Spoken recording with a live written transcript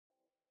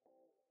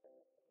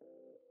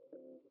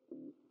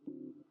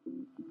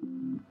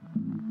Welcome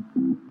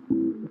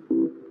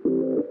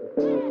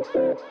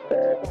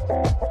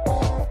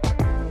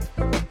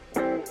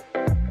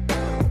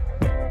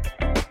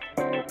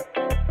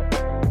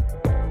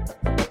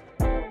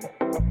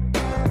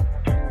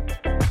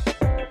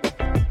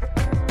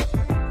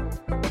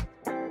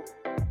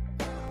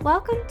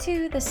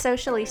to the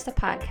Socialista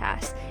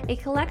Podcast, a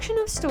collection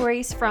of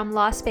stories from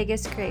Las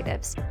Vegas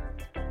creatives.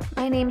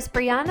 My name's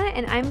Brianna,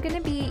 and I'm going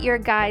to be your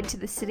guide to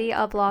the city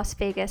of Las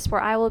Vegas,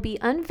 where I will be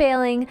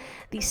unveiling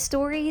the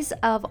stories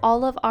of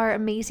all of our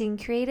amazing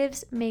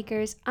creatives,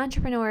 makers,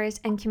 entrepreneurs,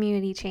 and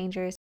community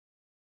changers.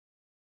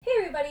 Hey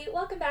everybody,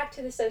 welcome back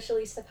to the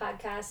Socialista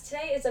Podcast.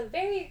 Today is a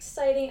very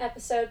exciting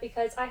episode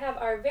because I have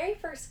our very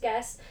first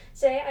guest.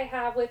 Today I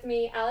have with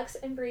me Alex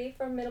and Bree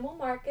from Minimal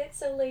Market.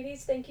 So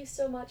ladies, thank you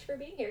so much for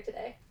being here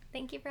today.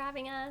 Thank you for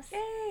having us.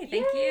 Yay,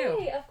 thank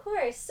you. Of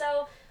course.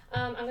 So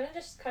I'm going to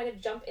just kind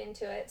of jump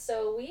into it.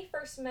 So we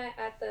first met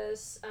at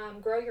this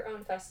Grow Your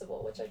Own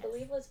Festival, which I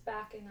believe was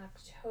back in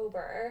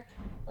October,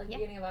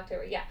 beginning of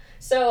October. Yeah.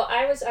 So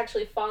I was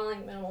actually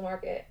following Minimal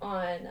Market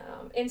on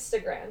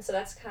Instagram. So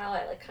that's how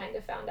I kind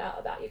of found out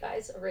about you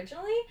guys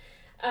originally.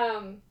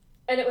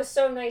 And it was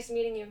so nice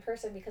meeting you in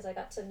person because I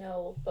got to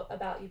know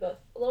about you both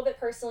a little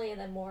bit personally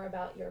and then more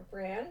about your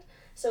brand.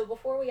 So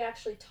before we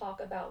actually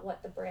talk about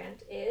what the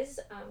brand is,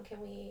 can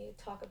we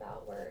talk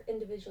about where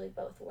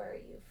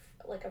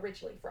you've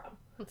originally from?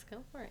 Let's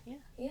go for it, yeah.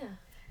 Yeah.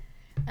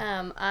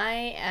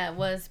 I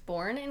was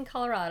born in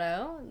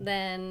Colorado,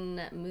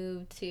 then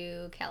moved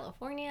to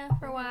California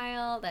for a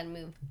while, then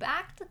moved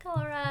back to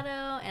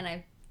Colorado, and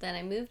I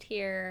moved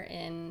here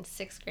in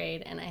 6th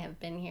grade, and I have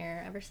been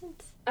here ever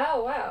since.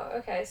 Oh, wow.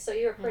 Okay, so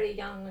you were pretty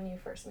young when you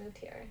first moved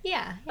here.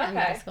 Yeah, okay.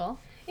 Middle school.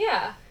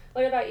 Yeah.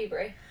 What about you,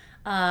 Brie?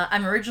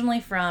 I'm originally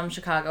from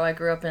Chicago. I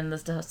grew up in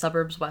the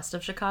suburbs west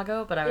of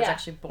Chicago, but I was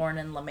actually born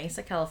in La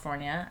Mesa,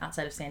 California,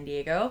 outside of San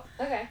Diego.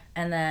 Okay.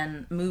 And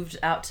then moved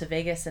out to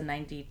Vegas in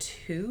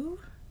 92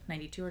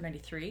 or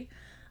 93.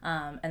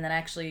 And then I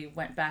actually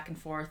went back and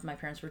forth. My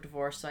parents were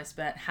divorced, so I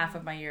spent half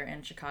of my year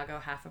in Chicago,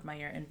 half of my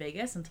year in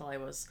Vegas until I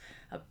was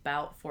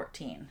about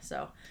 14.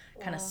 So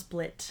kind of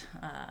split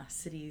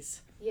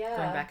cities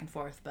going back and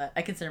forth. But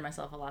I consider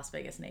myself a Las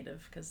Vegas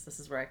native because this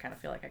is where I kind of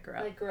feel like I grew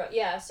up.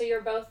 Yeah, so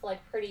you're both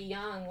pretty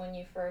young when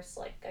you first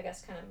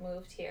kind of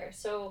moved here.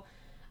 So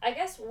I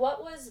guess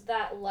what was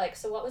that like?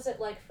 So what was it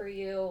like for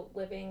you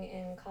living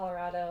in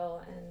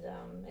Colorado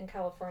and in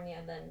California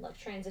and then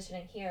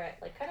transitioning here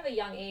at kind of a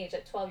young age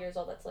at 12 years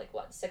old? That's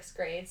 6th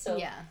grade. So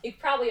you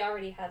probably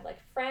already had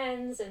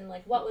friends and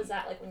what was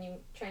that like when you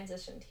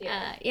transitioned here?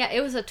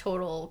 It was a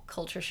total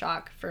culture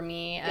shock for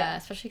me,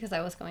 especially because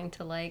I was going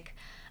to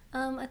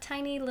a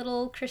tiny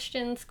little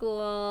Christian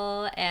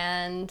school,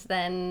 and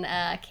then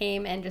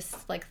came and just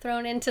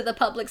thrown into the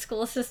public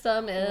school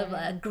system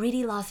of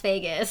gritty Las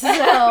Vegas. So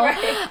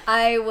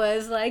I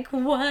was like,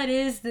 what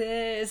is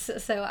this?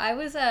 So I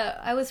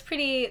was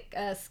pretty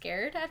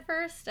scared at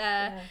first,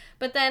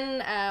 but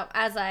then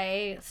as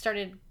I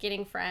started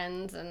getting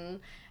friends and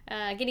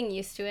getting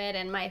used to it,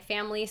 and my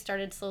family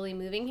started slowly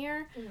moving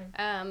here.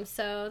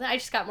 So I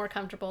just got more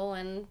comfortable,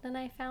 and then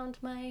I found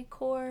my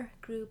core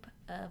group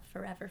of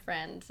forever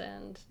friends,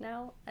 and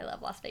now I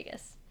love Las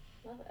Vegas.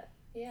 Love it.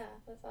 Yeah,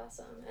 that's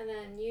awesome. And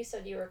then you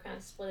said you were kind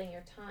of splitting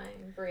your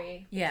time,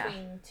 Brie,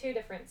 between two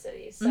different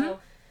cities. So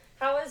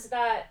how was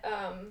that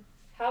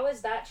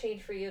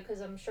change for you?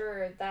 Because I'm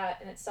sure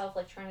that in itself,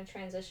 trying to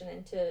transition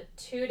into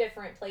two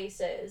different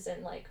places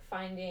and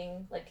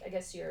finding I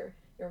guess your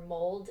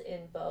mold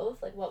in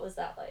both, what was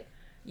that like?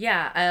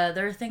 Yeah,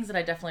 there are things that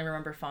I definitely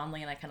remember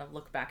fondly and I kind of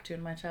look back to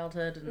in my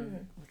childhood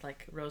and with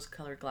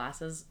rose-colored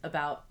glasses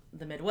about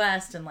the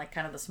Midwest and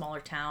kind of the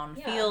smaller town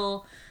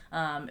feel.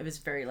 It was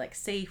very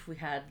safe.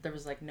 There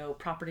was no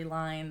property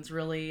lines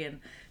really, and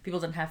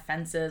people didn't have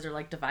fences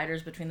or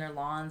dividers between their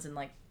lawns, and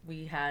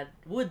we had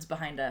woods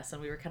behind us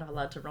and we were kind of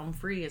allowed to roam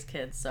free as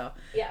kids. So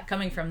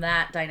coming from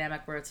that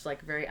dynamic where it's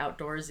very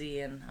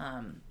outdoorsy and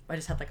I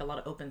just had a lot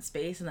of open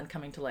space, and then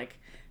coming to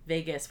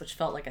Vegas, which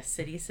felt like a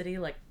city,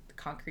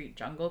 concrete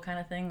jungle kind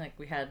of thing.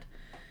 We had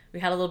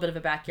a little bit of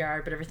a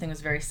backyard, but everything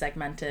was very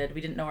segmented.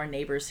 We didn't know our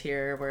neighbors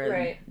here,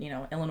 where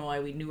in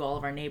Illinois we knew all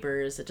of our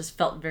neighbors. It just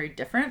felt very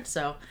different.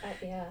 So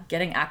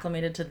getting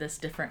acclimated to this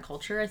different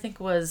culture, I think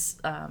was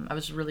I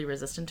was really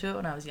resistant to it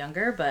when I was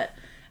younger, but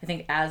I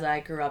think as I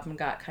grew up and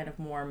got kind of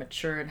more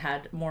mature and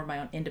had more of my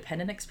own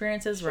independent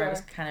experiences where I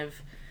was kind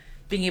of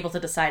being able to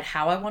decide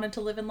how I wanted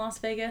to live in Las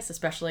Vegas,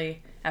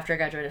 especially after I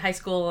graduated high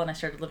school and I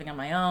started living on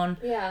my own.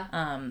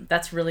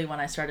 That's really when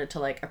I started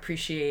to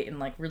appreciate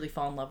and really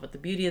fall in love with the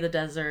beauty of the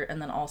desert,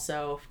 and then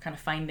also kind of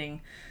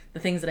finding the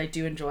things that I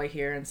do enjoy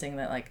here and seeing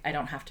that I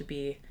don't have to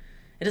be,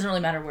 it doesn't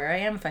really matter where I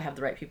am. If I have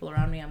the right people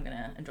around me, I'm going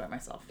to enjoy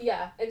myself.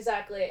 Yeah,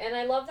 exactly. And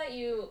I love that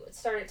you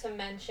started to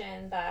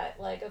mention that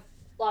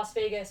Las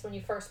Vegas, when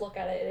you first look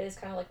at it, it is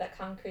kind of that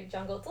concrete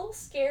jungle. It's a little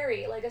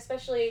scary,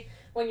 especially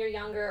when you're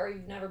younger or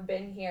you've never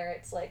been here.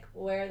 It's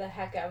where the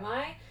heck am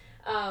I?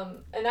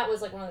 And that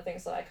was like one of the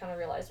things that I kind of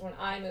realized when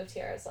I moved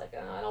here. It's like,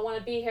 I don't want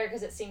to be here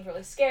because it seems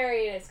really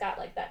scary. It's got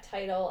like that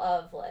title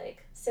of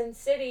like Sin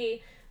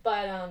City,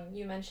 but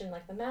you mentioned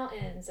like the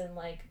mountains and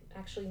like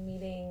actually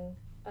meeting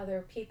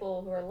other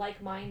people who are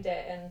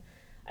like-minded. And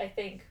I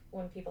think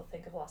when people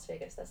think of Las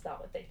Vegas, that's not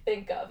what they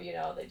think of, you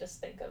know, they just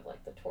think of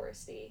like the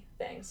touristy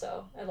thing.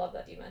 So I love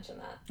that you mentioned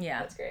that. Yeah.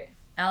 That's great.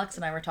 Alex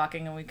and I were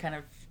talking, and we kind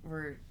of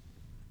were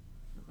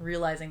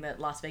realizing that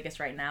Las Vegas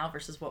right now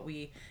versus what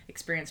we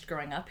experienced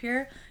growing up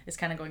here is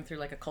kind of going through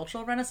like a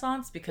cultural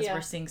renaissance, because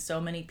we're seeing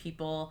so many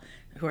people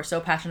who are so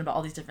passionate about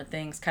all these different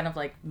things kind of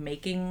like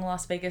making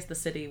Las Vegas the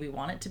city we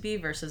want it to be,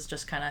 versus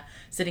just kind of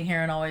sitting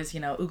here and always, you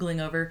know,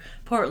 oogling over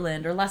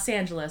Portland or Los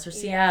Angeles or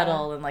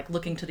Seattle and like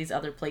looking to these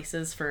other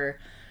places for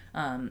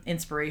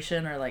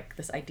inspiration or like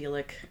this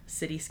idyllic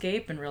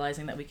cityscape, and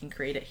realizing that we can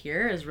create it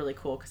here is really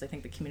cool, because I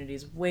think the community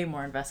is way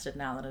more invested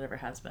now than it ever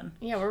has been.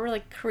 Yeah, we're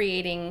really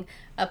creating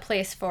a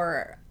place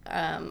for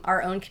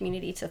our own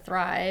community to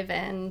thrive,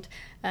 and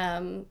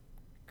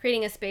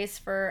creating a space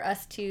for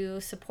us to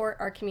support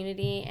our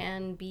community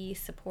and be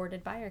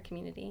supported by our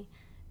community,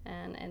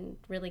 and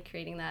really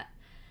creating that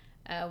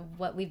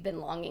what we've been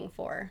longing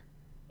for.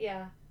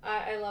 Yeah,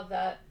 I love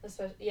that.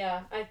 Especially,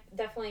 I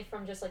definitely,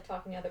 from just like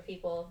talking to other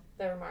people,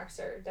 the remarks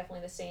are definitely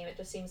the same. It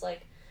just seems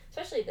like,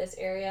 especially this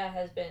area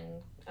has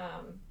been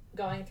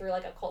going through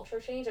like a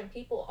culture change, and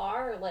people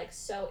are like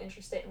so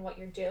interested in what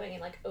you're doing and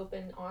like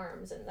open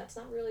arms, and that's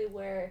not really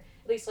where,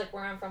 at least like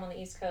where I'm from on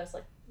the East Coast,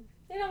 like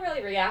they don't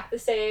really react the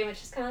same. It's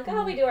just kind of like,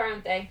 oh, we do our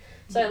own thing.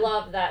 So I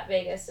love that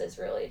Vegas is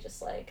really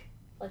just like,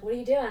 what are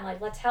you doing?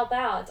 Like, let's help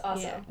out. It's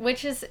awesome. Yeah.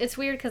 Which is, it's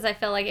weird because I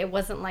feel like it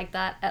wasn't like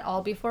that at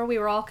all before. We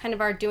were all kind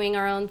of doing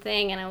our own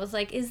thing, and I was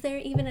like, is there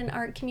even an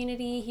art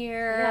community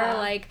here? Yeah.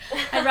 Like,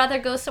 I'd rather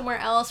go somewhere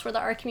else where the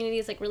art community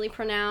is like really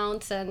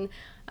pronounced. And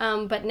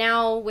but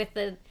now with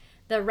the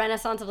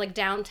renaissance of like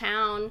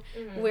downtown,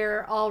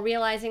 we're all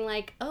realizing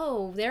like,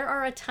 oh, there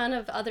are a ton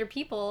of other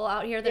people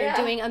out here that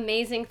are doing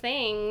amazing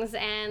things,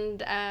 and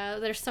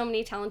there's so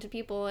many talented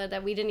people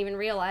that we didn't even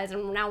realize,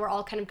 and now we're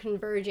all kind of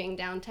converging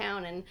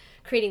downtown and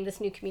creating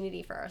this new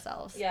community for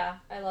ourselves. Yeah,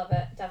 I love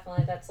it.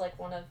 Definitely. That's like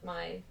one of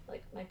my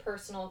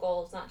personal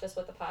goals, not just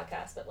with the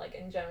podcast, but like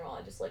in general.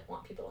 I just like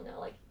want people to know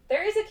like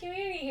there is a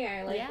community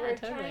here. Like we're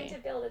trying to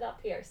build it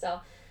up here.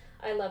 So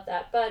I love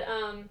that. But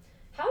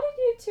how did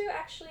you two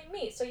actually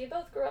meet? So you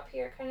both grew up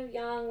here kind of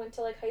young, went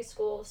to like high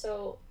school.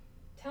 So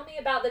tell me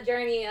about the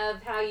journey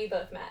of how you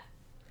both met.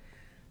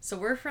 So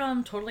we're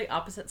from totally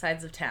opposite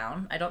sides of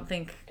town. I don't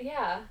think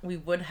we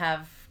would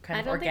have kind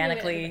of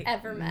organically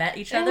ever met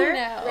each other.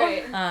 No.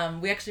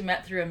 Right. We actually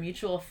met through a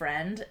mutual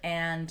friend,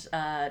 and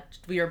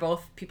we are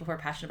both people who are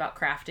passionate about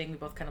crafting. We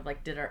both kind of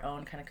like did our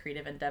own kind of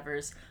creative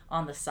endeavors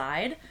on the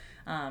side.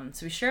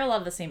 So we share a lot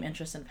of the same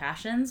interests and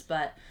passions,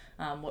 but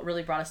what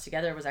really brought us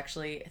together was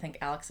actually, I think,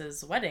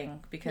 Alex's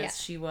wedding,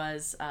 because she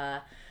was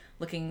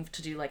looking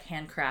to do like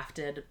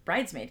handcrafted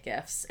bridesmaid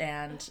gifts,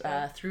 and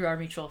through our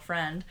mutual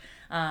friend,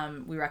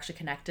 we were actually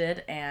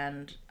connected,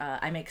 and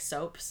I make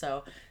soap,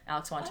 so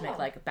Alex wanted to make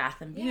like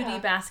bath and beauty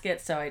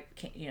baskets, so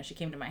she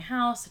came to my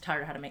house, I taught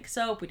her how to make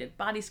soap, we did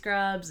body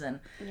scrubs, and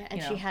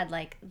she had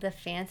like the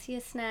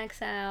fanciest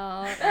snacks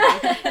out.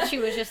 She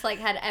was just like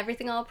had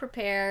everything all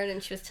prepared,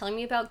 and she was telling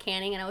me about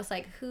canning, and I was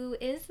like, who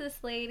is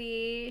this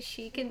lady?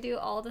 She can do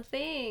all the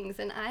things,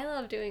 and I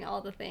love doing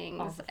all the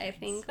things. I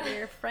think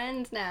we're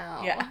friends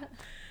now. Yeah.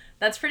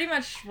 That's pretty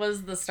much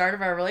was the start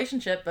of our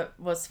relationship, but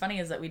what's funny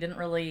is that we didn't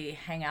really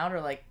hang out or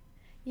like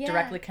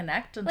directly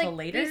connect until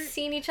later. We've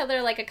seen each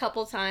other like a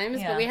couple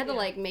times, but we had to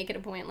like make it a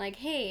point like,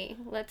 hey,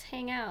 let's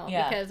hang out,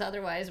 because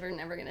otherwise we're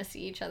never gonna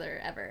see each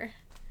other ever.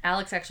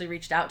 Alex actually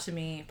reached out to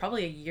me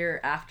probably a year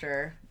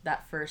after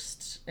that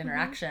first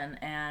interaction,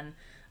 and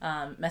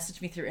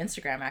messaged me through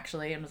Instagram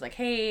actually, and was like,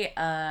 hey,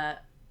 I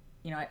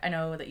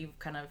know that you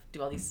kind of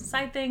do all these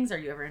side things. Are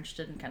you ever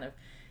interested in kind of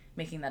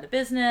making that a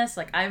business?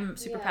 Like, I'm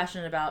super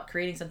passionate about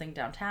creating something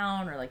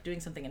downtown or like doing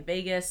something in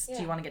Vegas.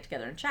 Do you want to get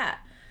together and chat?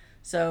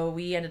 So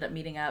we ended up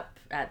meeting up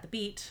at the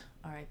Beat,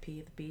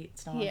 R.I.P. the Beat,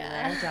 it's no longer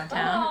there,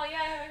 downtown. Oh, yeah,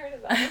 I haven't heard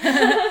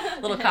about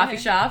it. Little coffee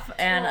shop,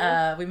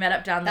 and we met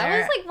up down there.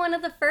 That was like one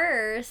of the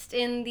first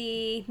in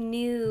the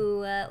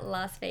new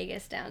Las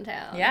Vegas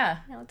downtown. Yeah.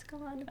 Now it's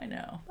gone. I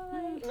know.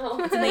 Bye.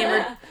 Oh. It's in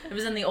it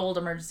was in the old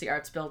Emergency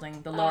Arts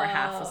building. The lower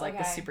half was like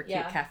the super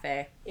cute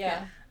cafe.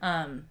 Yeah.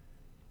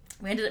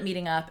 We ended up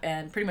meeting up,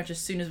 and pretty much as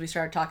soon as we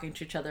started talking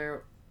to each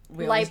other,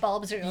 light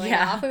bulbs are going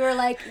off. We were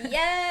like,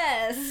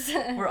 yes!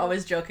 We're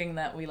always joking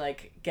that we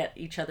like get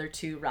each other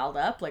too riled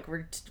up. Like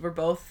we're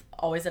both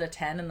always at a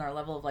 10 in our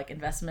level of like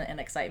investment and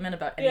excitement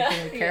about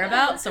anything we care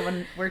about. So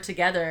when we're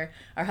together,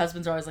 our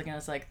husbands are always looking at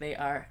us like they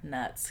are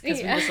nuts, because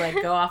we just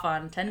like go off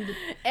on 10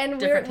 and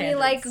different we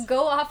like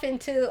go off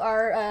into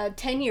our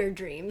 10-year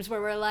dreams where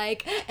we're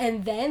like,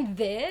 and then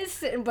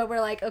this, but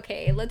we're like,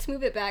 okay, let's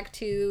move it back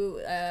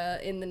to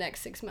in the next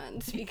 6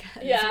 months, because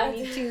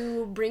we need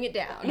to bring it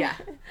down. Yeah.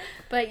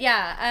 But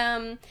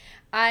yeah,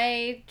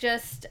 I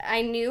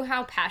knew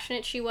how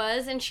passionate she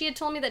was, and she had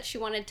told me that she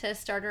wanted to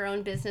start her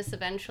own business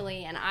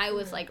eventually, and I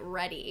was like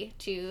ready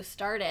to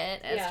start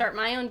it and start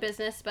my own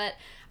business, but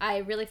I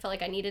really felt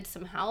like I needed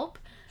some help.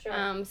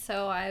 Sure.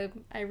 So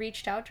I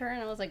reached out to her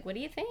and I was like, what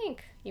do you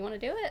think? You want to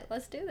do it?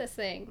 Let's do this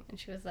thing. And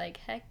she was like,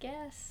 heck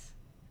yes,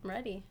 I'm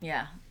ready.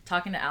 Yeah.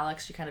 Talking to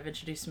Alex, she kind of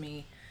introduced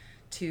me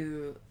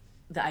to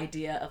the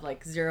idea of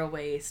like zero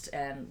waste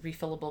and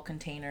refillable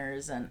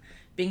containers and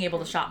being able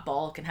to shop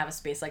bulk and have a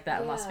space like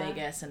that in Las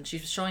Vegas. And she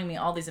was showing me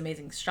all these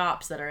amazing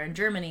shops that are in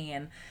Germany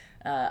and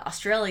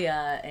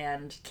Australia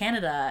and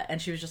Canada.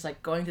 And she was just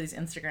like going through these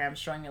Instagrams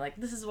showing me like,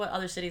 this is what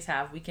other cities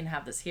have. We can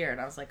have this here. And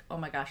I was like, oh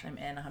my gosh, I'm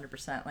in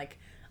 100%. Like,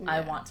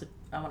 I want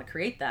to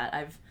create that.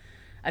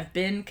 I've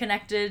been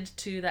connected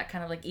to that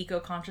kind of like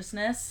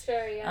eco-consciousness.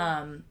 Sure,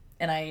 yeah.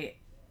 And I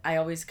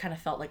always kind of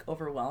felt like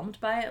overwhelmed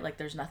by it. Like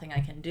there's nothing I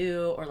can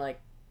do, or like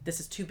this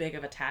is too big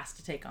of a task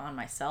to take on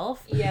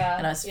myself. Yeah.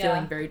 And I was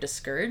feeling very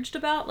discouraged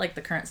about like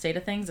the current state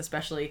of things,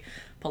 especially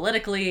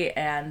politically,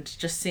 and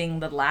just seeing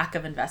the lack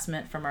of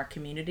investment from our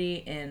community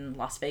in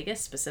Las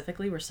Vegas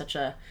specifically. We're such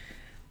a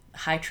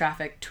high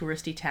traffic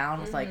touristy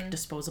town with like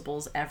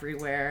disposables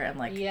everywhere and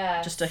like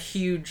just a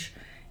huge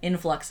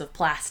influx of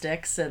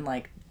plastics and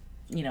like,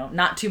 you know,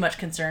 not too much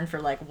concern for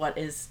like what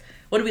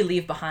do we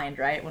leave behind,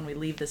 right, when we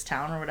leave this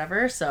town or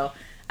whatever. So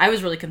I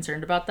was really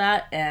concerned about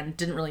that and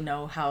didn't really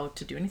know how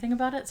to do anything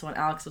about it. So when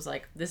Alex was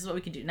like, this is what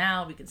we can do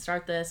now, we can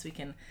start this, we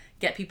can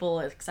get people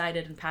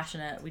excited and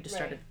passionate, we just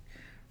started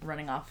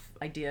running off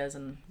ideas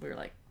and we were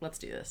like, let's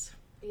do this.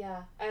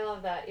 Yeah, I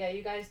love that. Yeah,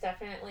 you guys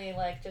definitely,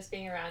 like, just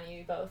being around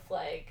you both,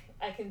 like,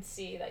 I can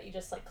see that you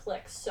just, like,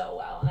 click so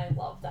well, and I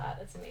love that.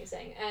 It's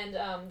amazing.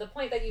 And the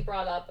point that you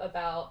brought up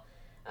about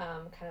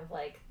kind of,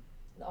 like,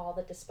 all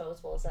the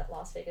disposables that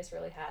Las Vegas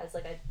really has,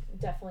 like, I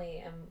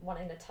definitely am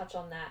wanting to touch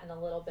on that in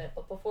a little bit.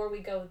 But before we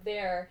go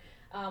there,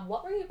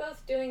 what were you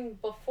both doing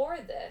before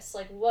this?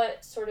 Like,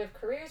 what sort of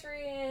careers were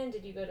you in?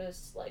 Did you go to,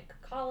 like,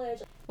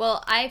 college?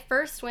 Well, I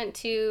first went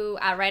to,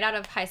 right out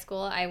of high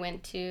school,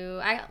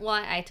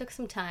 I took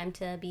some time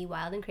to be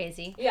wild and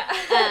crazy. Yeah.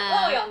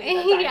 Well, we all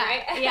need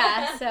that time, right?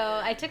 Yeah,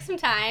 so I took some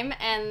time,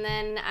 and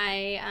then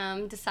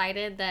I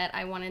decided that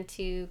I wanted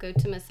to go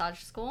to massage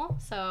school.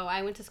 So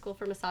I went to school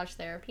for massage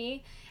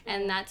therapy,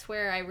 and that's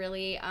where I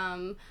really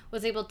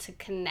was able to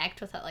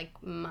connect with that, like,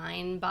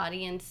 mind,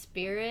 body, and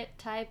spirit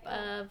type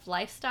of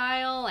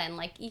lifestyle and,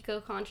 like,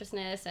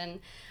 eco-consciousness.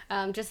 And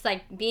just,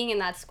 like, being in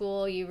that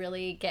school, you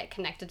really get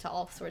connected to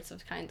all sorts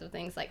of kinds of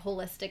things, like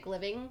holistic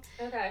living.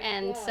 Okay.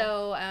 And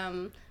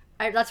so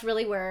that's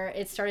really where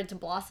it started to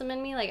blossom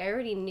in me. Like, I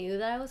already knew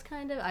that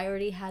I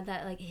already had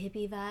that, like,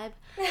 hippie vibe.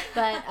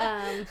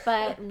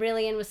 But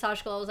really in massage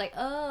school, I was like,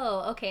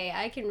 oh, okay,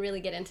 I can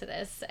really get into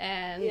this.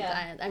 And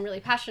I'm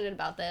really passionate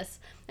about this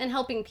and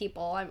helping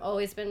people. I've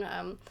always been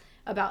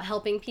about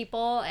helping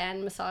people,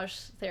 and massage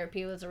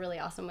therapy was a really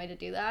awesome way to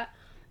do that.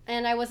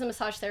 And I was a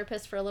massage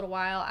therapist for a little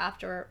while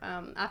after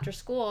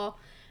school.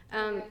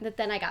 But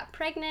then I got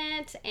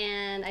pregnant,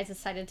 and I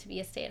decided to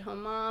be a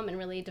stay-at-home mom and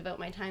really devote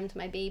my time to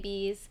my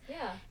babies.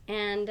 Yeah.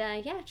 And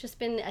just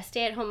been a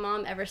stay-at-home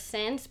mom ever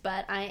since,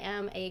 but I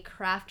am a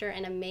crafter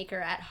and a maker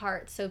at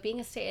heart. So being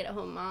a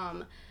stay-at-home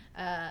mom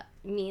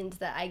means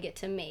that I get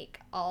to make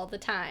all the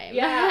time.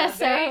 Yeah,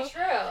 very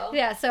true.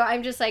 Yeah, so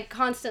I'm just like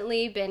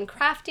constantly been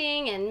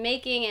crafting and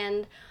making,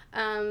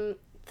 and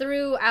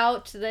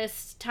throughout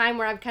this time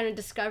where I'm kind of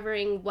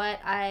discovering what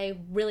I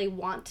really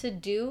want to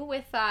do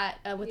with that,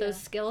 with those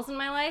skills in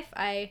my life,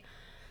 I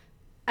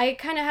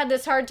kind of had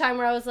this hard time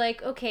where I was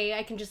like, okay,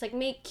 I can just like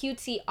make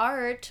cutesy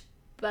art,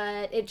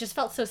 but it just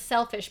felt so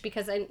selfish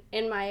because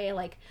in my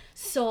like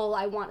soul,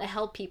 I want to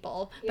help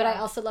people, but I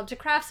also love to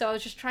craft. So I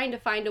was just trying to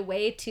find a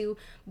way to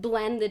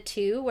blend the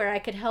two where I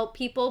could help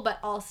people, but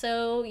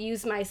also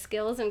use my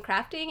skills in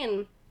crafting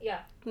and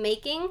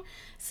making.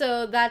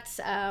 So that's,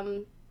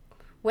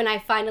 when I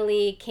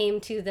finally came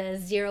to the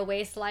zero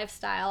waste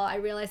lifestyle, I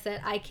realized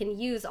that I can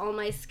use all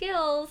my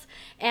skills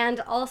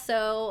and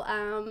also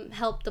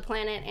help the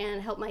planet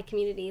and help my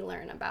community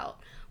learn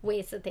about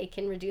ways that they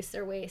can reduce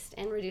their waste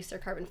and reduce their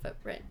carbon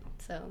footprint.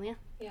 So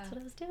that's what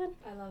I was doing.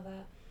 I love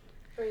that.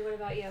 Bree, what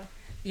about you?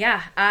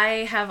 Yeah,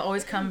 I have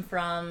always come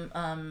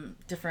from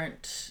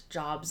different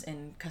jobs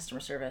in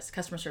customer service.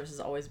 Customer service has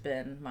always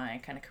been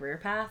my kind of career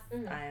path.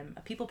 I'm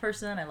a people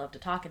person. I love to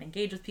talk and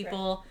engage with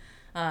people.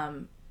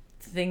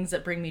 Things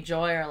that bring me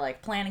joy are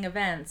like planning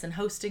events and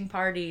hosting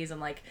parties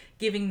and like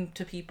giving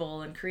to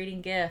people and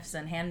creating gifts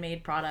and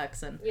handmade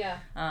products, and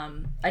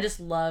I just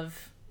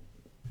love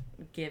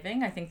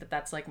giving. I think that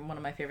that's like one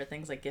of my favorite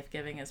things. Like gift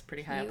giving is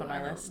pretty high up on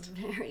my list.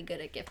 Very good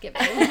at gift giving.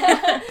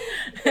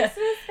 Christmas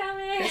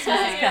coming.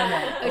 Christmas is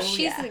coming.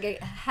 She's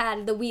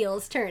had the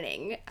wheels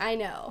turning. I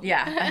know.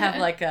 Yeah, I have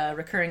like a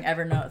recurring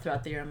Evernote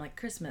throughout the year. I'm like,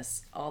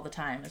 Christmas all the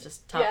time. It's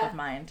just top of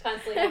mind.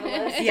 Constantly on the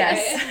list.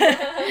 Yes.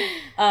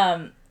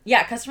 Right?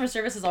 Yeah, customer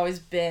service has always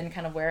been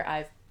kind of where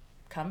I've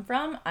come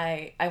from.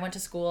 I went to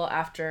school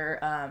after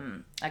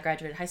I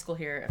graduated high school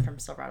here from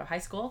Silverado High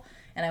School,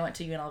 and I went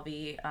to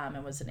UNLV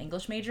and was an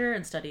English major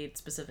and studied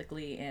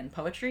specifically in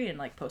poetry and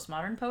like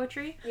postmodern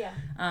poetry. Yeah.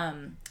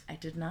 I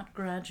did not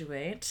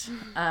graduate.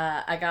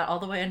 I got all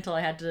the way until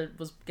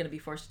was going to be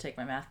forced to take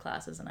my math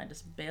classes, and I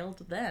just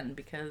bailed then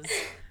because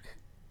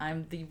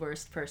I'm the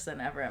worst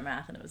person ever at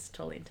math, and it was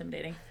totally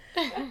intimidating.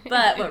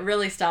 But what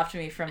really stopped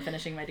me from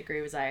finishing my degree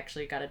was I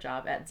actually got a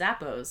job at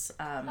Zappos.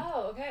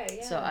 Okay,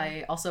 yeah. So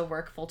I also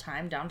work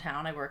full-time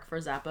downtown. I work for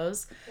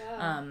Zappos.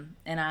 Wow.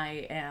 And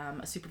I am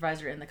a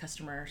supervisor in the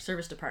customer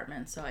service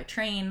department. So I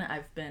train.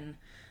 I've been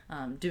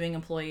doing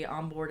employee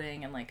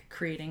onboarding and like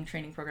creating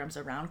training programs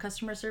around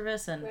customer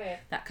service and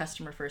that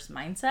customer first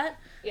mindset.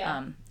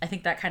 Yeah. I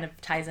think that kind of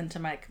ties into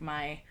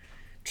my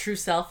true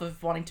self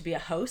of wanting to be a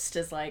host,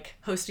 is like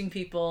hosting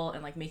people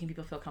and like making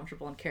people feel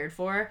comfortable and cared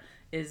for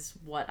is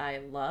what I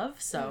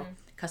love. So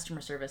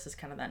customer service is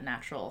kind of that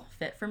natural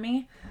fit for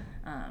me.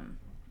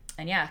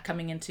 And yeah,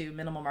 coming into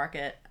minimal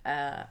market,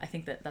 I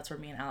think that's where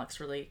me and Alex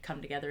really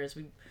come together, is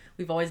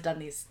we've always done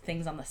these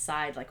things on the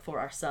side, like for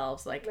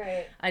ourselves. Like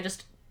I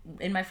just,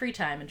 in my free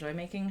time, enjoy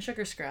making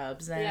sugar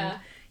scrubs and,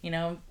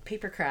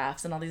 paper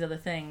crafts and all these other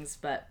things,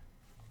 but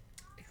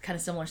kind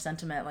of similar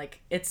sentiment.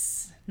 Like,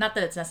 it's not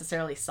that it's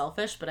necessarily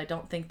selfish, but I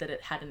don't think that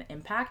it had an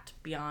impact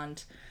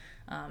beyond,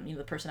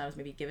 the person I was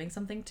maybe giving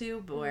something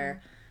to, but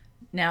where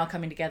now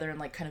coming together and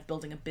like kind of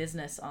building a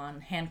business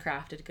on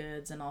handcrafted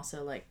goods and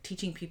also like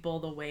teaching people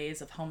the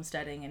ways of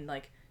homesteading and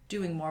like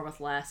doing more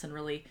with less and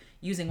really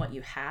using what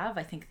you have.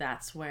 I think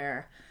that's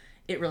where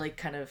it really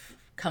kind of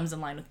comes in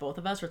line with both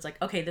of us, where it's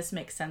like, okay, this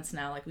makes sense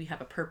now. Like, we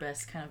have a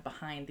purpose kind of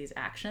behind these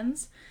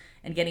actions,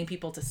 and getting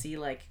people to see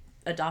like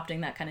adopting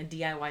that kind of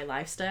DIY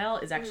lifestyle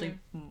is actually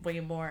way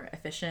more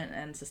efficient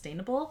and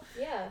sustainable.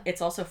 Yeah.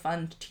 It's also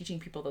fun teaching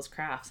people those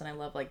crafts, and I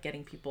love like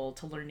getting people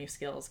to learn new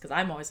skills, because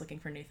I'm always looking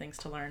for new things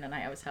to learn, and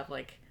I always have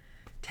like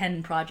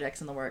 10 projects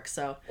in the works.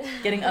 So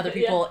getting other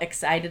people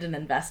excited and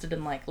invested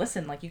and like,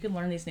 listen, like you can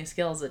learn these new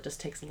skills. It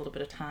just takes a little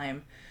bit of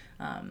time.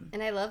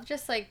 And I love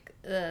just like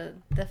the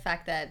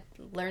fact that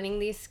learning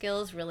these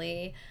skills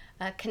really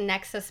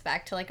connects us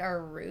back to like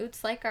our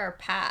roots, like our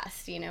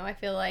past. I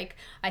feel like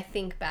I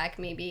think back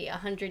maybe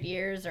 100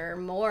 years or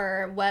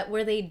more. What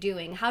were they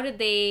doing? How did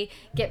they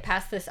get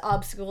past this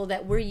obstacle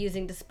that we're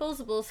using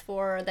disposables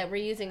for, that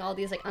we're using all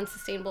these like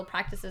unsustainable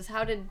practices?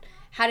 How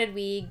did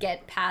we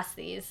get past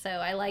these? So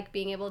I like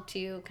being able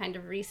to kind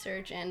of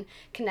research and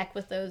connect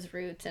with those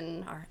roots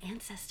and our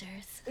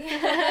ancestors.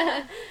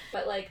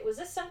 But like, was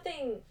this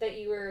something that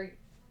you were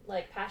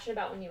like passionate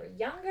about when you were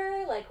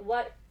younger? Like,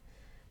 what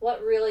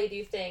really do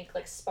you think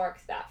like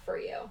sparked that for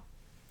you?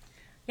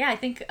 Yeah, I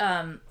think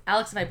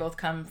Alex and I both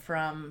come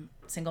from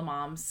single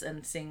moms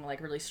and seeing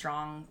like really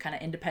strong kind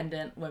of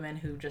independent women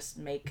who just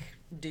make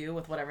do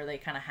with whatever they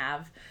kind of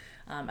have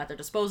at their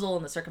disposal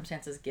and the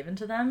circumstances given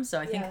to them. So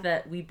I think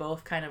that we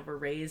both kind of were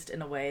raised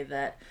in a way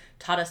that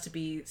taught us to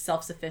be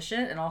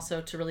self-sufficient and also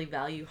to really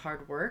value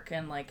hard work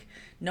and like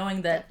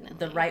knowing that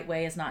the right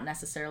way is not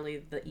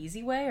necessarily the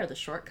easy way or the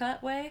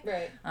shortcut way.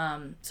 Right.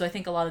 So I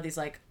think a lot of these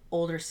like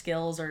older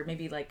skills or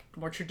maybe like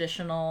more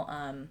traditional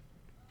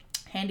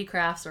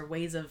handicrafts or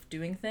ways of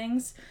doing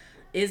things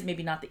is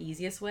maybe not the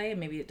easiest way.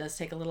 Maybe it does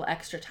take a little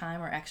extra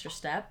time or extra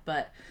step,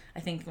 but I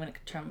think when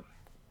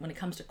it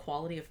comes to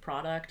quality of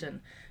product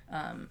and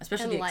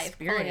especially and the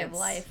experience, quality of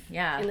life,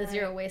 in the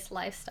zero waste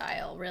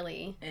lifestyle,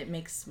 really, it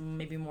makes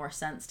maybe more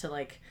sense to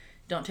like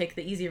don't take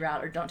the easy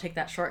route or don't take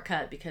that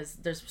shortcut, because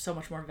there's so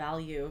much more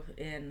value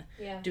in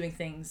doing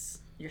things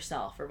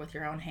yourself or with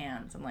your own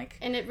hands.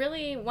 And it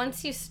really,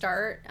 once you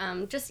start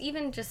just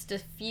a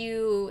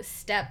few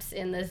steps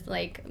in this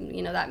like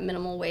that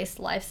minimal waste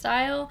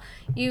lifestyle,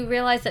 you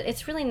realize that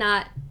it's really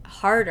not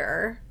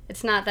harder.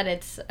 It's not that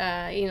it's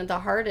the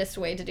hardest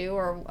way to do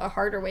or a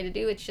harder way to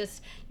do. It's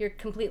just you're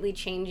completely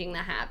changing the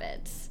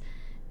habits.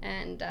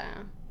 And so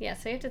you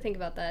have to think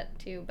about that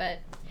too. But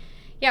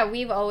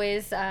we've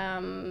always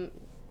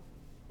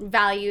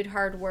valued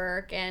hard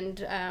work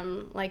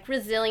and like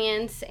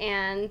resilience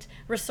and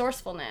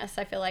resourcefulness.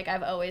 I feel like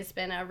I've always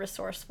been a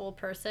resourceful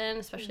person,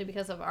 especially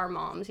because of our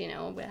moms.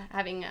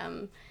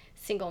 Having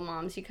single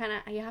moms, you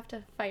have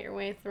to fight your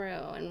way through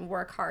and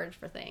work hard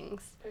for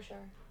things. For sure.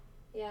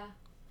 Yeah,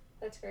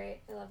 that's great.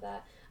 I love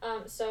that.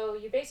 So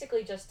you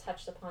basically just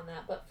touched upon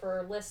that, but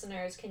for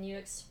listeners, can you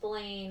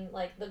explain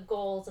like the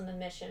goals and the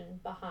mission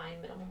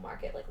behind Minimal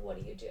Market? Like, what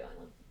are you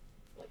doing?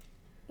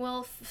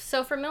 Well,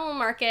 so for Minimal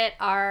Market,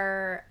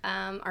 our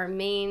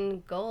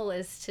main goal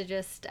is to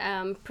just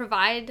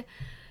provide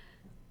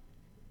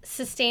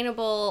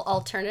sustainable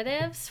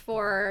alternatives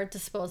for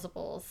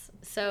disposables.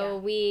 So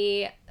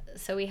we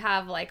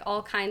have like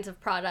all kinds of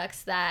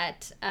products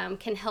that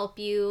can help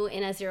you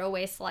in a zero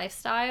waste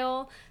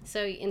lifestyle.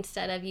 So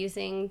instead of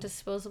using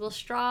disposable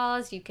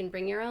straws, you can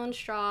bring your own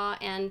straw.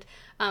 And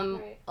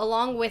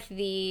along with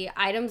the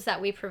items that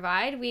we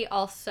provide, we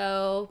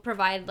also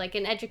provide like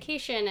an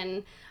education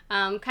and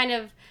kind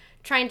of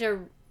trying to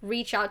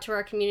reach out to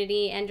our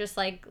community and just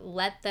like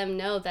let them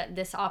know that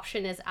this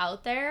option is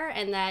out there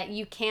and that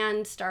you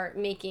can start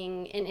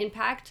making an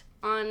impact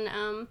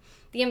on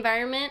the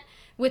environment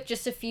with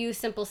just a few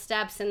simple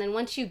steps. And then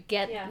once you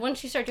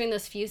start doing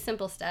those few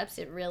simple steps,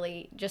 it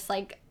really just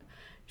like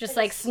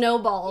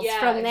snowballs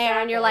from there.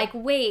 And you're like,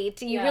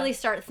 wait, you really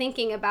start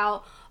thinking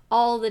about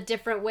all the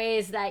different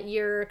ways that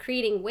you're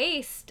creating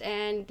waste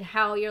and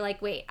how you're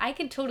like, wait, I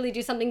can totally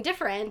do something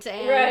different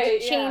and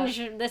change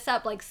this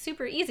up like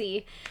super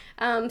easy.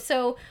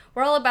 So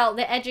we're all about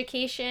the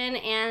education,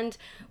 and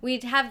we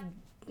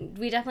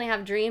definitely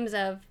have dreams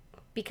of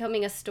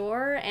becoming a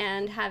store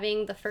and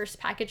having the first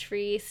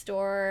package-free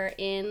store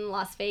in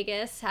Las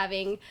Vegas,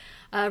 having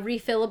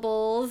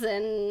refillables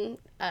and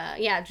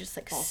just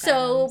like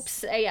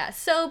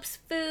soaps,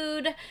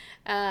 food,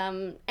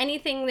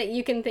 anything that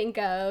you can think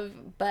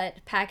of, but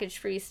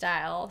package-free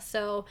style.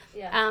 So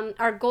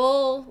our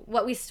goal,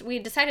 what we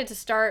decided to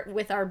start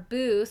with our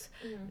booth,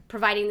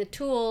 providing the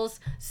tools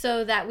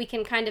so that we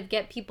can kind of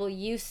get people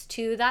used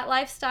to that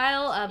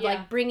lifestyle of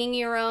like bringing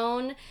your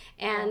own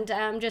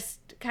and just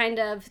kind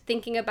of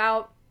thinking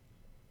about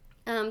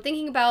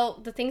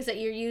the things that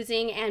you're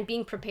using and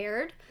being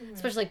prepared,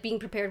 especially like being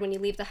prepared when you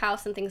leave the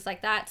house and things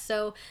like that,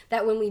 so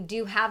that when we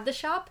do have the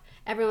shop,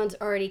 everyone's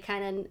already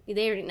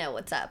they already know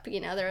what's up,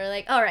 they're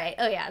like, all right,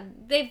 oh yeah,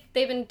 they've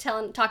been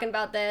talking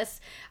about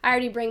this, I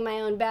already bring my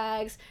own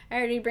bags, I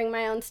already bring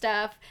my own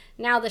stuff,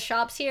 now the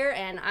shop's here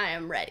and I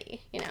am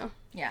ready.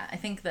 Yeah, I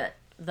think that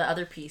the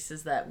other piece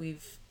is that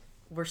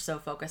we're so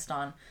focused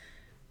on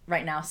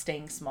right now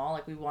staying small.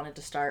 Like we wanted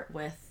to start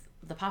with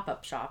the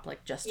pop-up shop,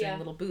 like just doing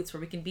little booths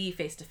where we can be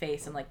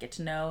face-to-face and like get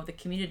to know the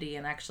community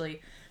and actually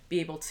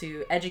be able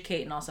to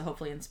educate and also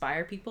hopefully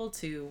inspire people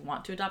to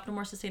want to adopt a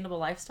more sustainable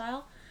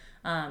lifestyle.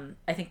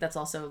 I think that's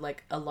also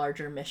like a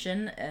larger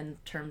mission in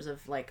terms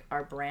of like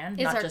our brand,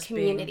 it's not our just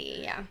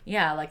community.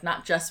 Like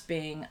not just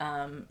being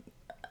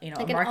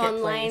like a an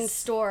online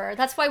store.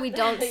 That's why we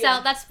don't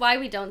sell. That's why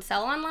we don't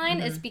sell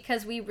online. Is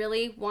because we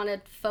really want to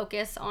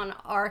focus on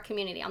our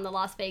community, on the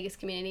Las Vegas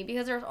community,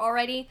 because there's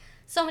already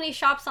so many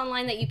shops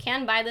online that you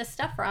can buy this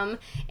stuff from.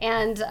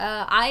 And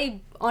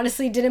I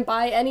honestly didn't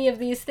buy any of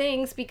these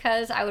things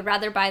because I would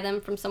rather buy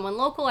them from someone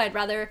local. I'd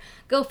rather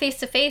go face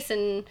to face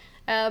and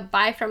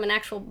buy from an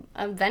actual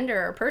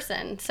vendor or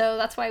person. So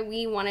that's why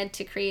we wanted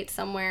to create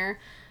somewhere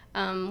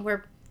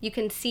where you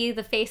can see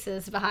the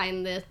faces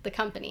behind the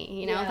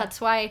company.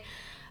 That's why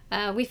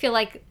we feel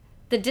like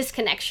the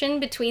disconnection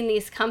between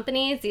these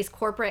companies, these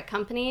corporate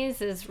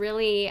companies, is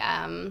really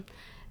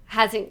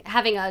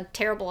having a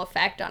terrible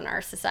effect on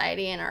our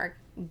society and our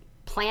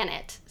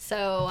planet.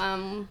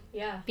 So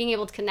being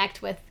able to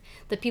connect with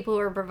the people who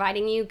are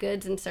providing you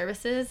goods and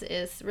services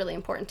is really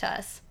important to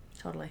us.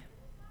 Totally.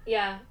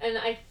 Yeah, and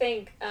I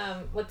think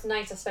what's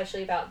nice,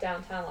 especially about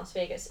downtown Las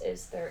Vegas,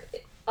 is there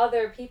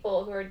other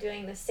people who are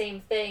doing the same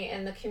thing,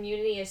 and the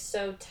community is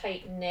so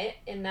tight knit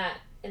in that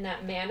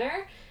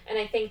manner. And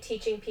I think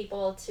teaching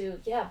people to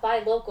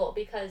buy local,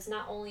 because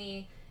not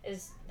only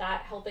is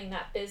that helping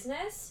that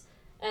business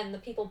and the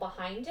people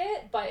behind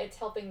it, but it's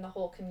helping the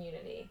whole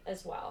community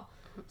as well.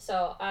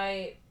 So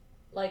I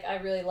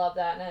really love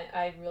that, and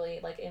I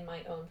really, like, in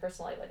my own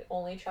personal life, like,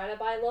 only try to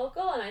buy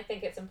local, and I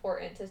think it's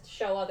important to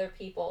show other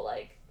people,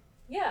 like,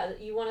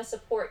 you want to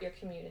support your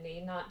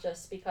community, not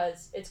just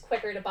because it's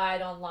quicker to buy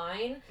it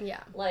online. Yeah.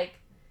 Like,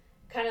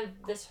 kind of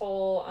this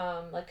whole,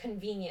 like,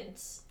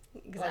 convenience.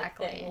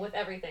 Exactly. Like, thing with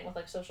everything, with,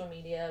 like, social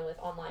media, with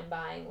online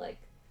buying, like,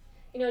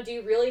 do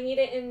you really need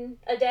it in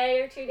a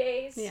day or 2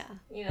 days?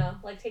 Yeah.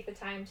 Like, take the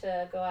time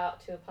to go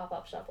out to a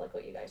pop-up shop like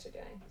what you guys are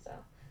doing, so.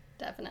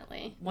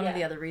 Definitely. One of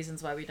the other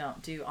reasons why we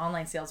don't do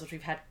online sales, which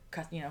we've had,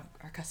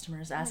 our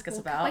customers ask us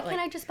about. Why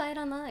can't I just buy it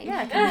online?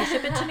 Yeah, can you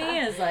ship it to me?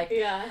 Is like,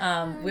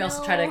 we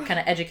also try to kind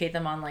of educate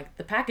them on like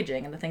the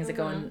packaging and the things that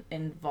go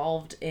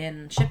involved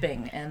in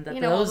shipping, and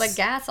that all the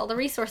gas, all the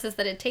resources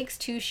that it takes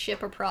to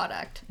ship a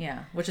product.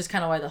 Yeah, which is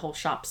kind of why the whole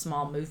shop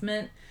small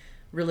movement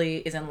really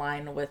is in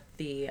line with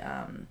the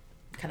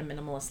kind of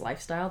minimalist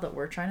lifestyle that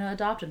we're trying to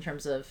adopt, in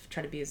terms of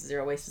try to be as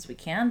zero waste as we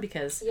can,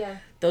 because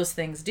those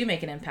things do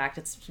make an impact.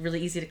 It's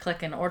really easy to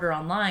click and order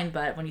online,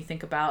 but when you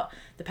think about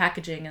the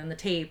packaging and the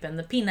tape and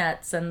the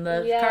peanuts and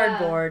the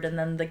cardboard and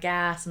then the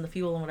gas and the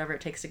fuel and whatever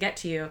it takes to get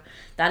to you,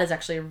 that is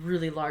actually a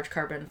really large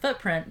carbon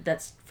footprint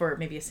that's for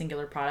maybe a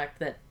singular product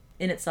that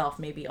in itself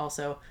may be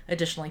also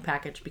additionally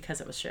packaged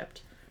because it was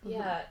shipped.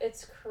 Yeah,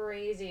 it's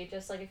crazy.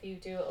 Just like if you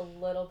do a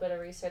little bit of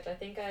research, I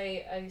think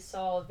I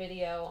saw a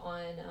video on,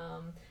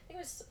 I think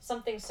it was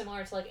something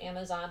similar to like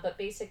Amazon, but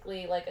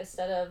basically like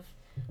instead of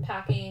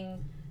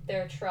packing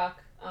their truck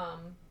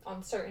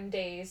on certain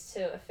days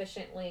to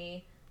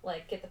efficiently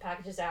like get the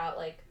packages out,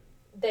 like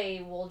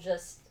they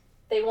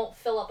won't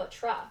fill up a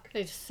truck.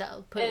 They just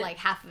put like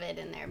half of it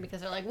in there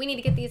because they're like, we need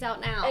to get these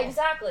out now.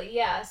 Exactly,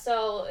 yeah.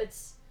 So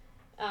it's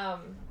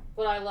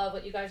what I love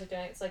what you guys are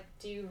doing. It's like,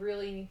 do you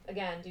really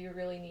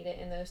need it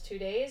in those 2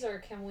 days, or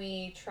can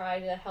we try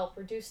to help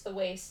reduce the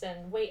waste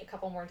and wait a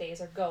couple more days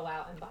or go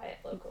out and buy it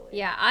locally?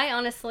 Yeah, I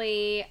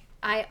honestly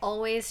I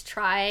always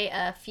try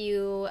a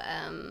few,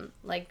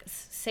 like,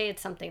 say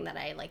it's something that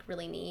I, like,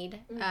 really need,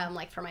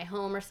 like, for my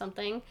home or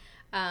something.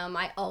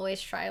 I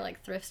always try,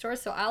 like, thrift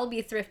stores. So I'll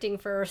be thrifting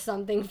for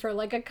something for,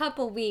 like, a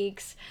couple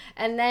weeks.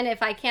 And then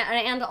if I can't,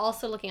 and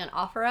also looking on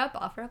OfferUp.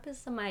 OfferUp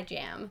is my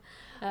jam.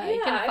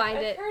 You can find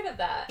I've heard of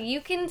that. You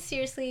can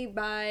seriously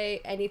buy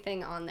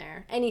anything on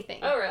there. Anything.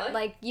 Oh, really?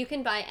 Like, you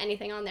can buy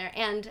anything on there.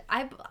 And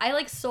I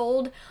like,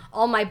 sold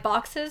all my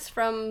boxes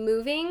from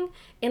moving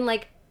in,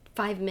 like,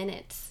 5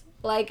 minutes.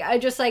 Like, I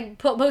just, like,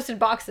 posted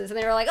boxes, and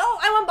they were like, oh,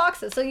 I want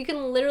boxes. So you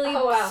can literally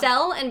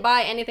sell and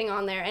buy anything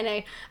on there. And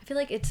I feel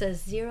like it's a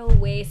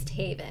zero-waste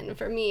haven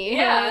for me.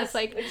 Yeah, it's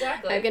like,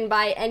 exactly. I can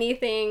buy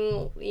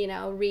anything, you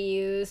know,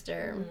 reused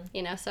or,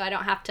 you know, so I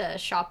don't have to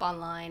shop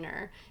online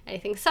or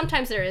anything.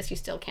 Sometimes there is, you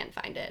still can't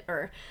find it,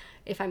 or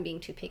if I'm being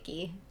too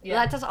picky.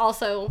 Yeah. That's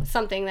also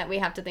something that we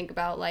have to think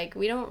about. Like,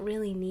 we don't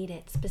really need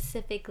it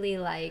specifically,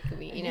 like,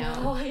 you know.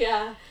 Oh,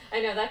 yeah.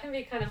 I know, that can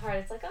be kind of hard.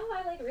 It's like, oh,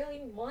 I, like,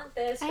 really want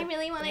this. I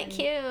really want it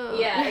cute.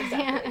 Yeah,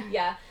 exactly.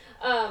 Yeah.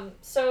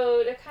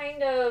 So to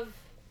kind of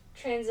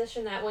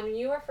transition that, when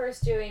you were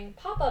first doing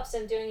pop-ups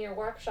and doing your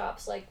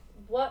workshops, like,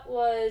 what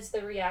was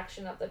the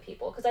reaction of the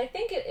people? Because I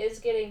think it is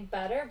getting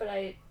better, but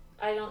I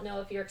don't know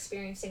if you're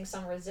experiencing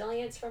some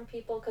resilience from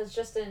people, because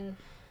just in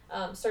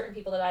certain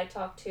people that I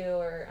talk to,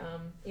 or,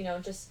 you know,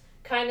 just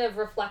kind of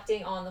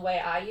reflecting on the way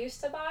I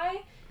used to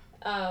buy,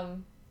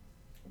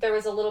 there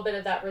was a little bit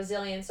of that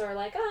resilience, or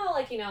like, oh,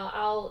 like, you know,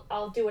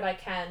 I'll do what I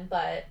can,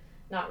 but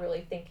not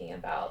really thinking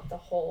about the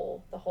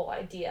whole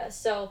idea.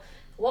 So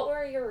what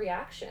were your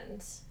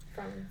reactions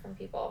from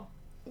people?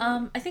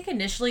 I think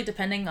initially,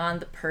 depending on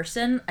the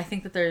person, I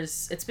think that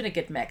it's been a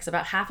good mix.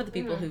 About half of the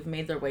people who've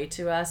made their way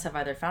to us have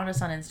either found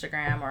us on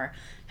Instagram or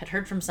had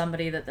heard from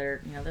somebody that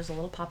there's a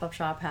little pop-up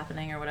shop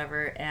happening or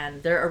whatever,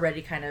 and they're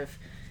already kind of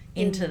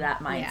into that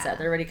mindset. Yeah.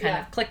 They're already kind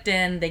of clicked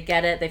in, they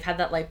get it, they've had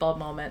that light bulb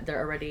moment, they're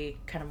already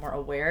kind of more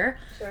aware,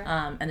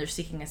 and they're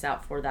seeking us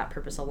out for that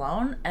purpose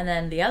alone. And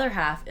then the other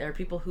half are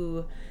people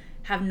who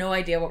have no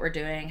idea what we're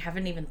doing,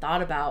 haven't even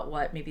thought about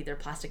what maybe their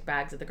plastic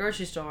bags at the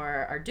grocery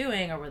store are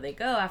doing or where they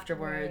go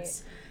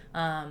afterwards.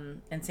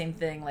 Right. And same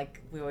thing,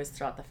 like, we always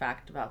throw out the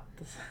fact about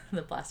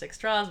the plastic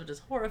straws, which is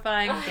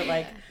horrifying, but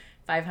like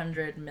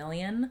 500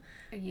 million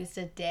are used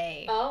a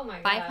day. Oh my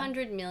god.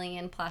 500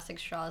 million plastic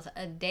straws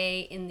a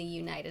day in the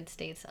United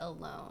States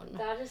alone.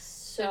 That is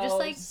so just,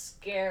 like,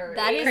 scary.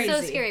 That is crazy.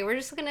 So scary. We're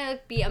just gonna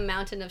be a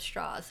mountain of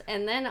straws.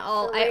 And then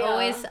I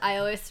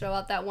always throw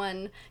out that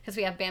one, because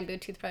we have bamboo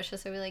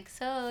toothbrushes, so we're like,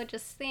 so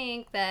just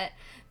think that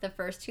the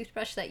first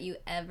toothbrush that you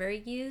ever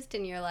used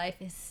in your life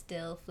is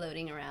still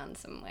floating around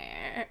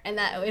somewhere. And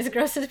that always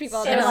grosses people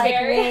out. So They're like,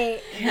 scary.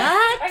 wait,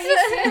 what? Are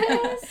you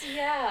serious?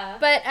 Yeah.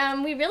 But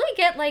we really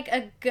get, like,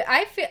 a good...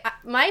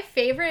 my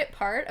favorite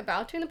part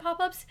about doing the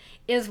pop-ups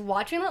is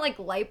watching that, like,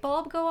 light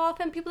bulb go off,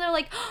 and people are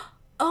like,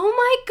 oh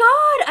my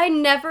god, I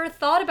never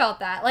thought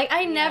about that. Like,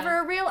 I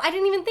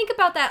didn't even think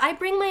about that. I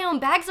bring my own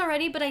bags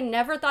already, but I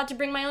never thought to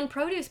bring my own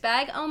produce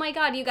bag. Oh my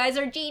god, you guys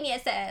are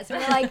geniuses.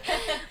 We're like,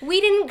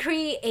 we didn't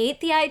create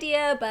the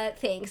idea, but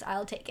thanks,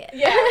 I'll take it.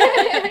 Yeah,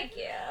 thank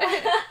you.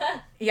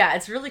 Yeah,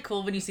 it's really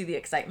cool when you see the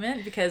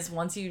excitement, because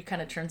once you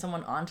kind of turn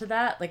someone onto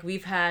that, like,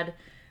 we've had...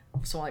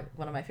 So, like,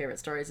 one of my favorite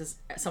stories is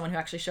someone who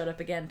actually showed up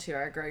again to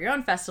our Grow Your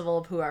Own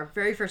festival, who our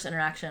very first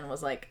interaction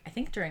was, like, I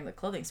think during the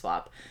clothing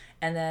swap.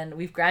 And then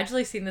we've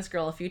gradually seen this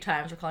girl a few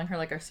times. We're calling her,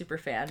 like, our super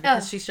fan,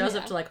 because she shows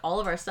up to, like, all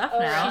of our stuff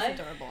now. She's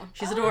adorable.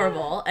 She's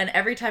adorable. And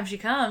every time she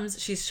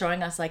comes, she's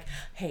showing us, like,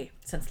 hey,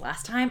 since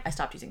last time I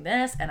stopped using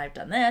this, and I've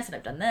done this, and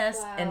I've done this.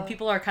 Wow. And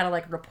people are kind of,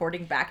 like,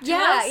 reporting back to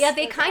us. Yeah,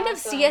 they kind of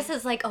see us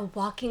as, like, a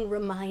walking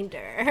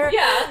reminder.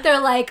 Yeah. They're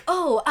like,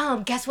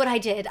 oh, guess what I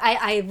did?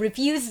 I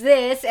refused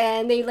this,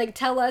 and they, like,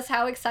 tell us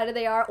how excited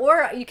they are.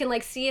 Or you can,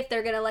 like, see if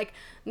they're gonna, like,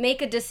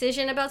 make a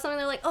decision about something.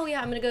 They're like, oh yeah,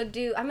 I'm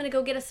gonna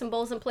go get us some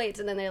bowls and plates,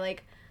 and then they're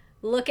like,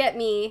 look at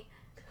me,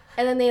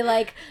 and then they,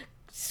 like,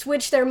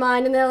 switch their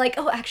mind, and they're like,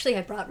 oh, actually,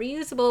 I brought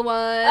reusable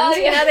ones. Oh,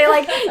 yeah. You know, they,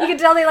 like, you can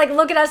tell they, like,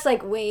 look at us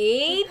like,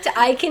 wait,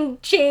 I can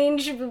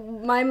change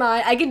my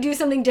mind. I can do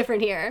something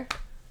different here.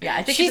 Yeah,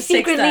 I think she's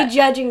secretly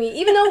judging me,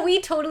 even though we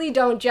totally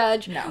don't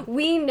judge. No.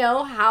 We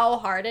know how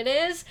hard it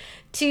is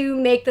to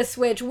make the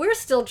switch. We're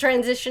still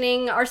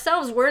transitioning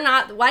ourselves. We're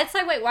not...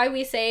 Why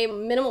we say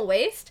minimal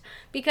waste?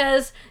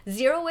 Because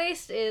zero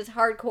waste is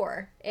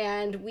hardcore,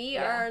 and we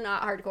are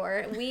not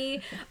hardcore.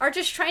 We are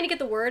just trying to get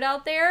the word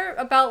out there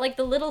about, like,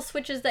 the little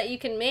switches that you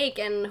can make,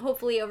 and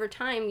hopefully over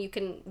time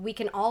we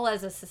can all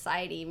as a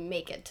society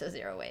make it to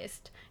zero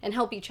waste and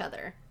help each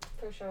other.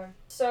 For sure.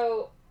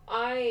 So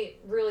I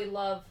really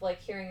love,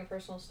 like, hearing your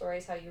personal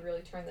stories, how you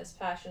really turn this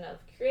passion of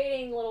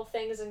creating little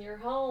things in your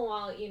home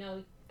while, you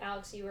know,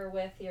 Alex, you were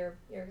with your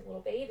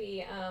little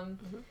baby.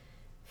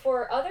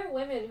 For other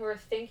women who are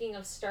thinking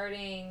of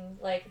starting,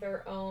 like,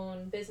 their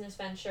own business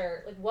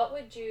venture, like, what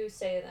would you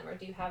say to them? Or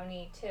do you have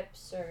any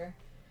tips or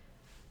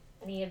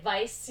any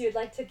advice you'd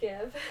like to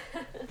give?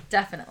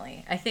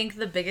 Definitely. I think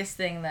the biggest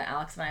thing that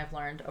Alex and I have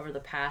learned over the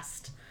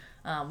past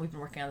We've been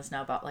working on this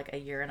now about like a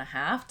year and a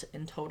half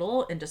in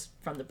total, and just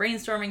from the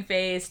brainstorming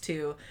phase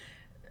to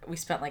we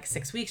spent like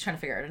 6 weeks trying to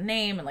figure out a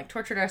name and like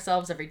tortured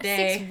ourselves every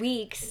day. 6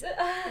 weeks.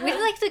 We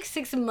did like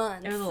 6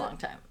 months. It was a long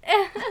time.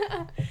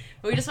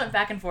 But we just went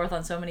back and forth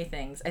on so many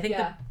things. I think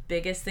the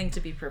biggest thing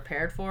to be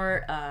prepared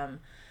for,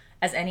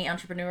 as any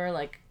entrepreneur,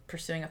 like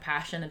pursuing a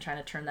passion and trying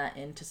to turn that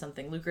into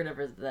something lucrative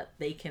or that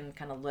they can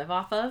kind of live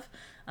off of,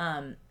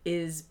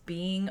 is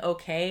being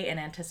okay and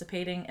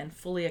anticipating and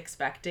fully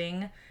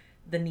expecting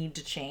the need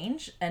to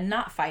change and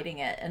not fighting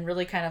it, and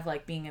really kind of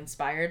like being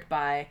inspired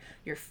by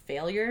your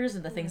failures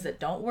and the things that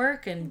don't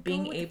work, and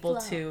being able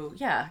to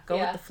go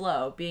with the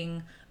flow,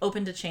 being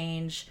open to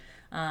change.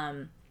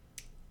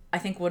 I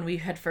think when we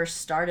had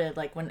first started,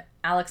 like when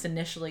Alex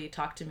initially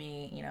talked to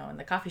me, you know, in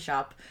the coffee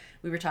shop,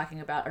 we were talking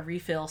about a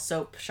refill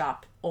soap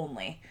shop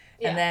only.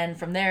 Yeah. And then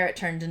from there it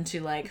turned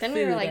into like then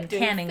food and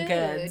canning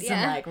goods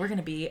and like we're going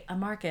to be a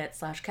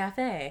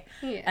market/cafe.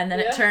 Yeah. And then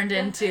it turned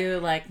into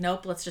like,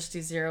 nope, let's just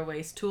do zero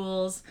waste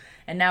tools.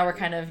 And now we're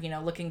kind of, you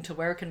know, looking to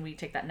where can we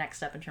take that next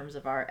step in terms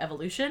of our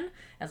evolution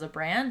as a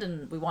brand.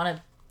 And we want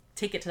to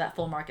take it to that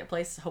full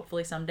marketplace,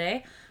 hopefully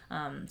someday.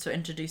 So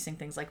introducing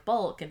things like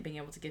bulk and being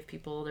able to give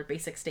people their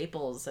basic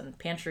staples and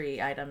pantry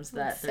items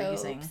that they're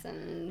using. Soaps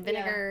and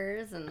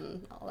vinegars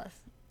and all this.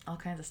 All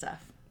kinds of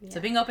stuff. Yeah. So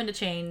being open to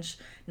change,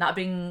 not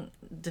being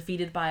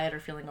defeated by it or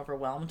feeling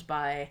overwhelmed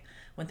by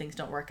when things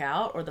don't work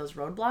out or those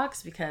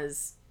roadblocks,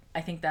 because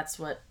I think that's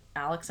what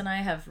Alex and I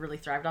have really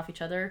thrived off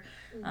each other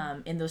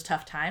in those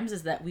tough times,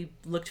 is that we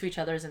look to each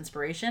other as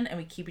inspiration and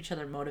we keep each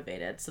other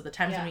motivated. So the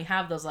times when we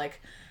have those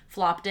like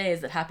flop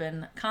days that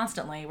happen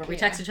constantly where we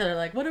text each other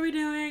like, what are we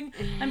doing?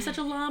 I'm such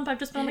a lump. I've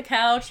just been on the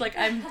couch. Like,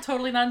 I'm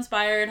totally not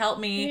inspired. Help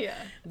me. Yeah.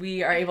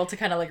 We are able to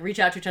kind of like reach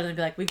out to each other and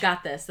be like, we've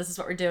got this. This is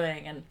what we're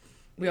doing. And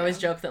we always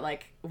joke that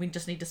like we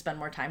just need to spend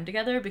more time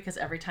together, because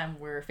every time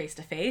we're face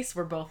to face,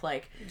 we're both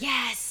like,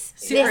 yes,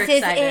 super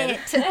excited.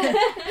 Is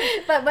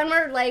it. But when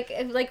we're like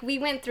we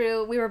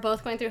were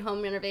both going through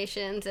home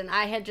renovations, and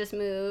I had just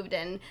moved,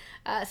 and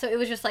so it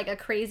was just like a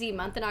crazy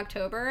month in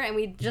October, and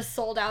we just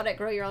sold out at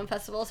Grow Your Own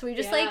Festival, so we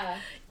just like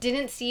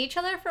didn't see each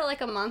other for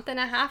like a month and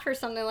a half or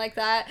something like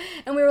that,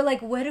 and we were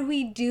like, what are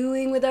we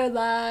doing with our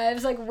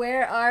lives? Like,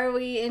 where are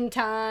we in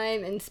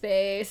time and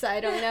space?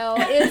 I don't know.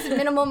 Is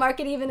minimal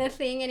market even a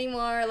thing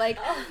anymore? Like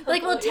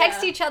we'll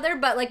text each other,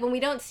 but like when we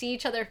don't see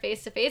each other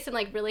face to face and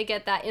like really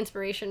get that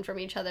inspiration from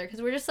each other,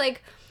 because we're just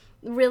like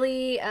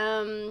really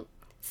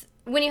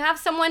when you have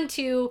someone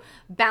to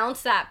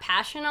bounce that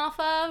passion off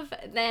of,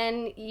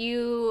 then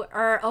you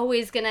are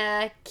always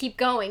gonna keep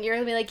going. You're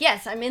gonna be like,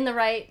 yes, I'm doing the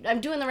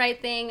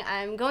right thing,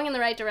 I'm going in the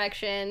right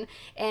direction,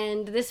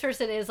 and this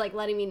person is like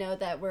letting me know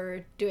that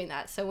we're doing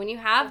that. So when you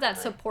have that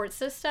support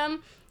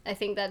system, I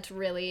think that's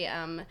really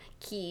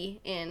key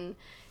in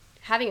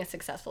having a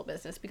successful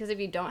business, because if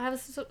you don't have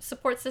a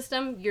support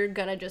system, you're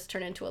gonna just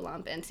turn into a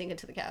lump and sink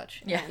into the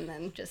couch and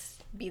then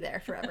just be there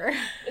forever.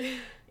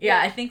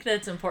 I think that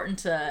it's important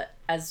to,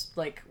 as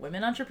like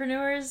women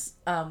entrepreneurs,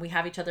 we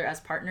have each other as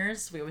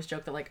partners. We always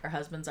joke that like our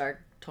husbands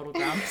are total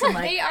grumps, and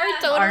like they are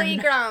totally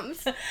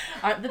grumps.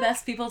 Aren't the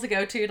best people to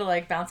go to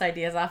like bounce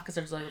ideas off, because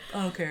they're just like,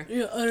 oh, okay,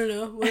 yeah, I don't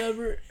know,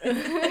 whatever.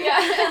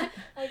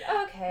 Like,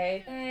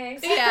 okay,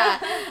 thanks. Yeah,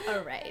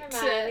 all right.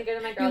 Go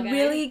to my girl You're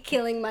really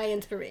killing my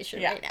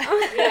inspiration right now.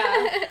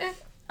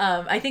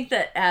 I think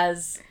that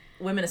as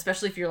women,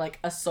 especially if you're like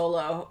a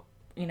solo,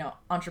 you know,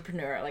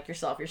 entrepreneur like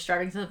yourself, you're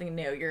starting something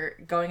new, you're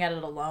going at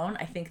it alone.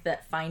 I think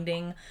that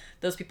finding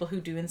those people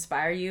who do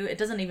inspire you, it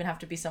doesn't even have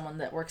to be someone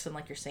that works in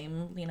like your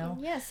same, you know,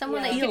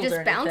 someone that you can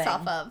just bounce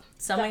off of.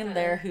 Someone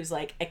there who's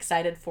like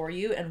excited for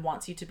you and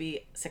wants you to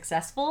be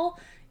successful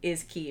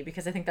is key,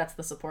 because I think that's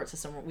the support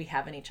system we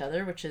have in each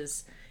other, which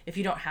is, if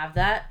you don't have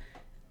that,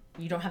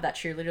 you don't have that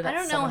cheerleader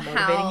that's someone motivating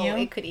you. I don't know how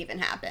it could even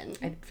happen.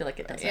 I feel like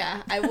it doesn't.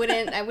 Yeah, I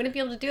wouldn't be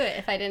able to do it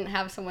if I didn't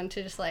have someone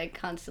to just like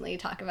constantly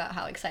talk about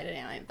how excited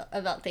I am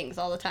about things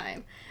all the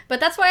time. But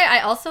that's why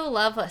I also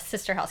love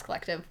Sister House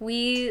Collective.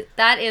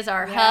 That is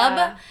our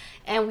hub,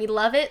 and we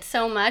love it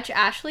so much.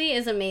 Ashley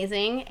is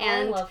amazing,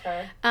 and I love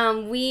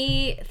her.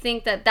 We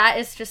think that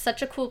is just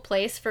such a cool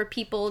place for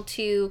people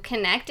to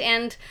connect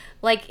and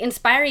like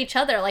inspire each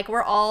other. Like,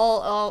 we're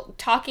all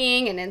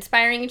talking and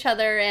inspiring each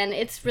other, and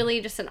it's really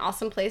just an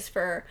awesome place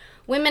for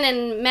women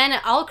and men,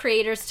 all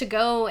creators, to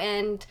go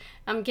and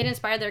get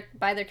inspired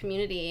by their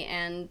community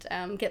and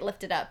get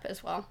lifted up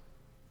as well.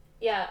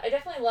 Yeah, I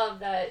definitely love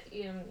that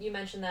you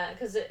mentioned that,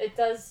 because it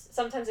does,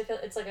 sometimes I feel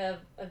it's like a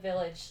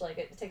village, like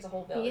it takes a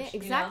whole village. Yeah,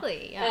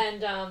 exactly. You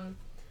know?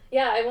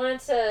 Yeah. And I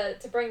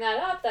wanted to bring that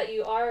up, that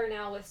you are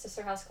now with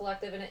Sister House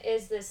Collective, and it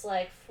is this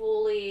like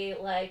fully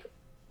like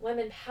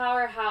women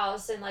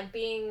powerhouse, and like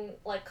being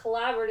like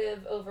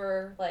collaborative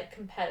over like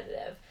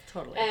competitive.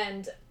 Totally.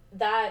 And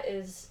that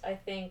is, I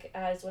think,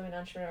 as women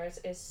entrepreneurs,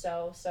 is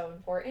so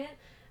important.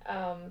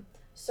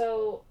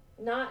 So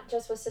not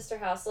just with Sister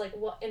House, like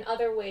what in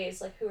other ways,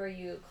 like who are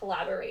you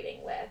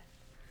collaborating with?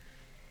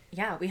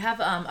 Yeah, we have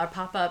our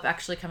pop-up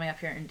actually coming up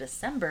here in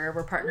December.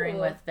 We're partnering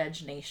with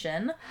Veg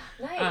Nation.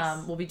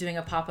 Nice. We'll be doing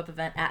a pop-up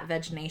event at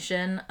Veg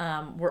Nation.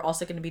 We're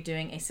also going to be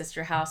doing a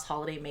Sister House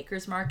Holiday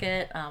Makers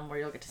Market where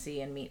you'll get to see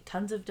and meet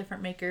tons of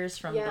different makers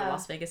from the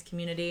Las Vegas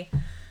community.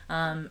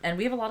 And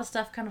we have a lot of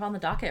stuff kind of on the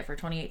docket for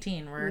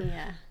 2018.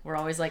 We're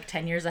always like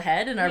 10 years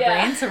ahead in our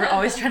brain, so we're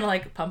always trying to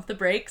like pump the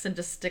brakes and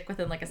just stick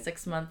within like a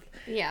 6-month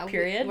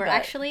period. We're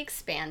actually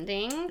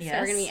expanding, so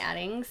we're going to be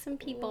adding some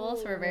people,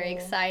 so we're very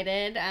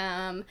excited.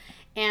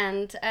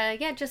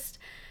 Just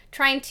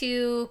trying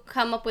to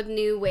come up with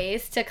new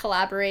ways to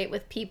collaborate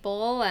with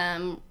people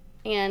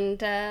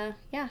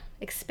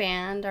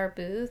expand our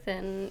booth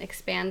and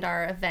expand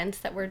our events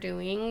that we're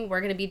doing.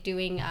 We're going to be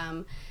doing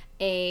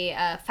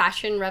a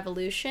Fashion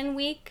Revolution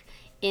week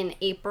in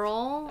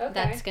April. Okay.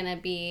 That's going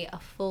to be a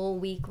full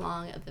week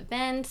long of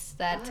events.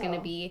 That's going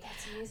to be,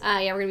 we're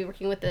going to be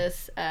working with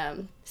this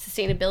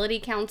Sustainability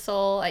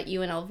Council at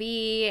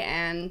UNLV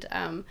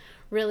and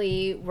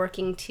really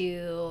working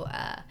to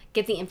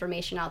get the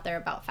information out there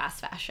about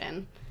fast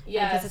fashion.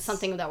 Yes. Because it's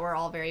something that we're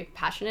all very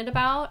passionate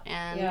about.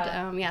 And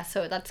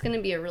so that's going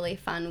to be a really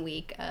fun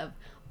week of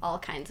all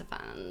kinds of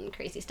fun,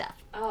 crazy stuff.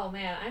 Oh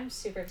man, I'm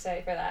super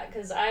excited for that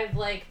because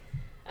I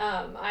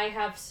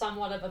have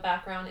somewhat of a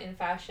background in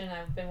fashion.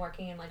 I've been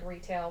working in like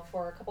retail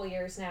for a couple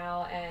years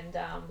now and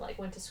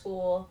went to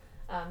school,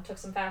 took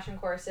some fashion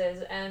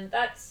courses, and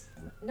that's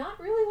not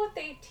really what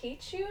they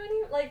teach you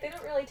they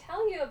don't really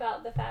tell you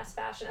about the fast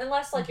fashion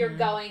unless like you're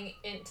going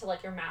into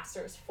like your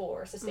master's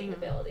for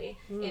sustainability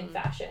in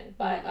fashion.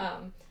 But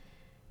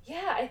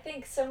I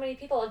think so many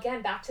people,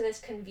 again, back to this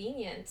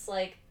convenience,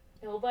 like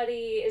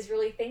nobody is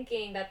really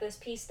thinking that this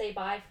piece they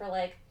buy for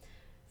like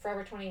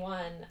Forever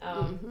 21,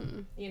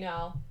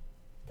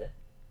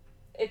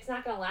 it's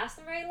not going to last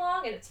them very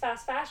long, and it's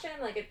fast fashion,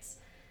 like it's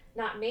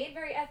not made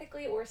very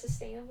ethically or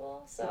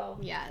sustainable. So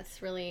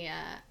it's really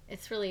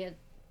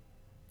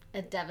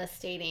a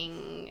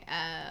devastating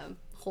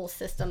whole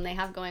system they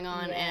have going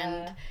on,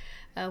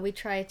 and we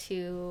try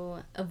to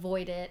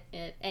avoid it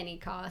at any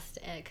cost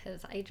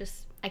because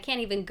I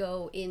can't even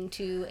go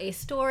into a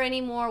store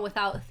anymore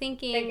without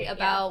thinking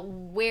about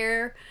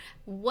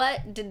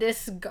what did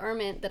this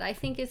garment that I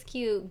think is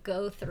cute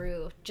go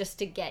through just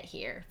to get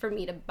here for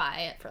me to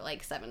buy it for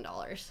like $7.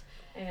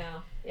 I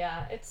know.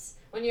 Yeah, it's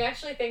when you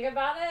actually think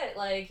about it,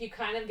 like you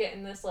kind of get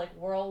in this like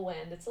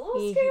whirlwind. It's a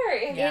little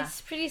scary. Yeah.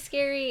 It's pretty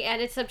scary, and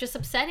it's just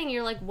upsetting.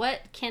 You're like, what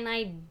can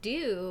I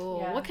do?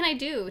 Yeah. What can I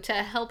do to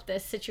help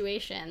this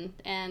situation?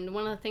 And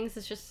one of the things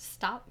is just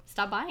stop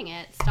buying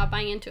it. Stop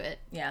buying into it.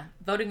 Yeah,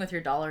 voting with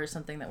your dollar is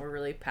something that we're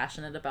really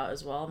passionate about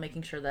as well.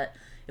 Making sure that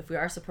if we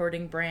are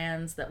supporting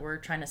brands, that we're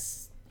trying to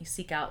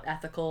seek out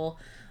ethical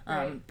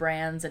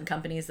brands and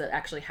companies that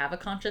actually have a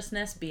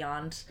consciousness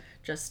beyond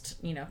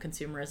just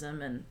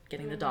consumerism and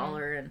getting the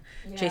dollar and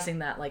chasing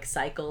that like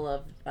cycle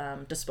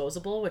of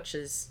disposable, which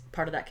is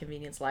part of that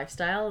convenience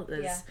lifestyle.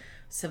 Is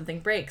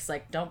something breaks,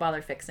 like don't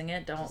bother fixing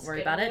it, don't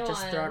worry about it,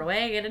 just throw it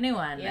away, get a new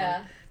one.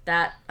 And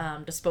that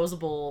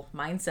disposable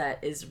mindset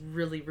is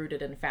really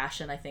rooted in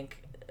fashion. I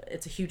think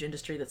it's a huge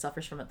industry that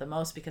suffers from it the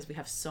most because we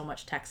have so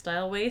much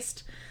textile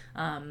waste,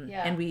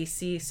 and we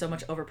see so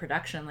much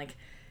overproduction. Like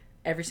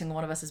every single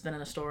one of us has been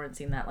in a store and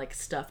seen that like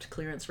stuffed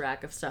clearance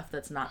rack of stuff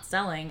that's not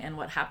selling, and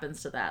what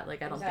happens to that.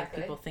 Like I don't think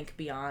people think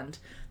beyond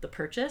the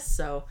purchase.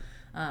 So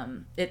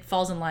it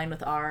falls in line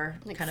with our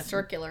like kind of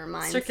circular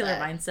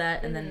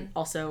mindset, and then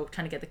also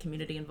trying to get the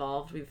community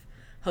involved. We've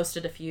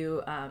hosted a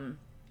few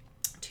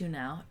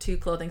two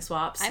clothing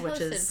swaps. I've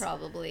hosted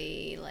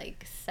probably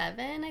like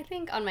 7, I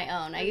think, on my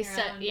own. I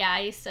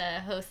used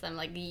to host them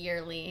like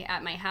yearly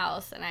at my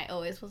house, and I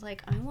always was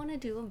like, I want to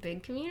do a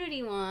big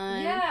community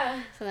one.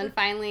 Yeah. So then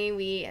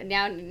finally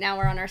now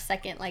we're on our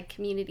second like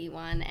community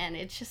one, and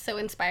it's just so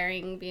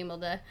inspiring being able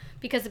to,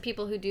 because the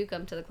people who do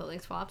come to the clothing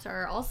swaps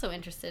are also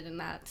interested in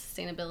that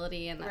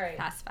sustainability and that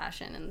fast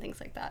fashion and things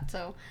like that.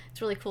 So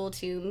it's really cool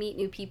to meet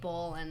new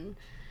people and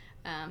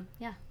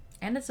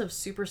And it's a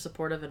super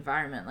supportive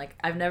environment. Like,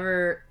 I've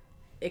never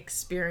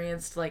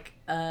experienced, like,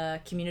 a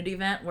community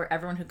event where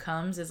everyone who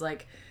comes is,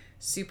 like,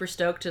 super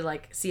stoked to,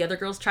 like, see other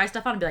girls try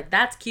stuff on and be like,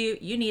 that's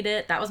cute, you need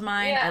it, that was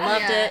mine, I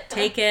loved it,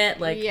 take it,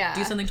 like,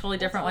 do something totally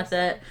different with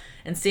it.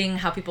 And seeing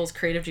how people's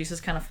creative juices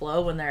kind of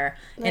flow when they're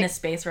in a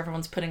space where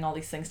everyone's putting all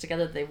these things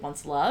together that they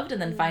once loved,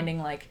 and then finding,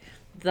 like,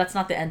 that's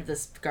not the end of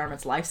this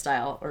garment's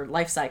lifestyle or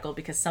life cycle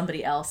because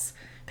somebody else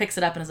picks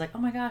it up and is like, oh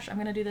my gosh, I'm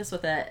going to do this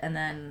with it. And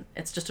then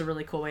it's just a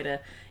really cool way to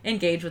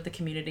engage with the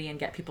community and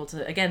get people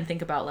to, again,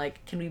 think about,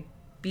 like, can we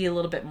be a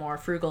little bit more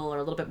frugal or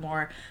a little bit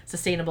more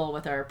sustainable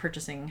with our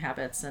purchasing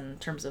habits in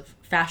terms of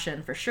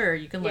fashion. For sure,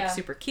 you can look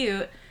super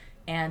cute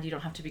and you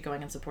don't have to be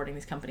going and supporting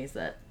these companies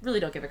that really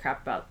don't give a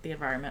crap about the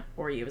environment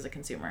or you as a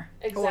consumer.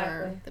 Exactly.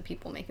 Or the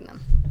people making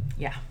them.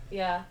 Yeah.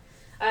 Yeah.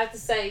 I have to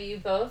say, you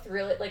both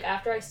really, like,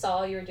 after I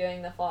saw you were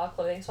doing the fall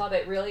clothing swap,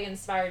 it really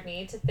inspired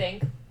me to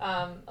think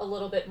a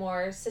little bit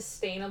more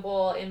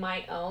sustainable in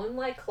my own,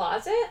 like,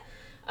 closet.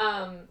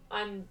 I'm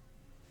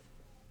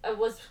I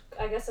was,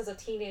 I guess as a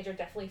teenager,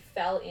 definitely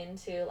fell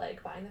into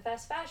like buying the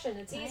fast fashion.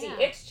 It's easy. Yeah.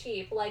 It's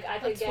cheap. Like I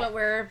could That's what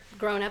we're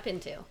grown up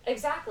into.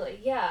 Exactly.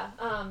 Yeah.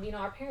 You know,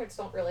 our parents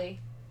don't really,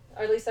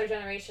 or at least our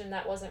generation,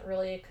 that wasn't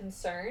really a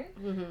concern.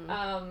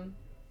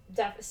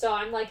 Mm-hmm. So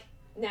I'm like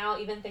now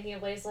even thinking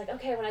of ways like,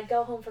 okay, when I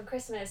go home for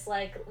Christmas,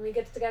 like let me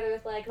get together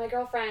with like my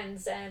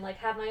girlfriends and like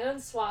have my own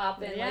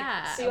swap and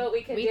like see what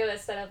we can do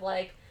instead of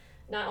like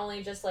not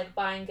only just like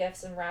buying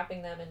gifts and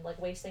wrapping them and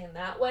like wasting in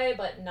that way,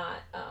 but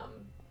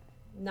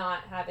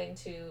not having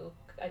to,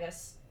 I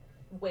guess,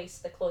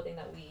 waste the clothing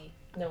that we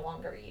no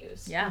longer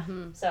use. Yeah.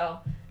 Mm-hmm. So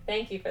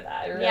thank you for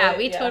that. Really,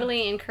 we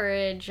totally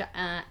encourage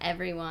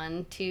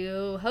everyone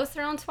to host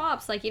their own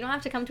swaps. Like, you don't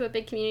have to come to a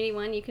big community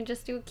one. You can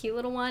just do a cute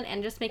little one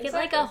and just make it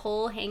like a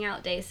whole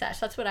hangout day sesh.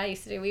 That's what I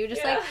used to do. We would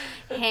just like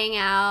hang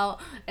out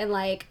and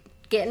like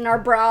get in our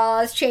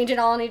bras, change it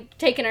all, and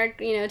taking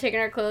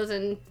our clothes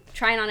and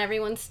trying on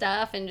everyone's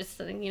stuff and just,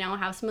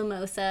 have some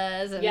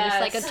mimosas and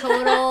just like a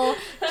total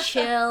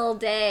chill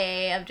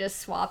day of just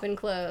swapping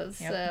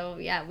clothes. Yep. So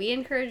yeah, we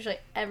encourage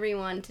like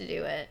everyone to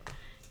do it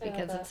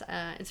because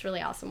it's a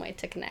really awesome way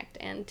to connect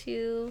and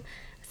to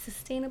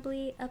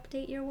sustainably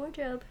update your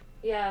wardrobe.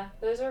 Yeah,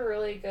 those are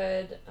really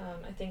good,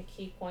 I think,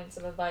 key points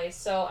of advice.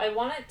 So I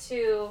wanted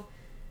to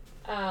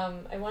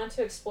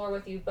explore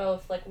with you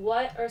both, like,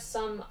 what are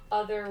some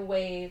other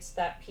ways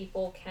that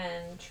people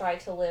can try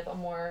to live a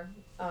more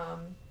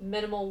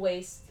minimal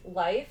waste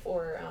life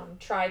or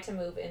try to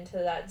move into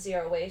that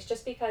zero waste,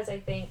 just because I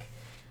think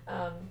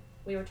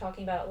we were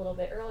talking about it a little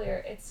bit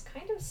earlier, it's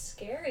kind of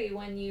scary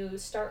when you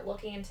start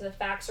looking into the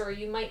facts, or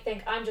you might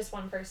think, I'm just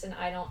one person,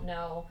 I don't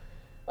know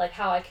like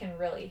how I can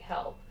really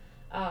help.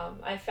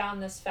 I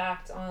found this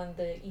fact on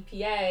the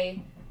EPA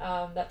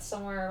that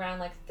somewhere around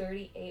like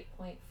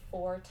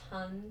 38.4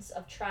 tons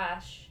of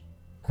trash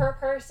per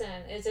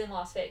person is in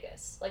Las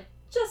Vegas. Like,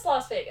 just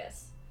Las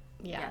Vegas.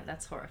 Yeah,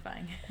 that's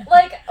horrifying.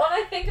 Like, when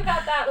I think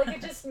about that, like,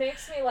 it just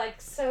makes me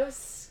like so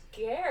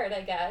scared,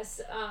 I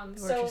guess.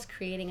 We're just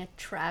creating a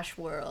trash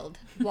world.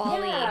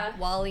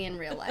 Wall-E in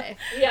real life.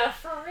 Yeah,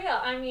 for real.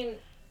 I mean,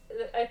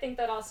 I think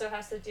that also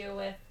has to do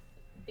with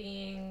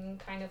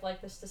being kind of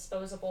like this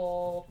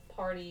disposable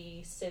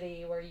party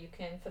city where you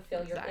can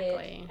fulfill your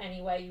id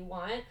any way you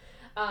want.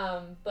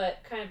 But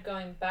kind of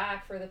going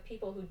back, for the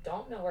people who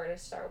don't know where to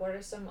start, what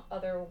are some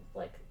other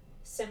like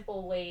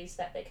simple ways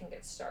that they can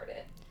get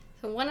started?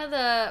 So one of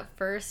the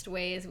first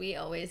ways we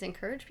always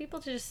encourage people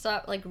to just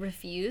stop, like,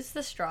 refuse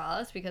the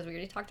straws, because we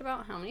already talked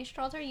about how many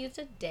straws are used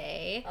a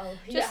day.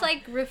 Just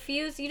like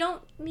refuse. You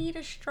don't need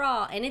a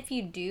straw, and if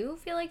you do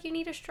feel like you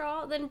need a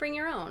straw, then bring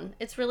your own.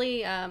 It's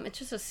really it's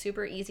just a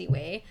super easy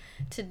way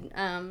to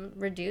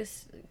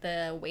reduce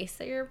the waste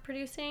that you're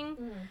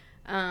producing.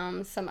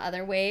 Some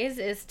other ways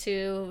is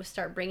to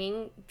start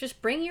bring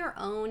your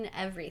own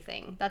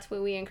everything. That's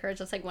what we encourage.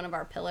 That's like one of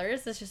our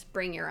pillars, is just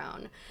bring your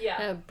own.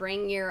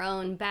 Bring your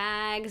own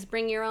bags,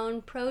 bring your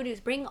own produce,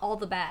 bring all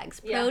the bags,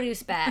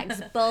 produce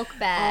bags, bulk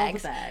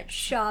bags,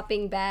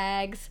 shopping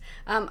bags.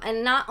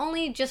 And not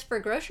only just for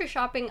grocery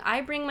shopping, I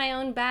bring my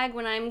own bag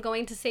when I'm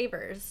going to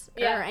Savers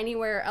or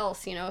anywhere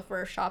else, if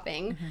we're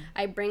shopping.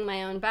 I bring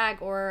my own bag,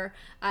 or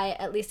I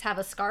at least have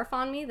a scarf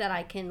on me that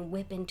I can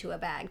whip into a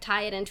bag,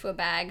 tie it into a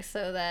bag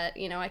so that,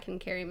 I can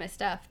carry my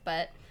stuff.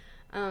 But,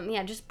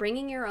 just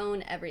bringing your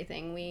own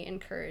everything. We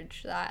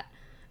encourage that.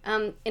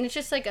 And it's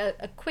just like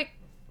a quick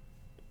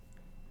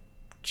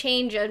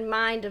change of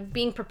mind of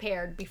being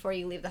prepared before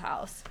you leave the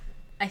house.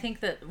 I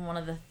think that one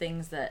of the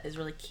things that is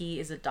really key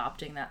is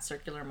adopting that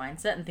circular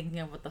mindset and thinking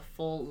of what the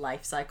full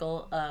life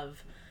cycle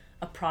of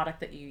a product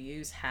that you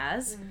use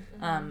has.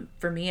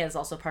 For me, it's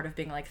also part of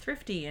being like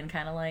thrifty and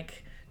kind of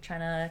like trying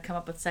to come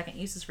up with second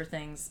uses for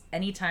things.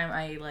 Anytime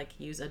I like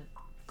use a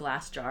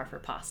glass jar for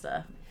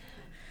pasta,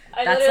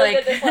 I literally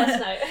did this last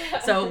night.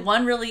 So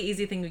one really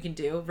easy thing we can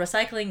do,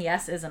 recycling,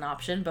 yes, is an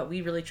option, but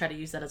we really try to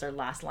use that as our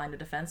last line of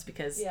defense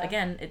because,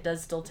 again, it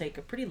does still take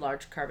a pretty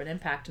large carbon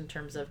impact in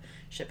terms of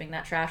shipping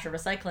that trash or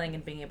recycling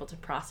and being able to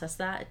process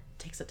that. It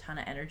takes a ton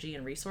of energy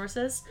and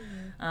resources.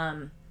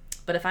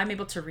 But if I'm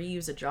able to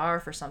reuse a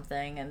jar for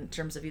something in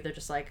terms of either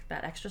just like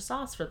that extra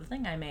sauce for the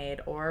thing I made,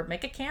 or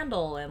make a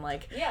candle and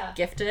like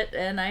gift it,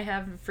 and I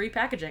have free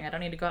packaging, I don't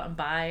need to go out and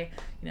buy,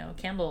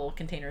 candle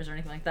containers or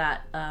anything like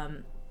that.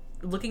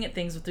 Looking at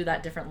things through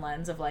that different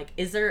lens of like,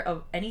 is there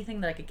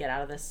anything that I could get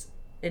out of this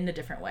in a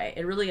different way?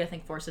 It really, I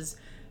think, forces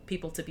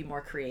people to be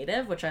more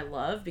creative, which I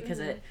love because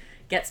it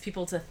gets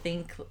people to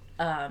think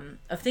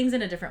of things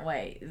in a different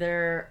way.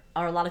 There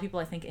are a lot of people,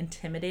 I think,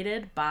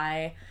 intimidated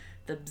by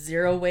the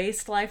zero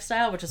waste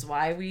lifestyle, which is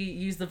why we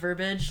use the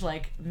verbiage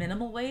like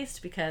minimal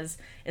waste, because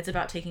it's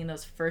about taking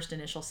those first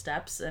initial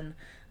steps and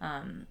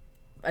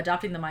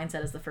adopting the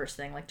mindset is the first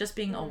thing, like just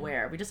being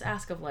aware. We just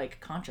ask of like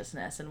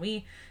consciousness, and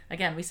we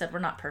said we're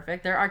not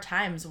perfect. There are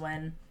times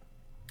when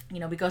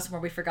we go somewhere,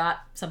 we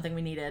forgot something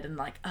we needed, and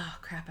like, oh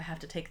crap, I have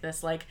to take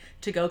this like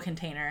to-go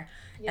container.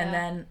 And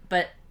then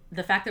but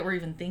the fact that we're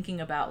even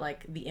thinking about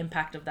like the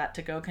impact of that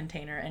to-go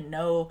container and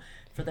know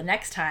for the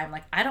next time,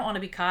 like, I don't want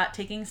to be caught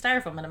taking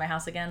styrofoam into my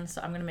house again, so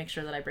I'm going to make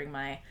sure that I bring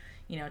my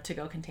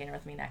to-go container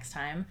with me next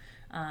time.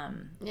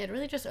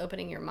 Really just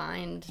opening your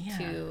mind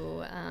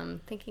to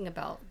thinking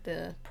about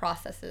the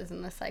processes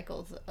and the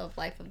cycles of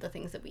life of the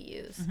things that we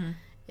use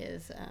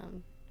is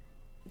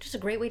just a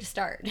great way to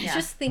start.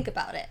 Just think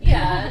about it.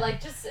 Yeah,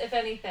 like just if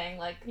anything,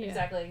 like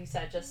exactly like you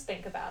said, just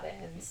think about it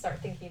and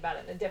start thinking about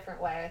it in a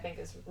different way, I think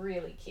is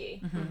really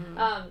key.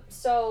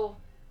 So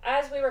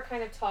as we were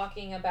kind of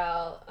talking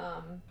about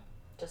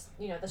just,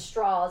 the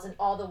straws and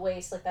all the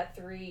waste, like that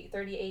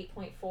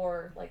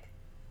 38.4 like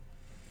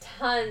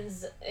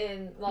tons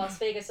in Las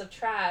Vegas of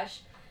trash,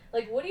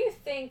 like what do you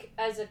think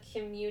as a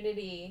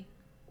community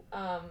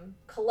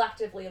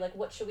collectively, like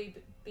what should we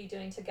be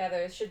doing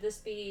together? Should this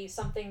be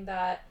something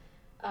that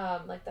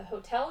like the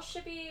hotels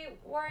should be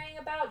worrying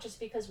about, just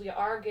because we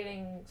are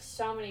getting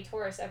so many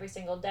tourists every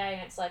single day,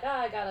 and it's like,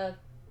 I got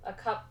a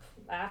cup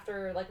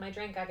after like my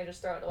drink, I could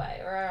just throw it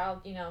away, or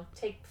I'll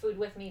take food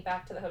with me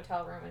back to the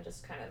hotel room and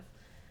just kind of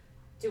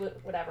do it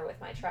whatever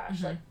with my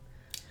trash. Like,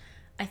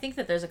 I think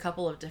that there's a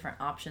couple of different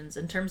options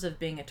in terms of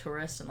being a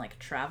tourist and like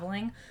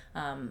traveling.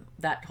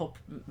 That whole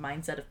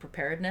mindset of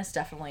preparedness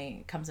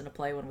definitely comes into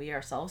play when we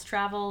ourselves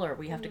travel, or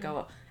we have to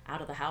go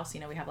out of the house.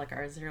 We have like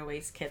our zero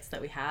waste kits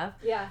that we have.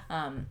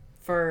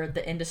 For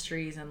the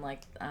industries and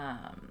like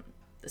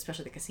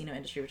especially the casino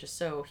industry, which is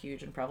so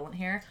huge and prevalent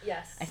here.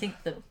 I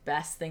think the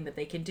best thing that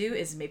they can do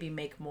is maybe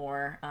make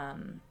more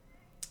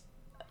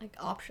like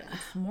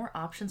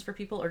options for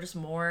people, or just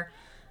more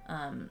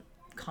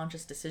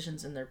conscious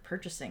decisions in their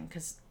purchasing,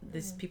 because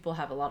these people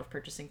have a lot of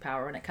purchasing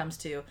power when it comes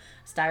to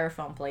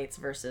styrofoam plates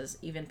versus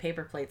even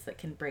paper plates that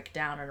can break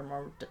down and are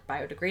more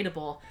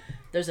biodegradable.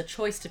 There's a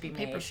choice to be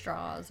made. Paper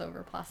straws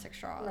over plastic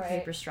straws. Right.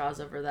 Paper straws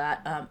over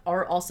that.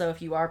 Or also,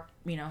 if you are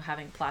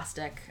having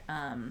plastic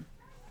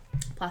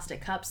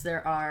cups,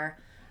 there are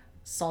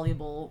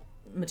soluble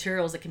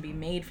materials that can be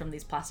made from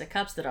these plastic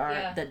cups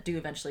that do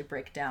eventually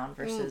break down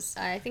versus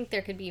I think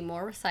there could be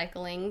more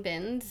recycling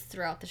bins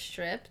throughout the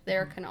strip.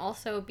 There can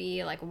also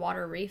be like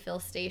water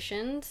refill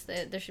stations.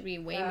 There should be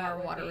way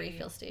more water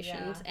refill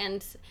stations,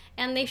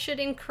 and they should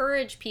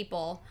encourage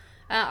people.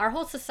 Our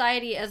whole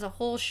society as a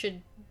whole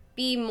should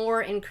be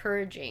more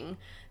encouraging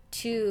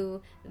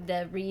to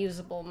the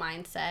reusable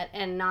mindset,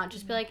 and not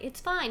just be like, it's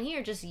fine,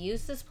 here, just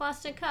use this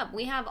plastic cup.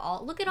 We have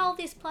look at all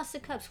these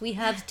plastic cups. We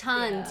have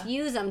tons.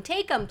 Use them.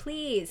 Take them,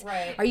 please.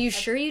 Right. Are you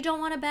sure you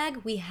don't want a bag?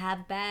 We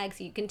have bags.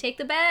 You can take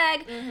the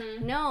bag.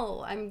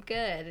 No, I'm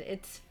good.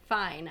 It's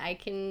fine. I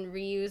can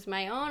reuse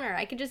my own, or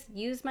I can just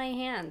use my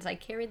hands. I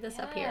carried this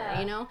up here,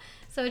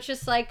 So it's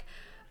just like,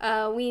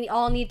 we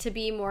all need to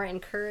be more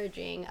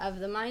encouraging of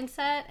the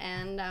mindset,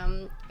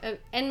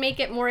 and make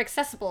it more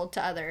accessible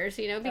to others,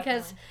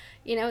 because,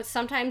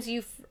 sometimes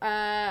you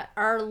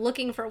are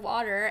looking for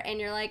water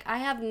and you're like, I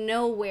have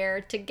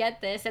nowhere to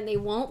get this, and they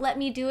won't let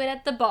me do it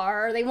at the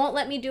bar, or they won't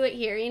let me do it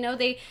here.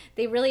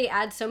 They really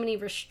add so many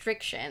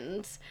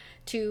restrictions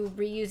to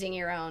reusing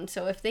your own.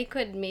 So if they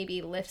could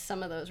maybe lift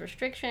some of those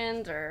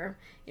restrictions, or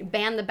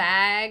ban the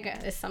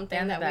bag is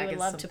something that we would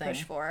love to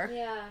push for.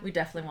 We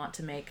definitely want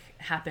to make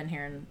happen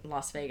here in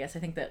Las Vegas. I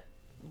think that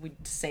we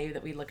say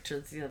that we look to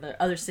the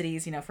other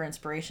cities, for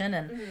inspiration,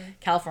 and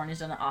California's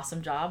done an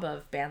awesome job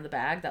of ban the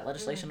bag. That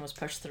legislation was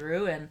pushed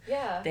through, and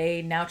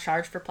they now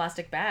charge for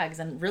plastic bags,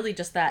 and really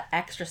just that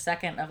extra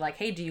second of like,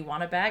 hey, do you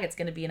want a bag? It's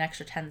going to be an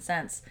extra 10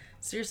 cents.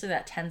 Seriously,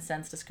 that 10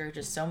 cents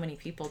discourages so many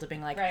people to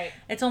being like,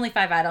 it's only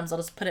 5 items, I'll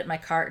just put it in my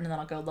cart and then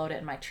I'll go load it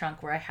in my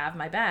trunk where I have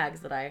my bags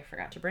that I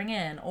forgot to bring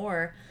in,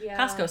 or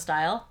Costco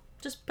style,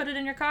 just put it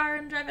in your car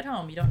and drive it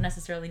home. You don't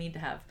necessarily need to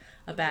have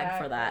a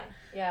bag for that.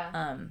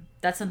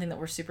 That's something that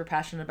we're super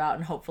passionate about,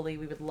 and hopefully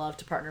we would love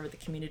to partner with the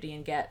community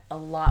and get a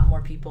lot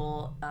more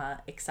people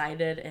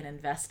excited and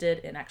invested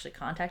in actually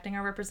contacting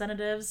our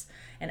representatives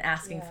and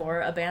asking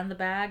for a ban the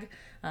bag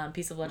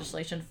piece of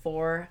legislation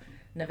for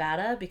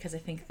Nevada, because I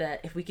think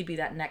that if we could be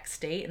that next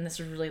state, and this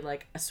is really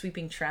like a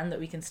sweeping trend that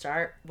we can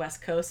start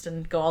West Coast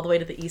and go all the way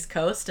to the East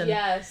Coast, and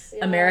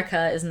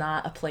America is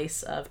not a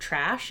place of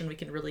trash, and we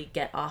can really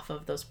get off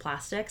of those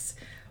plastics.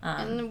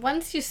 And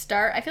once you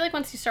start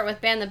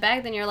with ban the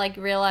bag, then you're like,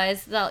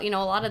 realize that, a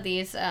lot of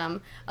these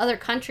other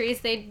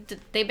countries, they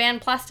ban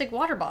plastic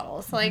water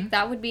bottles. Like,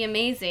 that would be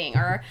amazing.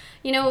 Or,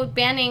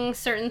 banning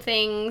certain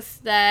things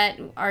that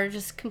are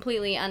just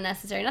completely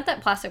unnecessary. Not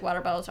that plastic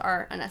water bottles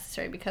are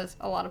unnecessary, because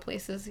a lot of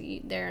places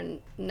they're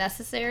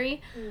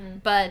necessary.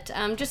 But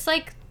just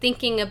like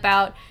thinking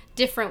about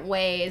different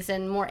ways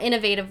and more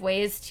innovative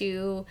ways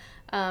to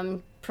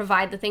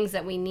provide the things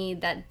that we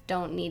need that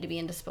don't need to be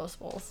in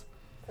disposables.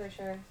 For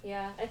sure,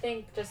 yeah. I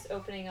think just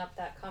opening up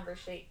that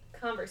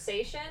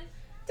conversation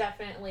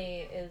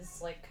definitely is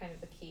like kind of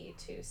the key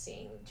to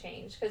seeing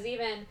change. Because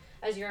even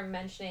as you're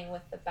mentioning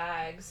with the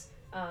bags,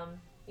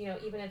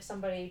 even if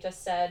somebody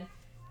just said,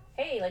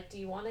 hey, like, do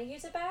you want to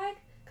use a bag?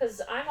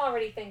 Because I'm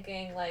already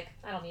thinking, like,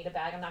 I don't need a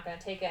bag, I'm not going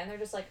to take it. And they're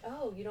just like,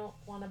 oh, you don't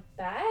want a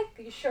bag?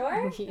 Are you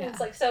sure? And it's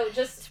like, so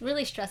just... It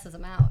really stresses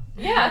them out.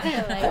 Yeah,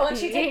 why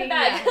don't you take the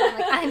bag?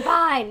 Like, I'm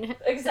fine.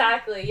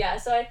 Exactly, yeah.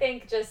 So I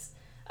think just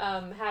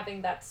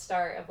having that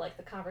start of like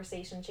the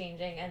conversation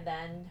changing, and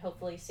then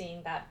hopefully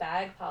seeing that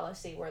bag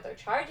policy where they're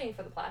charging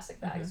for the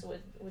plastic bags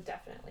would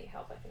definitely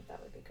help. I think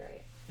that would be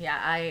great. Yeah,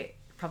 I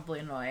probably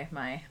annoy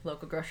my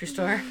local grocery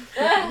store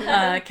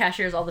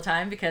cashiers all the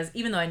time, because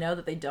even though I know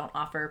that they don't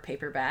offer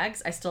paper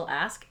bags, I still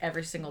ask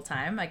every single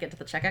time I get to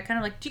the checkout, kind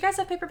of like, do you guys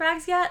have paper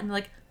bags yet? And they're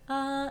like,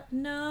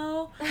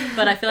 no.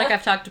 But I feel like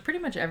I've talked to pretty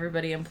much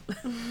everybody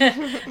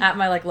at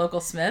my like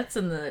local Smiths,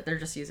 and they're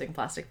just using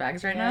plastic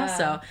bags right now.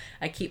 So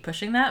I keep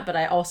pushing that, but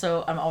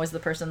I'm always the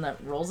person that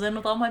rolls in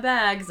with all my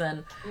bags,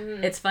 and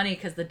it's funny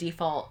because the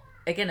default,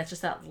 again, it's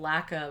just that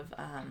lack of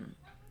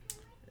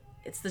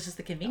it's just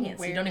the convenience.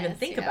 You don't even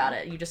think about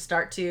it. You just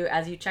start to,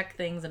 as you check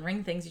things and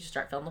ring things, you just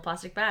start filling the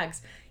plastic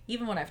bags.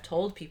 Even when I've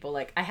told people,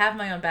 like, I have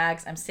my own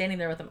bags, I'm standing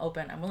there with them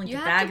open, I'm willing to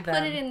bag them. You have to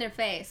put it in their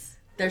face.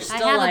 They're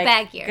still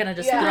like gonna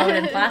just throw it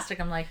in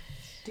plastic. I'm like,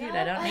 dude,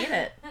 I don't need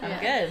it.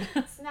 I'm good.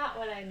 It's not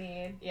what I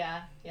need.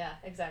 Yeah,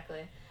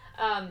 exactly.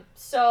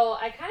 So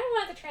I kind of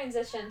wanted to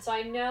transition. So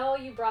I know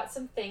you brought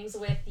some things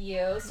with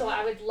you. So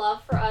I would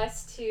love for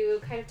us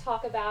to kind of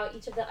talk about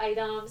each of the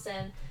items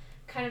and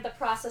kind of the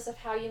process of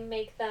how you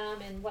make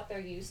them and what they're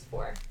used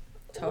for.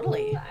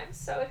 Totally. Ooh, I'm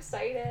so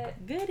excited.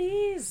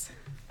 Goodies.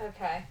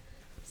 Okay.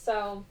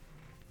 So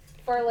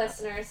for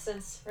listeners,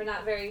 since we're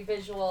not very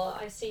visual,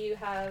 I see you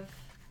have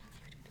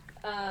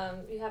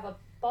a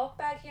bulk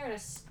bag here and a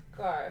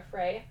scarf,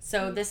 right?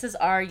 So this is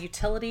our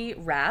utility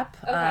wrap,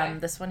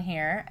 this one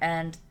here,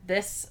 and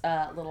this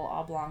little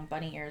oblong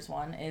bunny ears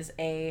one is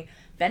a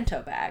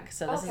bento bag.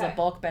 So this is a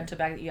bulk bento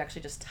bag that you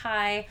actually just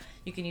tie.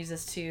 You can use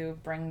this to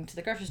bring to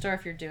the grocery store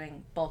if you're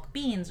doing bulk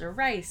beans or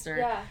rice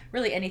or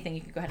really anything.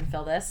 You can go ahead and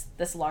fill this.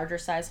 This larger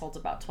size holds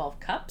about 12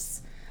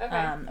 cups. Okay.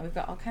 And we've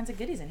got all kinds of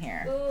goodies in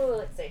here. Ooh,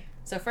 let's see.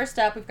 So first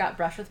up, we've got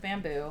Brush with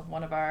Bamboo,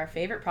 one of our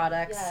favorite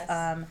products.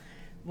 Yes.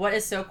 What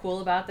is so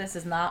cool about this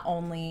is not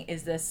only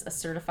is this a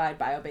certified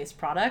bio-based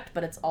product,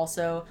 but it's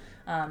also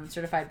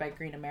certified by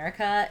Green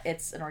America.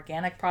 It's an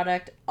organic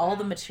product. All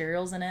the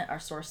materials in it are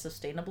sourced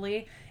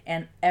sustainably,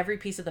 and every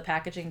piece of the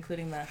packaging,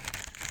 including the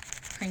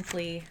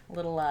crinkly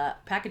little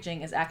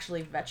packaging, is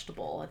actually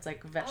vegetable. It's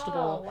like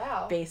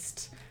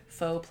vegetable-based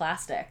faux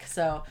plastic.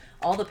 So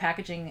all the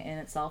packaging in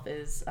itself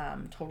is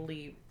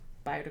totally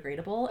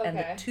biodegradable, and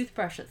the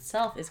toothbrush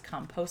itself is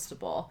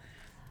compostable,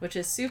 which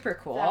is super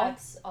cool.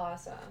 That's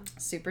awesome.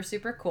 Super,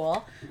 super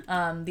cool.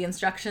 The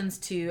instructions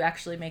to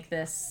actually make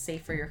this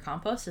safe for your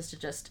compost is to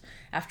just,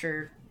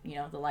 after,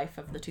 the life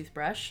of the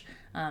toothbrush,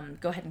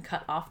 go ahead and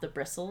cut off the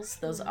bristles.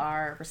 Those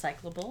are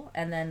recyclable.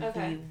 And then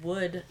the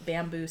wood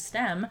bamboo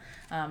stem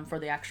for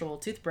the actual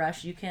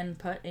toothbrush, you can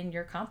put in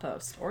your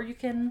compost, or you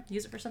can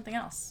use it for something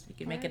else. You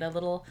can make it a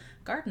little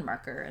garden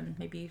marker and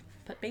maybe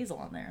put basil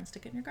on there and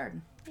stick it in your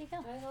garden. There you go.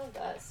 I love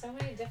that. So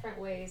many different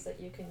ways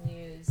that you can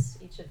use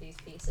each of these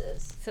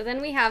pieces. So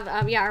then we have,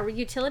 our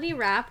utility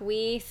wrap.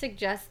 We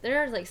suggest,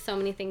 there are like so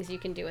many things you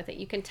can do with it.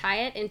 You can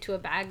tie it into a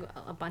bag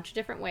a bunch of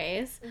different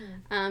ways.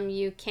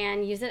 You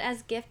can use it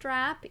as gift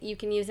wrap. You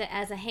can use it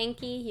as a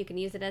hanky. You can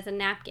use it as a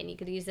napkin. You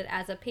could use it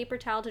as a paper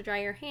towel to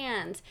dry your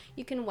hands.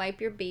 You can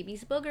wipe your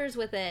baby's boogers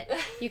with it.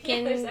 You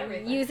can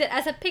use it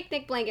as a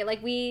picnic blanket.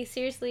 Like, we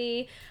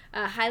seriously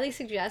highly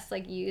suggest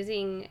like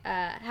using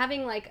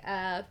having like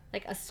a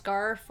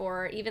scarf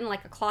or even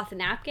like a cloth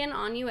napkin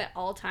on you at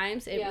all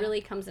times. It really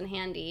comes in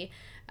handy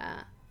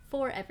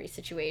for every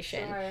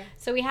situation. Sure.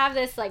 So we have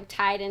this like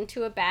tied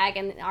into a bag,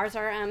 and ours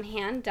are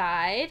hand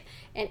dyed,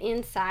 and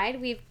inside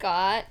we've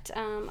got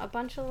a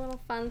bunch of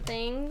little fun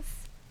things.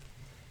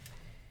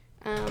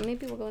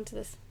 Maybe we'll go into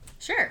this.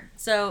 Sure.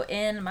 So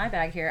in my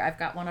bag here, I've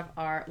got one of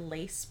our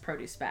lace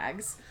produce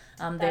bags.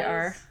 They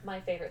are my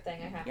favorite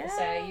thing, I have to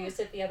say. I used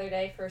it the other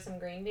day for some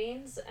green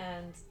beans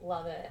and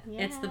love it.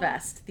 Yeah. It's the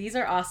best. These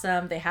are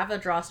awesome. They have a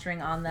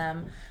drawstring on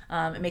them.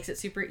 It makes it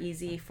super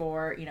easy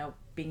for,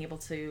 being able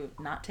to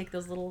not take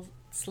those little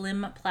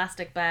slim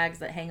plastic bags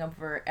that hang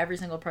over every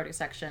single produce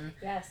section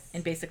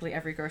in basically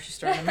every grocery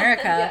store in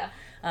America,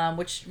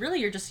 which really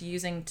you're just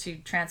using to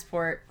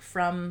transport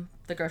from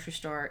the grocery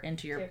store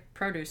into your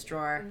produce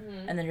drawer,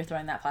 and then you're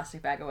throwing that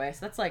plastic bag away.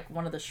 So that's like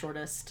one of the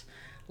shortest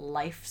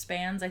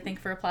lifespans, I think,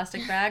 for a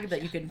plastic bag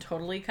that you can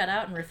totally cut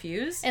out and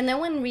refuse. And no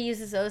one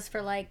reuses those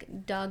for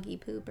like doggy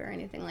poop or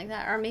anything like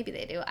that, or maybe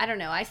they do. I don't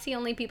know. I see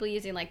only people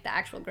using like the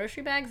actual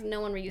grocery bags.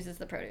 No one reuses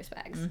the produce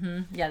bags.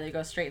 Yeah, they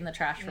go straight in the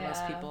trash for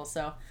most people.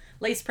 So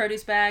lace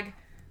produce bag,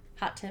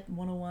 hot tip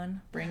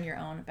 101, bring your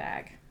own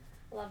bag.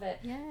 Love it.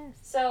 Yes.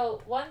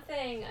 So one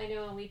thing I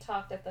know when we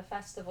talked at the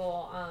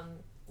festival,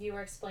 you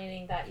were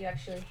explaining that you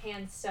actually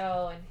hand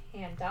sew and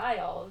hand dye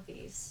all of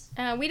these.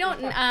 We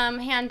don't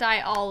hand dye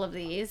all of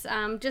these.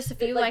 Just a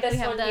few. Like this we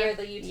have one here,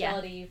 the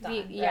utility you've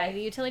done. The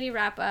utility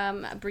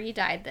wrap. Bree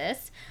dyed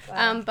this.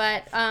 Wow.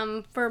 But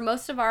for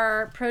most of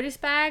our produce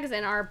bags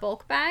and our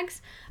bulk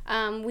bags,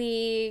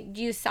 we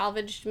use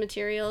salvaged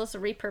materials,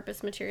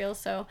 repurposed materials.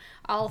 So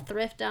I'll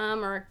thrift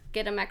them or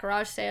get them at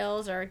garage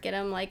sales or get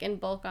them like in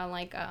bulk on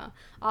like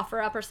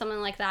OfferUp or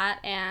something like that.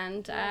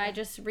 And I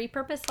just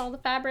repurpose all the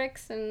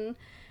fabrics and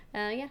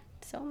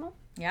sew them up.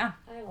 Yeah.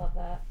 I love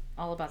that.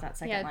 all about that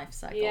second life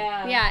cycle.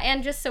 Yeah,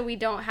 and just so we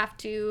don't have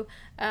to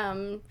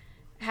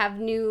have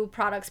new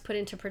products put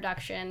into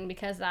production,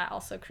 because that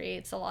also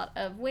creates a lot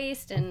of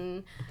waste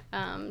and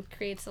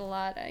creates a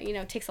lot,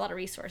 takes a lot of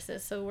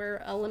resources. So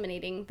we're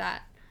eliminating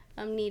that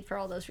need for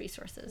all those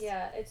resources.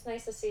 Yeah, it's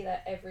nice to see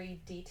that every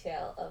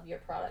detail of your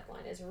product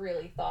line is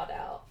really thought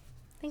out.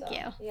 Thank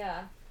you.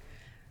 Yeah.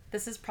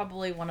 This is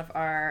probably one of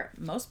our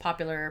most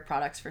popular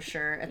products for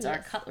sure. It's our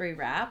cutlery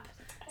wrap.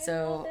 I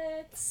love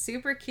it.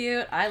 Super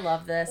cute. I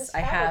love this. This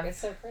fabric is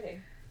so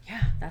pretty.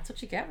 Yeah, that's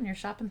what you get when you're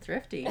shopping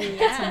thrifty. You Yeah,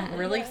 get some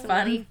really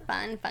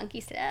fun, funky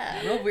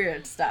stuff. real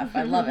weird stuff.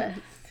 I love it.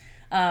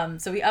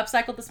 So we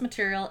upcycled this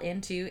material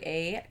into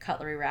a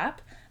cutlery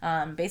wrap.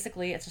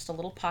 Basically, it's just a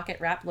little pocket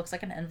wrap. Looks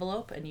like an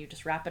envelope, and you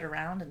just wrap it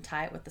around and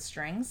tie it with the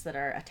strings that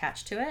are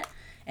attached to it.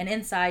 And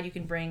inside, you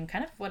can bring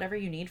kind of whatever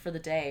you need for the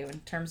day in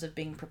terms of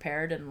being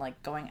prepared and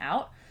like going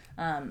out.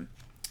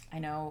 I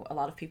know a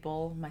lot of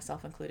people,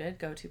 myself included,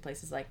 go to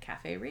places like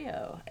Cafe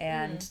Rio,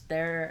 and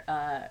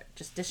they're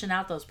just dishing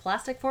out those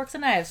plastic forks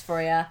and knives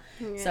for you. Yeah.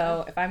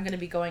 So if I'm going to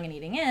be going and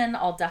eating in,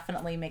 I'll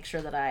definitely make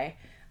sure that I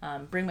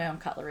bring my own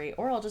cutlery,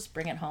 or I'll just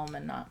bring it home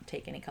and not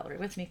take any cutlery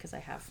with me because I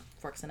have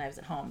forks and knives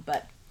at home.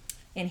 But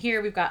in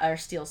here, we've got our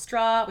steel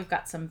straw, we've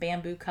got some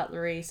bamboo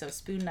cutlery, so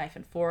spoon, knife,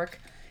 and fork.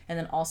 And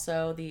then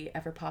also the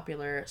ever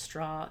popular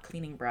straw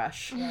cleaning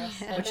brush,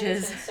 which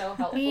is so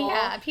helpful.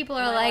 Yeah, people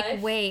are like,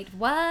 life. wait,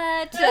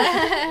 what?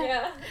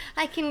 Yeah.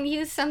 I can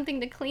use something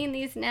to clean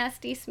these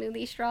nasty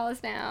smoothie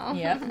straws now.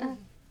 Yep.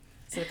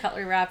 So the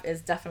cutlery wrap is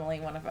definitely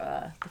one of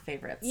the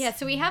favorites. Yeah,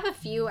 so we have a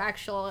few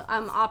actual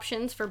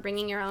options for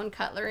bringing your own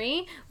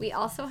cutlery. We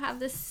also have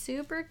this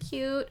super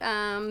cute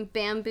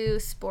bamboo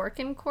spork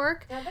and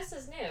cork. Now this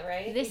is new,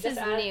 right? This is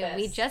new.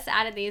 We just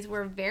added these.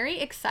 We're very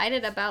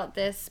excited about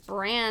this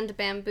brand,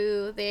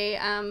 Bamboo. They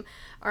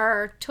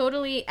are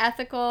totally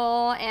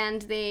ethical,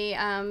 and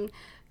they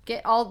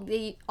get all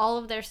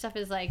of their stuff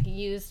is like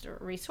used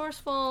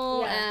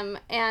resourceful.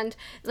 And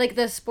like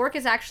the spork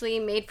is actually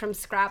made from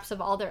scraps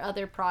of all their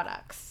other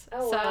products.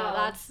 Oh, so wow.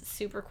 that's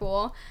super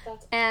cool.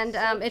 That's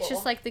It's cool.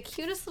 just like the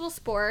cutest little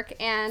spork,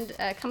 and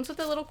comes with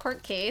a little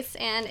cork case,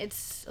 and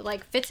it's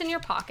like fits in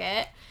your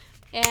pocket.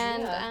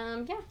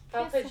 And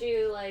how could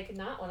you like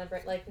not want to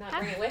bring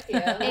it with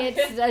you?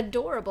 it's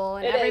adorable,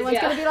 and It everyone's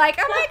is, gonna be like,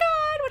 oh my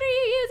god, what are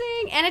you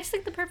using? And it's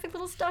like the perfect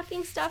little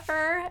stocking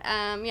stuffer.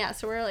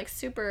 So we're like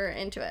super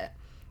into it.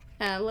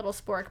 Little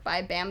spork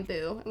by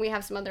Bamboo, and we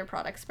have some other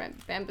products from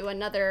Bamboo,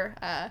 another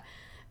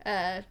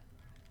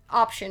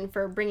option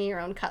for bringing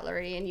your own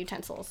cutlery and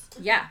utensils.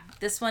 Yeah,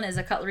 this one is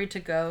a cutlery to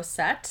go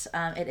set.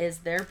 It is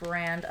their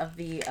brand of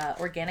the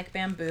organic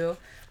bamboo,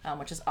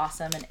 which is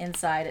awesome. And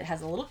inside it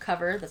has a little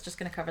cover that's just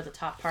going to cover the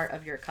top part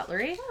of your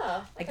cutlery.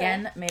 Oh, okay.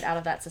 Again, made out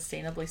of that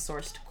sustainably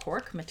sourced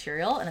cork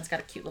material, and it's got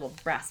a cute little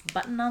brass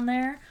button on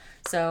there.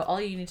 So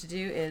all you need to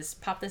do is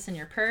pop this in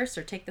your purse,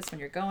 or take this when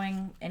you're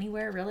going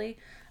anywhere, really.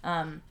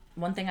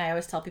 One thing I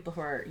always tell people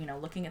who are,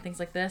 looking at things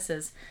like this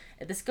is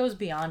this goes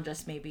beyond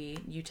just maybe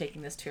you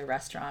taking this to a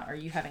restaurant or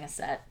you having a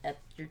set at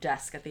your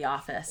desk at the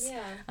office.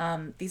 Yeah.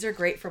 These are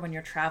great for when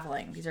you're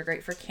traveling. These are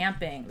great for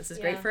camping. This is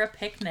great for a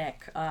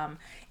picnic.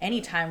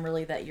 Anytime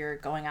really that you're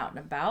going out and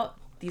about.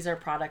 These are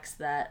products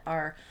that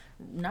are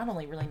not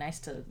only really nice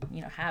to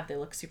have, they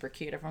look super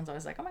cute. Everyone's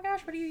always like, oh my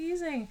gosh, what are you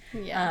using?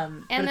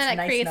 And then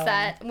it creates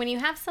that when you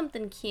have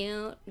something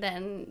cute,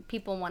 then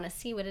people want to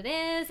see what it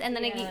is, and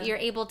then you're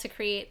able to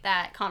create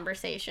that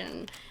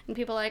conversation, and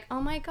people are like,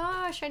 oh my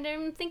gosh, I didn't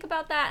even think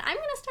about that, I'm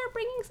gonna start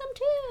bringing some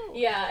too.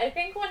 Yeah, I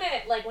think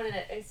when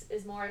it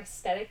is more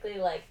aesthetically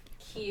like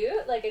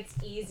cute, like it's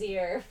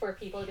easier for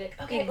people to be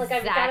like, okay, like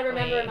I've got to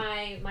remember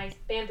my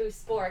bamboo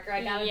spork, or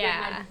I gotta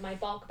bring my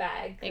bulk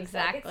bag.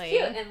 Exactly. Like, it's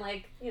cute and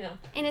like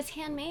and it's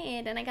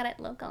handmade, and I got it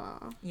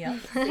local. Yep.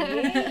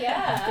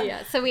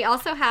 Yeah. So we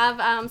also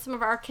have some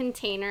of our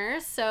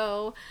containers.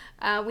 So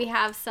we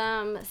have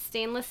some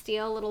stainless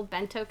steel little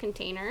bento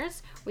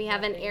containers. We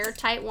have an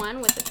airtight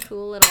one with a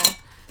cool little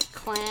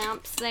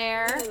clamps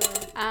there.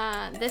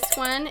 This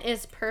one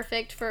is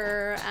perfect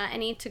for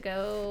any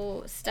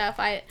to-go stuff.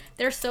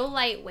 They're so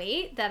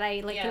lightweight that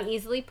I can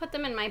easily put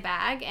them in my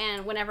bag,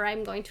 and whenever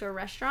I'm going to a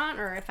restaurant,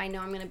 or if I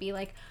know I'm going to be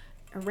like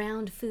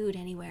around food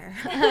anywhere,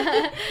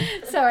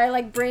 so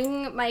I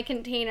bring my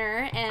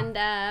container, and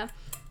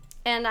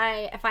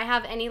if I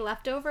have any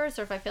leftovers,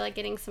 or if I feel like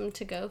getting some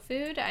to-go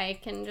food, I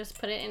can just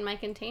put it in my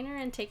container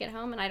and take it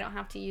home, and I don't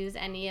have to use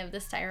any of the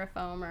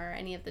styrofoam or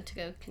any of the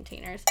to-go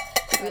containers.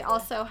 We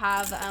also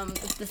have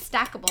the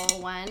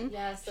stackable one.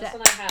 Yes, this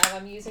one I have.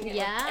 I'm using it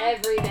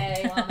every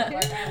day while I'm at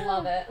work. I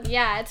love it.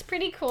 Yeah, it's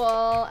pretty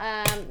cool.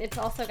 It's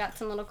also got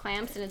some little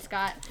clamps, and it's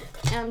got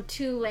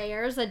 2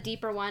 layers, a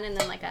deeper one and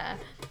then like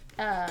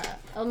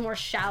a more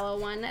shallow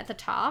one at the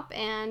top.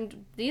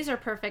 And these are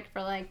perfect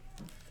for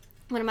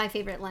one of my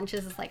favorite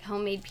lunches is like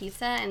homemade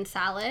pizza and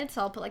salad.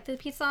 So I'll put like the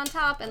pizza on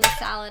top and the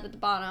salad at the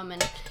bottom,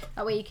 and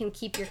that way you can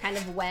keep your kind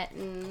of wet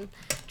and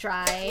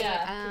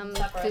dry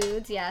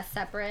foods,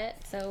 separate.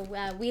 So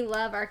we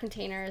love our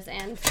containers,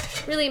 and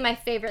really my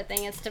favorite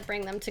thing is to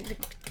bring them to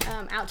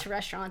out to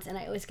restaurants, and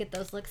I always get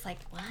those looks like,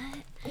 what?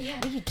 Yeah.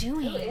 What are you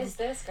doing? Who is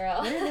this girl?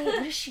 What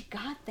has she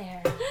got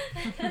there?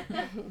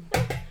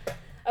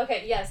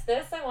 Okay, yes,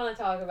 this I want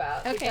to talk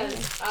about. Okay.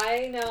 Because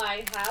I know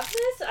I have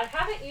this. I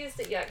haven't used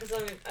it yet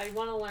because I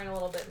want to learn a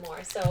little bit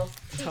more. So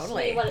teach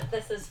me what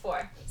this is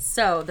for.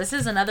 So this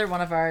is another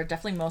one of our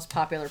definitely most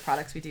popular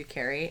products we do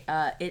carry.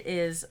 It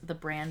is the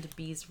brand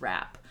Bees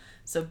Wrap.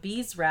 So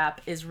Bees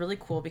Wrap is really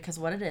cool because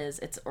what it is,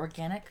 it's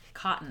organic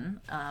cotton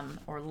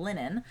or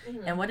linen.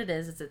 Mm-hmm. And what it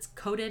is it's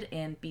coated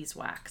in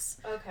beeswax.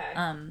 Okay.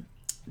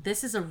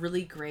 This is a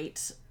really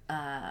great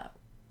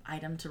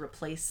item to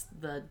replace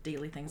the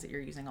daily things that you're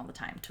using all the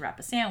time, to wrap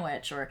a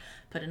sandwich or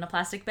put in a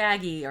plastic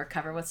baggie or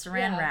cover with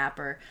saran wrap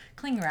or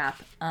cling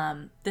wrap.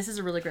 This is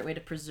a really great way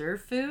to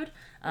preserve food.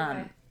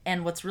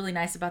 And what's really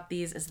nice about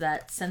these is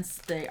that since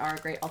they are a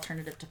great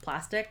alternative to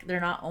plastic, they're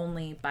not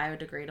only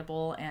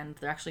biodegradable and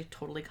they're actually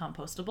totally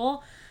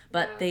compostable,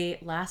 but they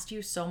last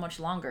you so much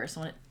longer.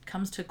 So when it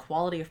comes to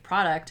quality of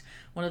product,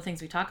 one of the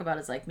things we talk about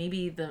is like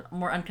maybe the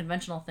more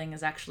unconventional thing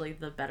is actually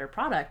the better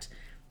product.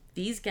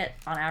 These get,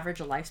 on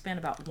average, a lifespan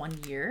about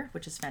 1 year,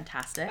 which is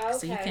fantastic. Okay.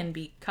 So you can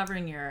be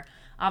covering your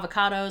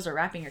avocados or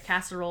wrapping your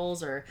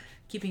casseroles or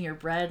keeping your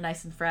bread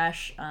nice and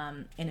fresh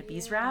in a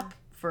bees wrap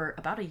for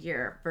about a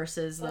year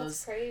versus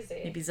those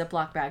maybe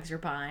Ziploc bags you're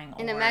buying.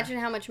 And imagine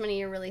how much money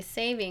you're really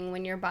saving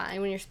when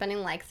you're spending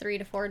like $3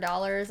 to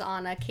 $4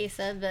 on a case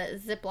of the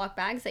Ziploc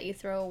bags that you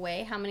throw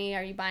away. How many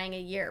are you buying a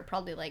year?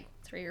 Probably like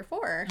 3 or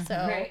 4. Mm-hmm.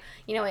 So,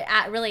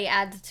 it really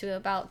adds to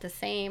about the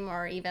same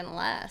or even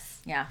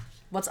less. Yeah.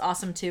 What's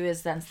awesome too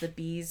is then the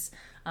bees.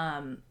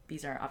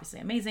 Bees are obviously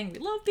amazing. We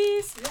love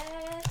bees.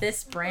 Yes.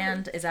 This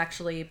brand is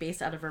actually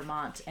based out of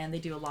Vermont, and they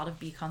do a lot of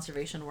bee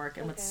conservation work.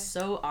 And what's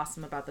so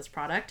awesome about this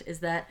product is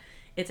that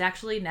it's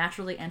actually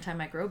naturally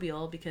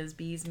antimicrobial because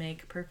bees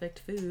make perfect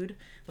food,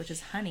 which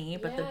is honey,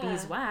 but the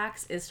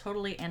beeswax is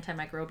totally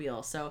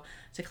antimicrobial. So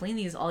to clean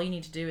these, all you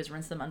need to do is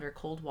rinse them under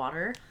cold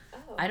water.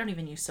 Oh. I don't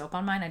even use soap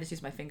on mine. I just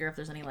use my finger if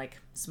there's any like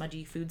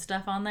smudgy food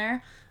stuff on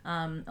there,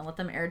 and let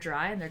them air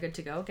dry, and they're good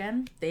to go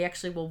again. They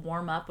actually will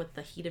warm up with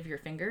the heat of your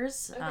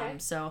fingers. Okay.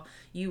 So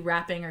you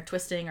wrapping or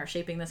twisting or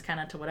shaping this kind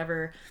of to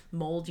whatever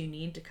mold you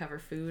need to cover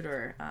food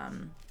or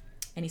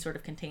any sort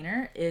of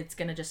container, it's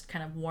going to just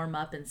kind of warm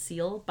up and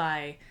seal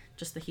by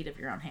just the heat of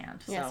your own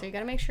hand. Yeah, so you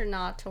got to make sure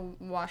not to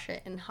wash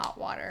it in hot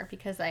water,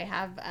 because I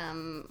have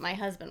my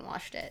husband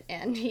washed it,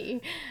 and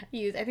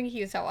I think he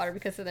used hot water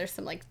because there's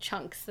some like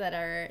chunks that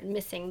are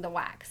missing the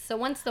wax. So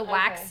once the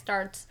wax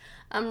starts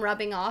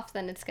rubbing off,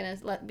 then it's going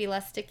to be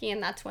less sticky,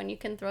 and that's when you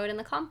can throw it in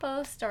the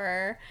compost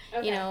or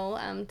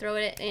throw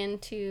it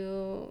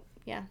into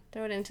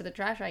the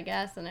trash, I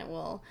guess, and it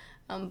will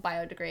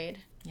biodegrade.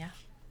 Yeah.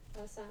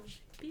 Awesome.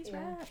 Bees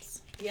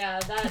wraps. Yeah,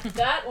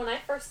 that when I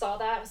first saw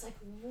that, I was like,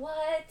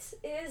 "What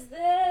is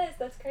this?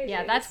 That's crazy."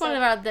 Yeah, that's one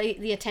of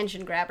the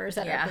attention grabbers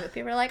at our booth.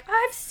 People are like,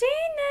 "I've seen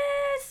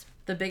this."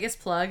 The biggest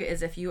plug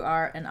is if you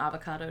are an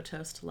avocado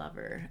toast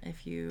lover,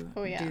 if you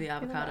do the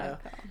avocado.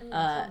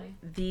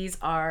 These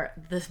are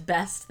the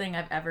best thing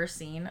I've ever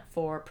seen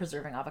for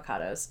preserving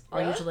avocados.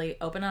 Really? I'll usually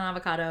open an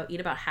avocado,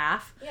 eat about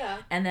half,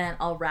 and then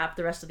I'll wrap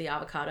the rest of the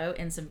avocado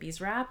in some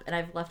bees wrap, and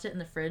I've left it in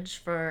the fridge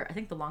for, I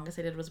think the longest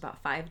I did was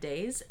about 5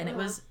 days, and it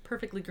was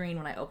perfectly green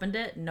when I opened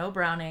it, no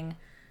browning.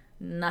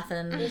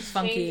 Nothing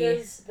funky.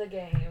 Changes the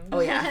game. Oh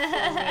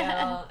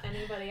yeah.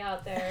 Anybody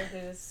out there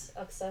who's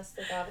obsessed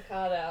with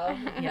avocado?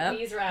 Yep.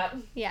 Bees wrap.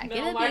 Yeah,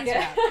 get a bees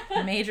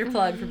wrap. Major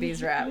plug for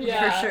bees wrap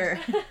for sure.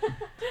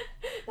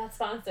 Not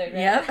sponsored,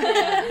 right? Yep.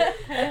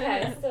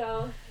 Okay,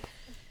 so.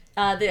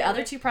 The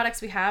other 2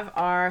 products we have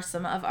are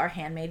some of our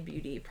handmade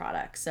beauty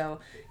products. So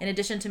in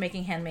addition to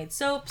making handmade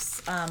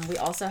soaps, we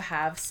also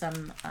have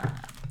some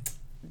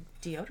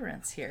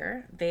deodorants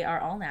here. They are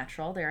all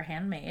natural. They are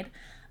handmade.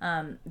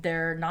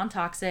 They're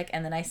non-toxic,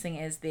 and the nice thing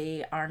is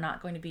they are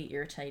not going to be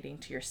irritating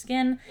to your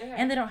skin,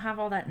 and they don't have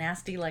all that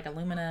nasty like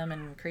aluminum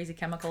and crazy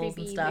chemicals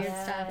and stuff.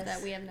 Stuff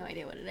that we have no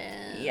idea what it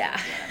is. Yeah.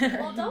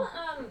 Well,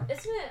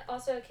 isn't it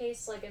also a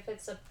case like if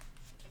it's a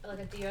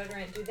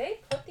deodorant, do they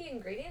put the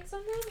ingredients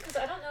on them? Because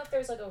I don't know if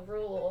there's like a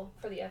rule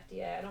for the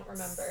FDA. I don't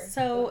remember.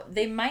 So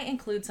they might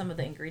include some of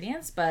the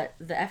ingredients, but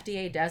the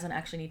FDA doesn't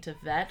actually need to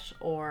vet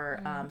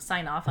or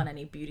sign off on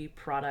any beauty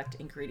product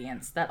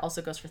ingredients. That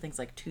also goes for things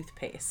like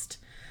toothpaste,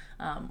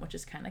 which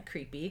is kind of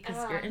creepy because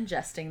you're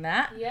ingesting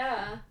that.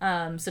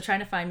 Yeah. So trying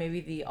to find maybe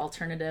the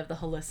alternative, the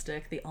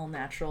holistic, the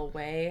all-natural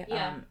way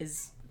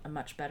is a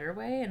much better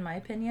way in my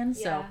opinion.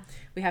 So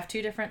we have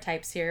 2 different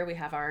types here. We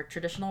have our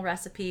traditional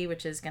recipe,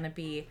 which is going to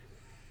be,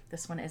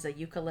 this one is a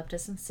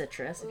eucalyptus and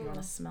citrus. If you want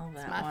to smell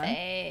that it's my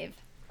fave.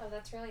 Oh,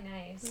 that's really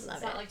nice. It's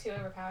not like too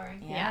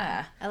overpowering.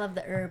 Yeah. I love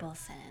the herbal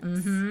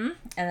scents. Mm-hmm.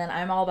 And then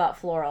I'm all about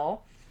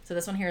floral. So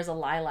this one here is a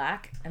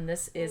lilac, and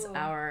this is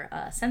our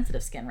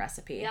sensitive skin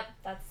recipe. Yep,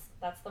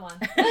 that's the one.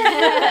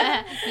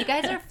 You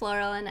guys are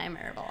floral and I'm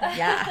herbal.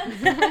 Yeah.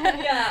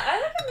 Yeah,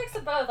 I like a mix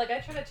of both. Like, I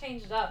try to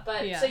change it up.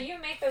 But, so you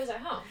make those at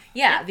home?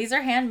 Yeah, these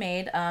are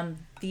handmade.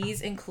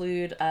 These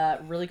include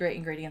really great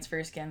ingredients for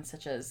your skin,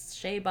 such as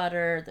shea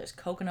butter. There's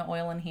coconut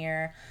oil in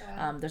here.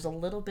 Wow. There's a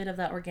little bit of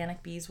that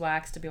organic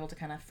beeswax to be able to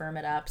kind of firm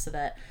it up so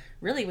that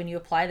really when you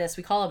apply this,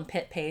 we call them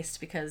pit paste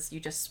because you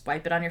just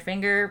wipe it on your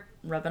finger,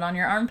 rub it on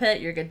your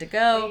armpit, you're good to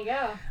go.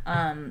 There you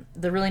go.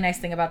 The really nice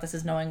thing about this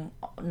is knowing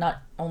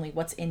not only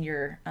what's in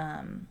your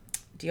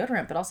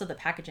deodorant, but also the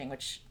packaging,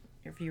 which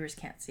your viewers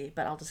can't see,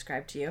 but I'll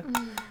describe to you,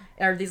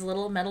 are these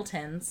little metal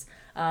tins.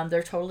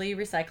 They're totally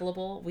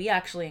recyclable. We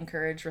actually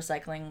encourage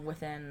recycling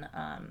within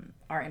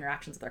our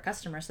interactions with our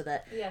customers so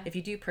that if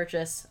you do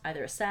purchase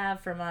either a salve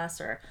from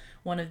us or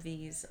one of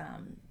these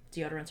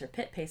deodorants or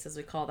pit paste, as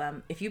we call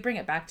them, if you bring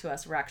it back to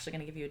us, we're actually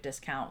going to give you a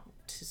discount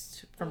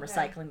from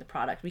recycling the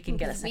product. We can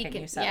get a second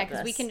use out of this. Yeah,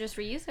 because we can just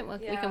reuse it.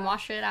 We can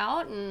wash it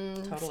out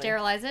and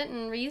sterilize it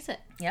and reuse it.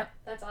 Yep.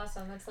 That's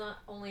awesome. That's not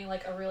only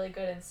like a really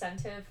good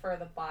incentive for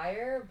the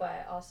buyer,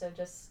 but also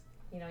just,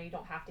 you know, you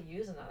don't have to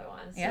use another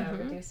one. So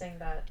reducing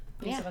that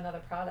use of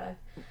another product.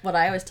 What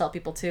I always tell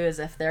people too is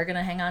if they're going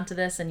to hang on to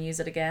this and use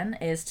it again,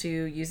 is to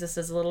use this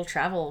as a little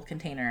travel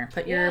container.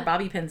 Put your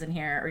bobby pins in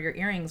here or your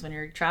earrings when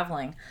you're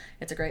traveling.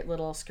 It's a great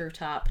little screw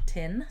top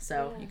tin,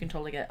 so you can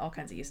totally get all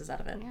kinds of uses out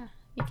of it. Yeah.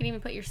 You can even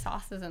put your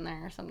sauces in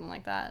there or something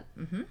like that.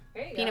 Mm-hmm.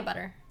 There you go. Peanut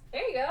butter.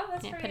 There you go.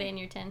 That's pretty. Put it in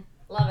your tin.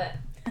 Love it.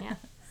 Yeah.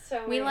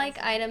 So we like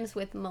items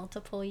with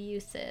multiple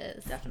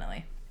uses.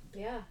 Definitely.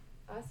 Yeah.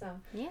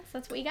 Awesome. Yes,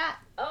 that's what you got.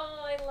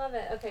 Oh, I love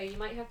it. Okay, you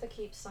might have to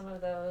keep some of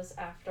those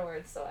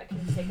afterwards so I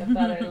can take a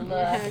better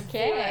look.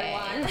 Okay.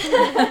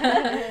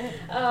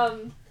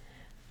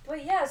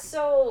 But yeah,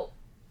 so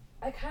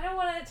I kind of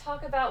wanted to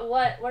talk about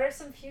what are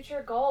some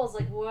future goals?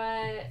 Like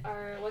what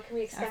can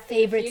we expect? Our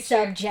favorite in the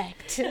future?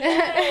 subject.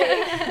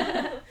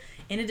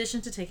 In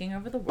addition to taking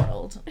over the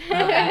world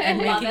and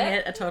making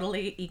it a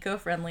totally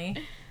eco-friendly,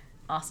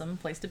 awesome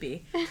place to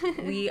be,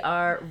 we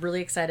are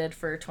really excited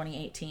for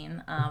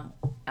 2018.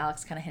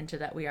 Alex kind of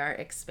hinted that we are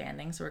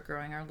expanding, so we're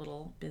growing our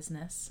little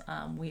business.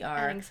 We are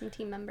adding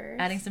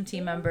some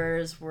team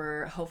members.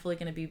 We're hopefully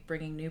going to be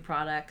bringing new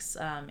products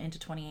into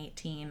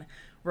 2018.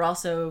 We're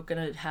also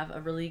going to have a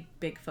really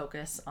big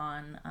focus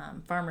on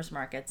farmers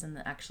markets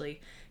and actually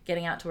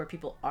getting out to where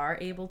people are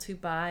able to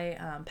buy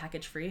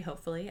package free,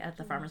 hopefully, at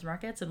the farmers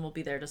markets. And we'll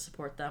be there to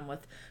support them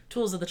with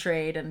tools of the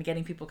trade and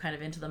getting people kind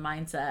of into the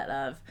mindset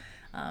of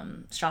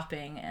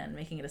shopping and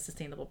making it a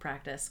sustainable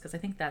practice. Because I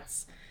think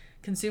that's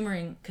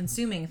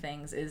consuming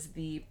things is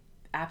the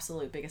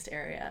absolute biggest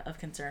area of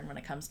concern when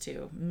it comes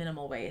to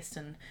minimal waste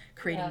and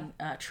creating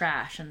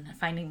trash and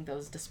finding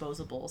those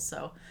disposables.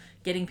 So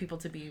getting people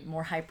to be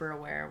more hyper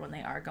aware when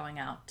they are going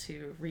out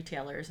to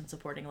retailers and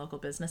supporting local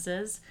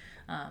businesses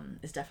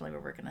is definitely where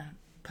we're going to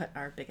put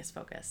our biggest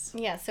focus.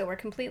 Yeah, so we're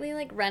completely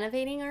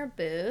renovating our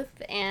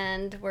booth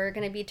and we're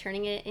going to be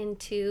turning it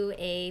into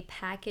a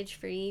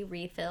package-free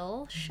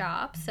refill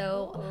shop.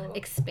 So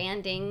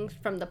expanding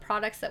from the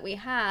products that we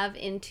have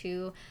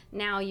into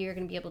now you're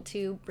going to be able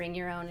to bring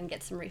your own and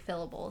get some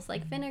refillables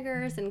like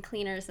vinegars and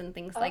cleaners and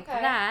things like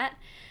that.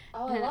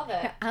 Oh, I love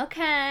it.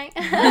 Okay.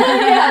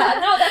 Yeah,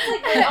 no, that's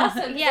really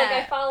awesome.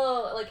 Yeah. I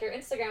follow your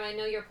Instagram. I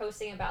know you're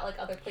posting about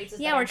other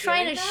places. Yeah, we're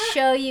trying to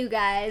show you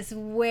guys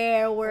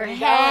where we're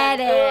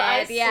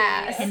headed.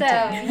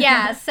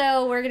 Yeah,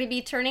 so we're gonna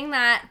be turning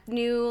that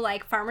new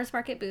farmers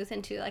market booth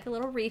into a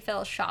little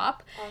refill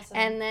shop, awesome.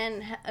 And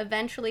then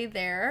eventually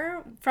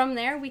from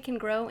there we can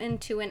grow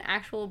into an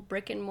actual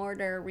brick and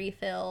mortar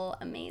refill,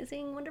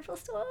 amazing, wonderful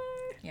store.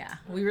 Yeah,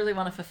 we really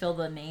want to fulfill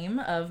the name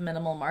of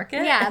Minimal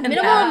Market. Yeah,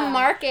 Minimal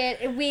Market.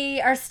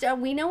 We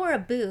know we're a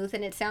booth,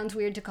 and it sounds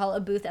weird to call a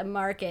booth a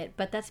market,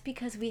 but that's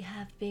because we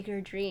have bigger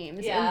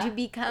dreams into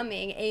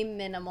becoming a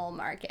minimal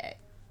market.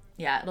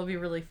 Yeah, it'll be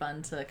really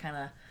fun to kind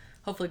of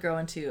hopefully grow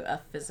into a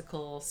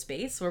physical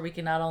space where we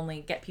can not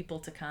only get people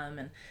to come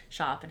and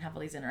shop and have all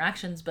these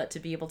interactions, but to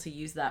be able to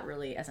use that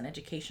really as an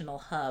educational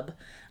hub.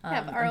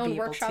 Have our own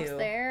workshops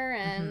there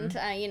and,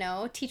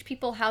 teach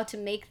people how to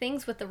make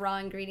things with the raw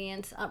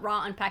ingredients,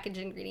 raw unpackaged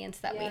ingredients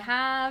that we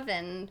have,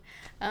 and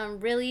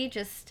really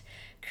just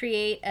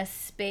create a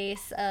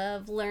space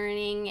of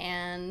learning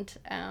and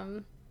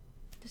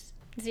just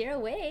zero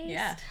waste.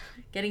 Yeah.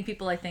 Getting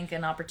people, I think,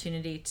 an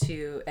opportunity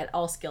to, at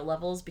all skill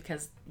levels,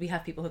 because we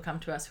have people who come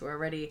to us who are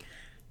already,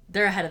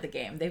 they're ahead of the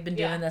game. They've been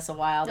doing this a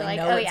while. They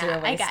know what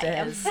zero waste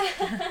is.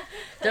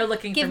 They're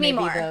looking for maybe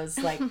those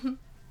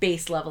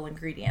base level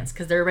ingredients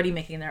because they're already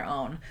making their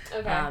own.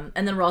 Okay.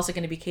 And then we're also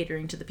going to be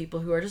catering to the people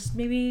who are just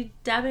maybe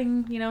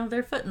dabbing,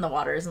 their foot in the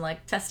waters and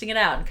testing it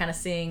out and kind of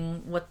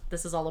seeing what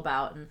this is all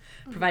about and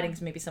providing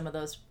maybe some of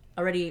those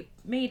already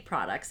made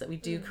products that we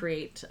do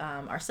create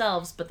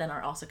ourselves, but then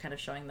are also kind of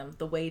showing them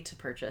the way to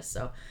purchase.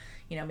 So,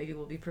 maybe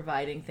we'll be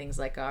providing things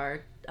like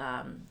our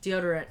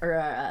deodorant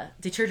or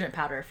detergent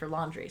powder for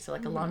laundry. So a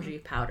laundry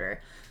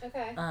powder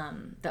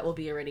that will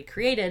be already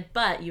created,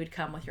 but you would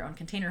come with your own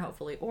container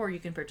hopefully, or you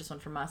can purchase one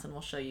from us and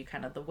we'll show you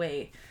kind of the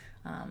way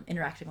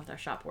interacting with our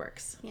shop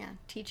works. Yeah,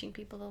 teaching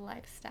people the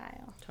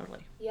lifestyle.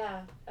 Totally.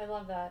 Yeah, I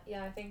love that.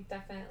 Yeah, I think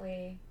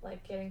definitely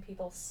like getting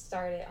people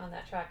started on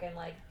that track, and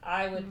like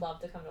I would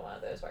love to come to one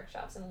of those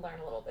workshops and learn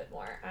a little bit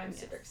more. I'm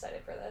super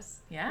excited for this.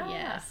 Yeah.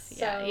 Yes.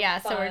 So yeah.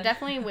 fun. So we're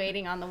definitely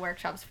waiting on the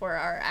workshops for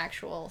our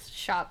actual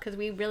shop because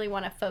we really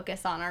want to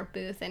focus on our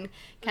booth and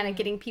kind of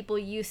getting people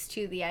used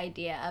to the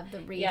idea of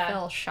the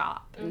refill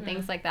shop and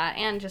things like that.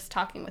 And just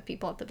talking with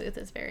people at the booth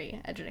is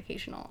very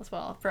educational as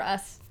well for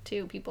us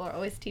too. People are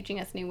always teaching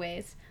us new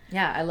ways.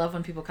 Yeah, I love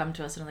when people come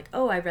to us and are like,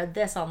 oh, I read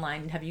this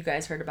online. Have you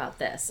guys heard about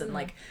this? And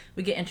like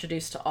we get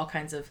introduced to all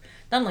kinds of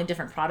not only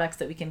different products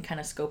that we can kind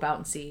of scope out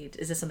and see,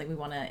 is this something we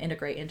want to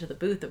integrate into the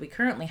booth that we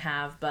currently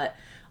have, but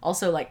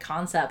also like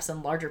concepts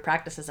and larger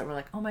practices that we're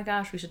like, oh my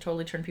gosh, we should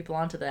totally turn people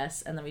onto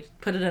this. And then we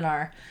put it in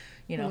our,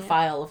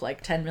 file of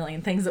like 10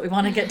 million things that we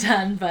want to get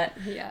done. But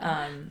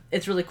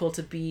it's really cool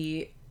to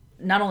be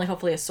not only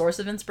hopefully a source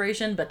of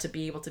inspiration, but to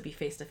be able to be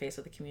face to face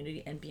with the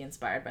community and be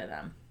inspired by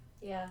them.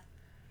 Yeah.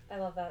 I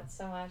love that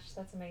so much.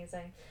 That's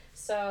amazing.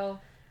 So,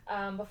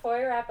 before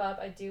we wrap up,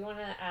 I do want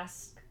to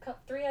ask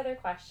 3 other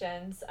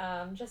questions,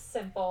 just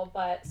simple,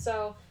 but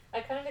so I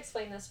kind of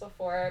explained this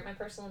before. My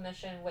personal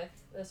mission with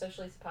the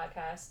Socialista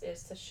podcast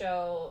is to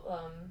show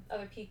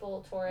other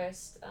people,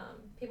 tourists,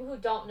 people who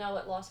don't know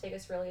what Las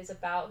Vegas really is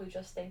about, who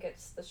just think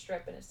it's the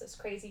Strip and it's this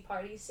crazy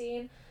party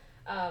scene,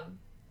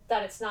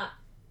 that it's not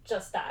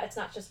just that. It's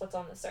not just what's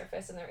on the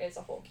surface, and there is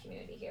a whole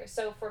community here.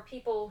 So for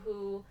people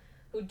who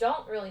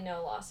don't really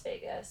know Las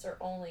Vegas or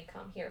only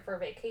come here for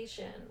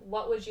vacation,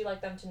 what would you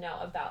like them to know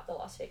about the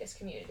Las Vegas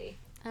community?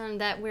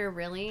 That we're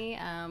really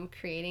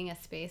creating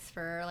a space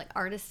for like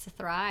artists to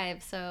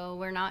thrive. So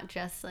we're not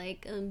just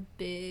like a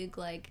big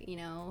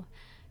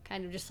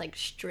kind of just like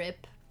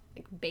strip,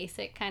 like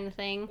basic kind of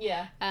thing.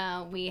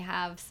 Yeah. We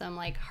have some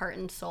like heart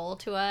and soul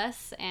to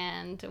us,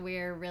 and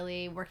we're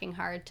really working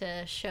hard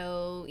to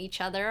show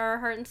each other our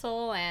heart and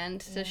soul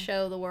and to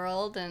show the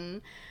world.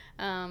 And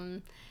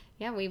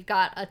we've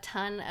got a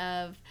ton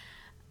of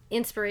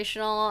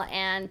inspirational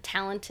and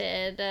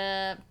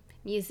talented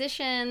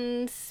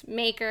musicians,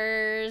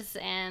 makers,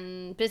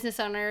 and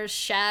business owners,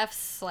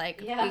 chefs.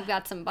 We've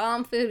got some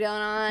bomb food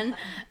going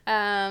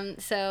on.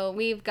 So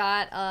we've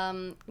got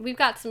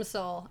some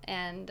soul,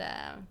 and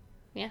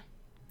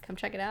come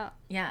check it out.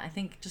 Yeah, I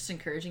think just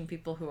encouraging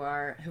people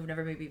who've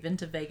never maybe been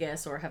to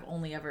Vegas or have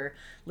only ever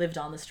lived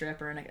on the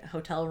Strip or in a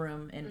hotel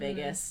room in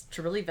Vegas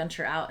to really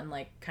venture out and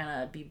like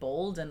kind of be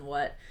bold in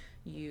what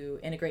you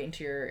integrate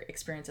into your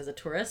experience as a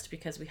tourist,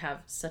 because we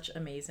have such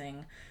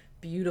amazing,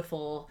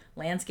 beautiful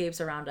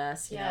landscapes around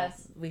us. You know,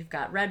 we've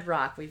got Red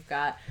Rock, we've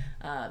got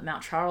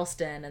Mount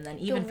Charleston, and then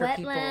even for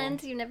people, the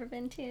wetlands you've never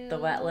been to. The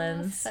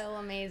wetlands, so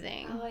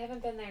amazing. Oh, I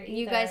haven't been there either.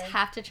 You guys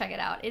have to check it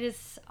out. It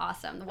is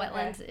awesome. The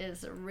wetlands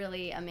is a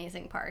really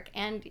amazing park,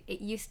 and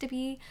it used to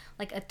be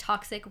like a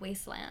toxic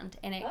wasteland,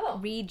 and it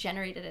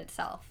regenerated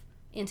itself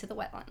into the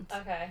wetlands.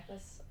 Okay,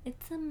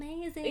 it's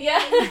amazing.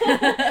 Yeah.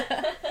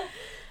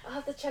 I'll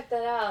have to check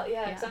that out.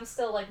 Yeah, because I'm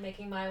still like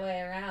making my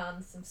way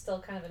around. So I'm still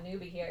kind of a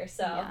newbie here.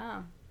 So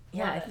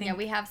I think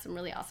we have some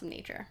really awesome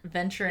nature.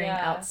 Venturing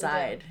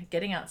outside,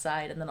 getting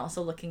outside, and then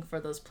also looking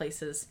for those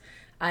places.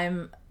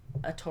 I'm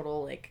a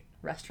total like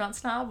restaurant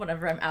snob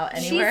whenever I'm out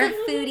anywhere. She's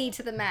a foodie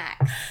to the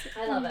max.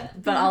 I love it.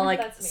 But I'll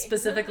like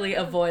specifically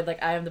avoid,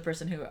 like, I am the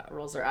person who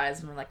rolls their eyes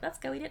and we're like, let's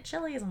go eat at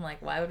Chili's. I'm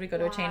like, why would we go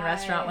to a chain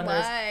restaurant when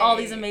there's all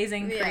these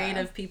amazing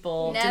creative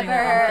people doing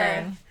their own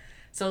thing?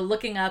 So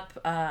looking up,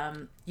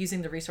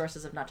 using the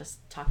resources of not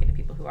just talking to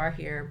people who are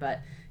here, but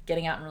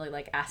getting out and really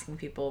like asking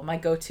people. My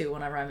go-to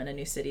whenever I'm in a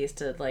new city is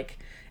to like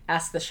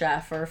ask the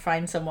chef or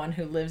find someone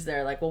who lives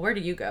there, like, well, where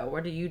do you go?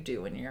 What do you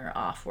do when you're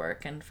off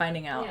work? And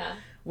finding out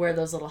where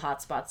those little hot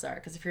spots are.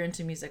 Because if you're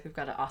into music, we've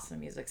got an awesome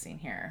music scene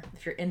here.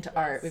 If you're into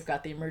art, we've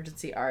got the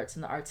Emergency Arts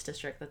and the Arts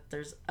District. That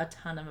there's a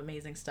ton of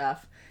amazing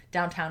stuff.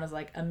 Downtown is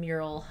like a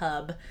mural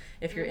hub.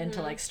 If you're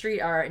into like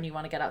street art and you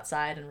want to get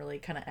outside and really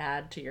kind of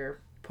add to your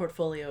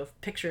portfolio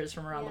of pictures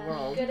from around the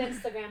world. Good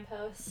Instagram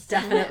posts.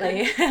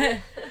 Definitely.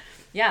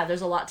 Yeah,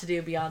 there's a lot to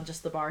do beyond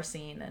just the bar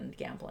scene and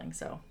gambling.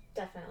 So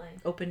definitely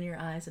open your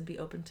eyes and be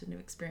open to new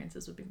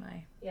experiences would be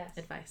my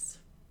advice.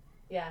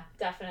 Yeah,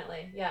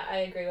 definitely. Yeah, I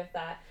agree with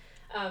that.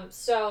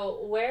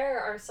 So where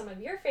are some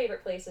of your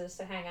favorite places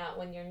to hang out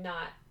when you're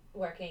not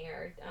working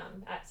or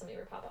at some of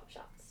your pop-up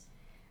shops?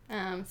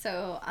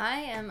 So I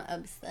am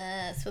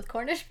obsessed with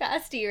Cornish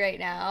pasty right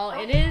now.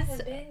 I it is.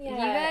 haven't been yet. You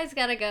guys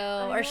gotta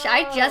go.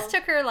 I just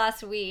took her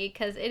last week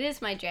because it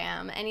is my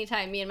jam.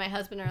 Anytime me and my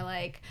husband are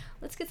like,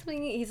 let's get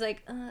something. He's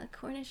like,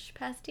 Cornish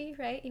pasty,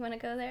 right? You want to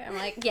go there? I'm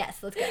like, yes,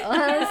 let's go.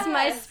 That's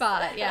my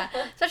spot. Yeah.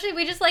 Especially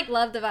we just like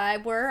love the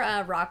vibe. We're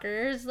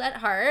rockers at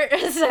heart,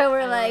 so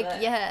we're like,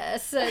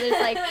 yes. So there's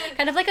like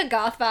kind of like a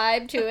goth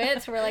vibe to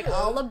it. So we're like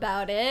all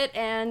about it,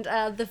 and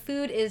the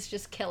food is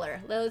just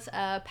killer. Those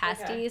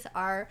pasties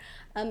are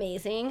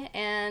amazing,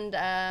 and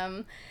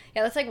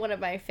that's like one of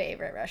my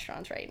favorite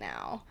restaurants right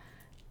now.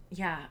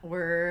 Yeah,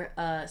 we're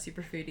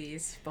super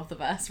foodies, both of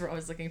us. We're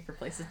always looking for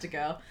places to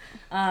go.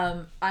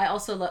 I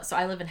also love, so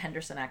I live in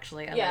Henderson,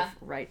 actually. I live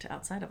right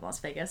outside of Las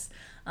Vegas.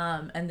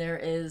 And there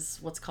is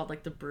what's called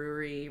like the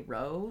Brewery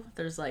Row.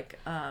 There's like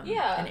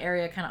an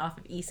area kind of off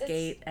of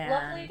Eastgate. And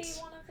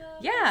Lovelady one of the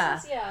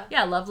places?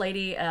 Yeah,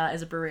 Lovelady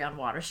is a brewery on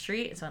Water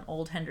Street. It's on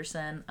Old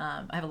Henderson.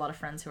 I have a lot of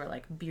friends who are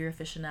like beer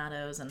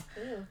aficionados, and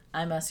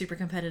I'm a super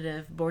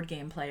competitive board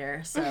game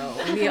player. So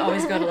we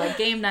always go to like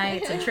game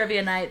nights and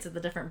trivia nights at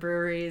the different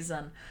breweries,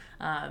 and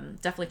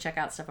definitely check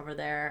out stuff over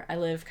there. I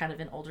live kind of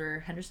in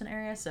older Henderson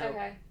area, so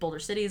Boulder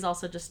City is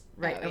also just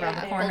around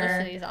the corner.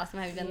 Boulder City is awesome.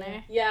 Have you been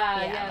there?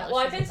 Yeah. Well,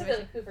 I've been to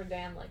the Hoover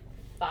Dam like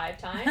 5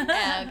 times.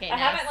 Okay, I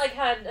haven't like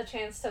had a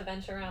chance to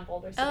venture around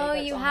Boulder City. Oh,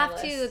 but you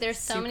have to. There's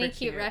so many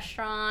cute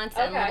restaurants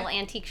and little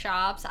antique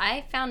shops.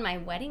 I found my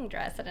wedding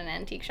dress at an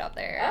antique shop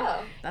there.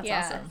 Oh, that's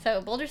awesome.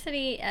 So Boulder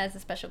City has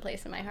a special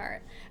place in my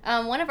heart.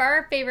 One of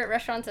our favorite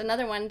restaurants,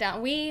 another one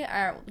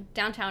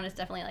downtown is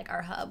definitely like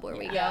our hub where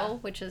we go,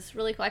 which is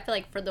really cool. I feel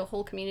like for the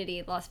whole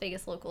community, Las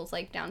Vegas locals,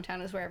 like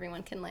downtown is where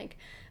everyone can like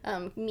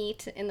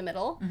meet in the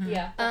middle. Mm-hmm.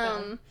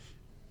 Yeah.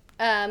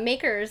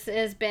 Makers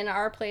has been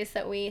our place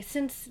that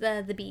since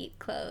the Beat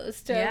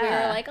closed. So we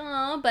were like,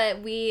 oh,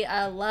 but we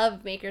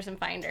love Makers and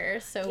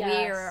Finders. So we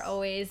are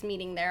always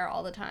meeting there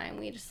all the time.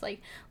 We just like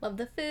love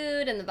the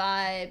food and the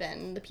vibe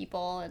and the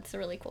people. It's a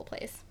really cool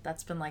place.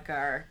 That's been like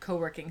our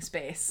co-working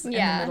space in the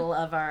middle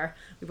of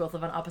we both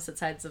live on opposite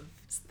sides of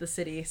the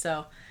city.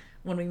 So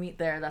when we meet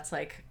there, that's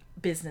like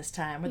business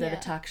time. We're there to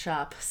talk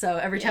shop. So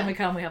every time we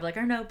come, we have like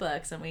our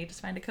notebooks and we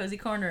just find a cozy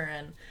corner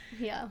and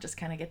just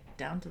kind of get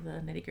down to the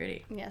nitty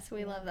gritty. Yes,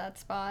 we love that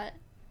spot.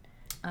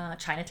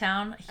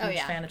 Chinatown,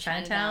 huge fan of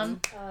Chinatown.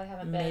 Oh, I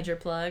haven't Major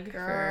plug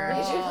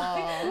Girl.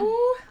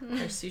 for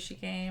their sushi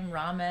game,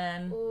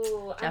 ramen,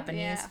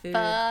 Japanese food,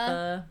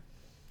 pho,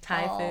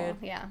 Thai food,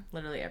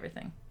 literally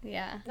everything.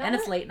 Yeah. And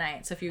it's late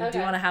night, so if you do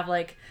want to have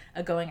like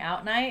a going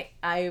out night,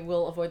 I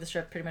will avoid the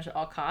Strip pretty much at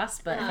all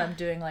costs, but if I'm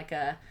doing like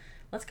a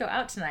let's go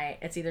out tonight,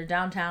 it's either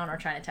downtown or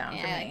Chinatown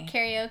for me.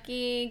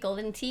 Karaoke,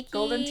 Golden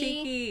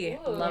Tiki.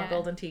 Ooh. Love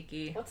Golden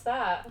Tiki. What's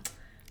that?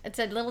 It's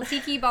a little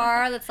tiki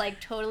bar that's like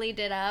totally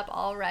did up,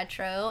 all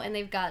retro, and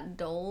they've got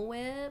Dole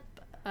Whip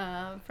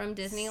from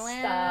Disneyland.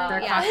 Stop. Their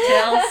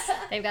cocktails.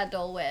 They've got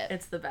Dole Whip.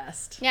 It's the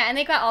best. Yeah, and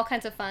they've got all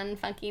kinds of fun,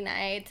 funky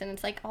nights, and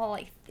it's like all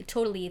like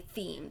totally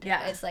themed.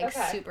 Yeah. It's like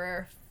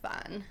super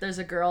fun. There's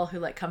a girl who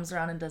like comes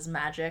around and does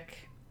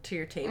magic to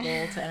your table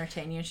to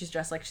entertain you, and she's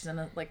dressed like she's on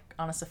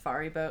a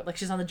safari boat, like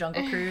she's on the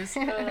Jungle Cruise.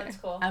 Oh, that's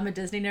cool. I'm a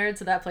Disney nerd,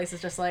 so that place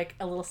is just like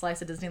a little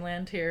slice of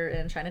Disneyland here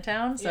in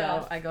Chinatown,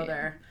 so I go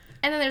there.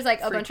 And then there's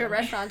like a bunch of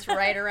restaurants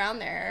right around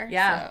there.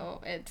 Yeah.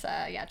 So it's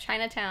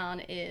Chinatown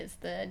is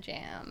the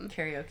jam.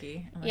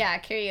 Karaoke.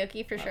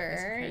 Karaoke for sure.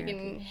 Karaoke. You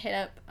can hit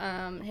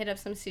up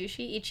some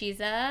sushi.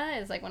 Ichiza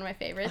is like one of my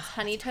favorites.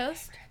 Honey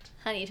Toast.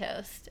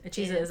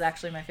 Ichiza is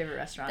actually my favorite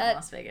restaurant in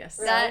Las Vegas.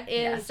 That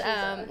is,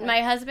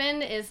 my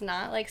husband is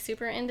not like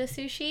super into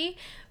sushi,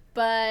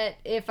 but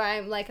if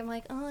I'm like,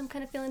 oh, I'm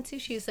kind of feeling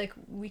sushi. He's like,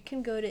 we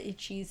can go to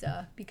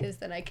Ichiza because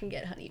then I can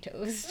get Honey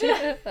Toast.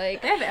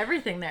 Like they have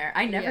everything there.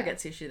 I never get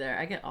sushi there.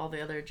 I get all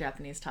the other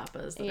Japanese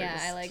tapas.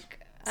 I like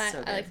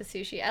the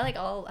sushi.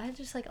 I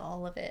just like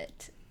all of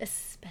it,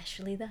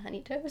 especially the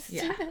Honey Toast.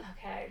 Yeah.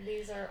 Okay,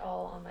 these are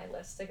all on my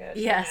list to go to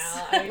yes.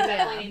 now. I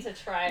definitely need to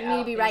try out. You need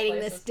to be writing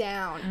this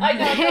down. I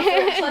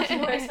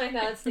know. Where's my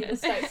notes? Need to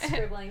start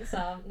scribbling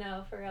some.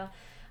 No, for real.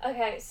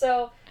 Okay,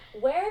 so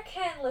where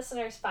can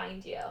listeners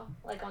find you?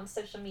 Like on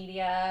social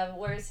media?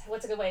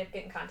 What's a good way of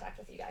getting in contact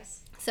with you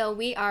guys? So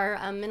we are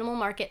Minimal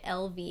Market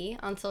LV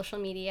on social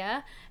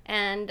media,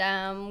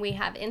 and we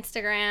have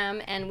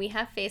Instagram and we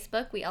have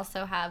Facebook. We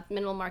also have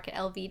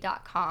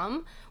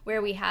minimalmarketlv.com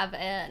where we have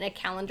a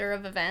calendar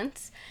of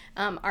events.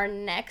 Our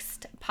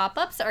next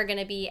pop-ups are going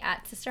to be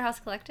at Sister House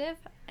Collective,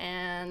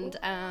 and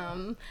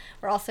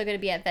we're also going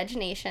to be at Veg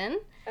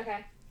Nation.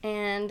 Okay.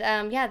 And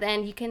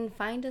then you can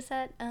find us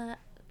at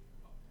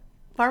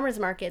farmers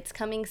markets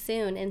coming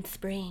soon in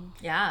spring.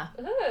 Yeah.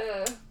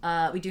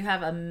 Ooh. We do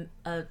have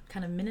a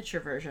kind of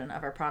miniature version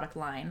of our product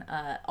line.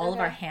 All of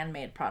our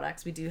handmade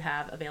products we do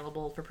have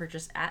available for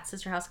purchase at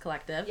Sister House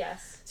Collective.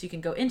 Yes. So you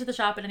can go into the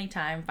shop at any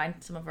time, find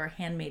some of our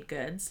handmade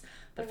goods.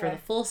 But for the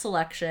full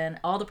selection,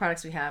 all the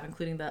products we have,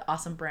 including the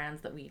awesome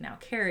brands that we now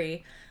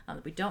carry,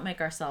 that we don't make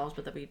ourselves,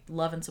 but that we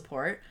love and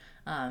support,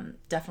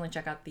 definitely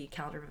check out the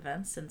calendar of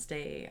events and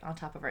stay on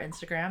top of our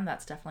Instagram.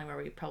 That's definitely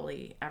where we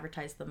probably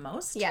advertise the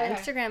most. Yeah,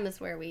 Instagram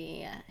is where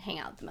we hang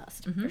out the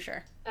most, for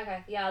sure.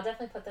 Okay, yeah, I'll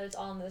definitely put those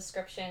all in the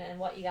description, and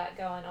what you got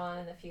going on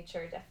in the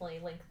future, definitely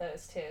link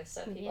those too,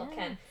 so people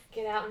can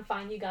get out and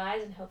find you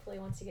guys, and hopefully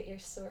once you get your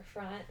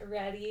storefront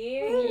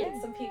ready,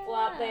 get some people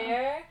out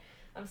there.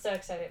 I'm so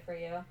excited for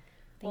you.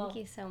 Thank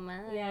you so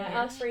much. Yeah,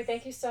 Alex Brie,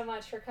 thank you so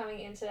much for coming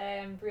in today.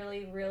 I'm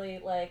really, really,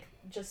 like,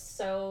 just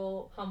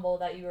so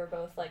humbled that you were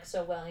both, like,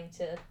 so willing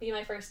to be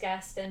my first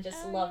guest and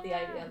just love the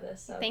idea of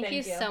this. So thank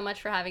you so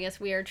much for having us.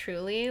 We are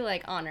truly,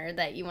 like, honored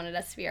that you wanted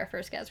us to be our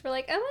first guest. We're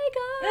like, oh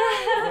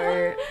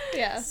We're my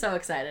god. so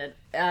excited.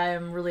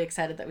 I'm really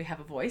excited that we have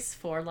a voice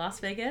for Las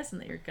Vegas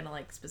and that you're going to,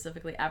 like,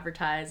 specifically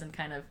advertise and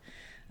kind of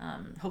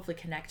hopefully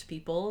connect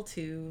people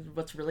to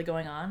what's really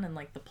going on and,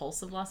 like, the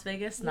pulse of Las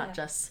Vegas, not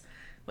just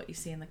what you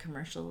see in the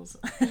commercials.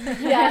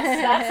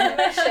 Yes, that's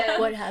the mission.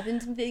 What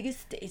happens in Vegas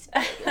stays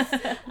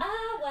Vegas.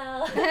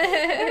 Well,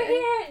 we're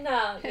here.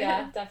 No,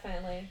 yeah,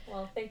 definitely.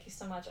 Well, thank you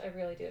so much. I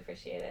really do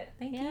appreciate it.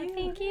 Thank you.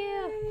 Thank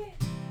you.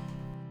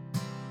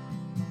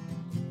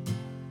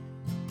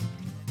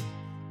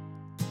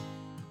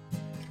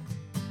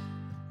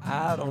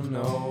 I don't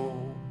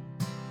know.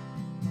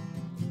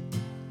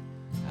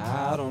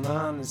 I don't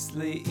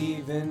honestly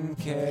even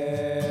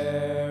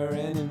care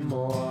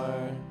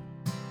anymore.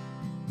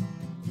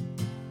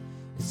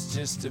 It's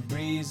just a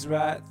breeze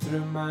right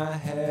through my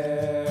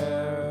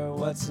hair.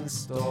 What's in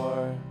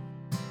store?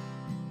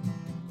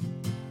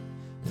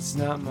 It's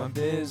not my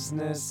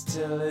business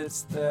till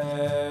it's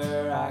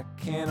there. I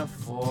can't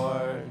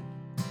afford.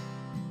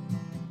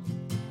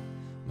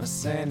 My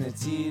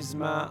sanity's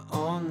my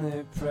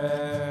only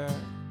prayer.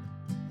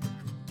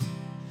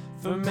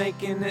 For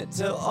making it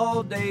till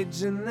old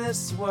age in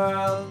this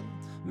world,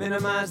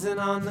 minimizing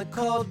on the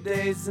cold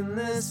days in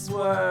this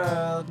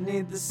world.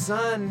 Need the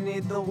sun,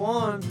 need the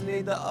warmth,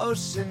 need the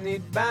ocean,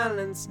 need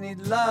balance, need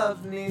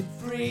love, need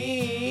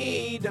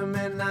freedom.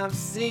 And I've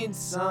seen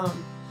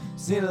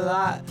a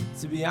lot,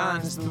 to be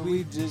honest, but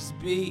we've just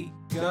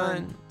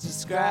begun to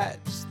scratch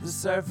the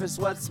surface.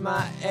 What's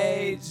my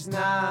age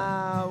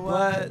now?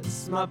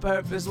 What's my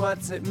purpose?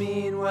 What's it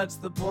mean? What's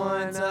the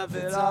point of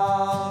it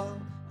all?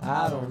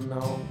 I don't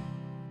know.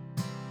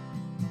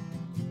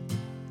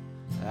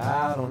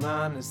 I don't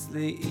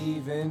honestly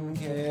even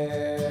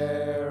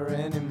care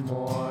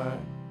anymore.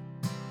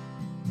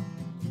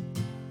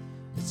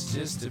 It's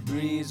just a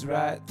breeze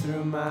right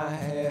through my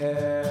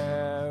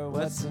hair.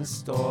 What's in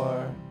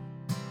store?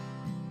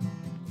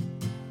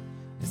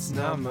 It's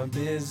not my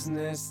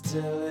business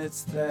till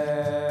it's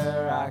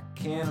there. I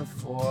can't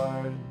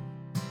afford.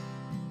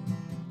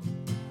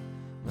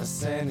 My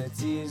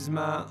sanity's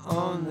my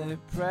only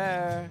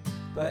prayer.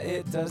 But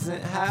it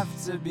doesn't have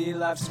to be.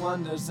 Life's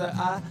wonders that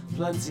I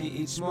plenty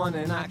each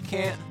morning. I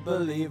can't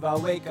believe I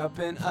wake up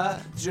in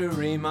a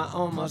dream. I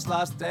almost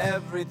lost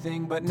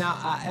everything, but now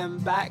I am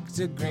back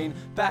to green,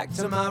 back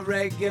to my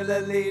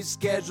regularly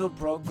scheduled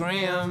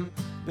program.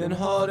 Been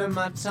holding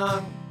my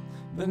tongue,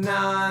 but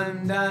now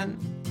I'm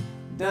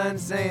done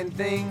saying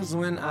things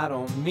when I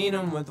don't mean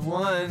them. With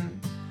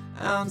 1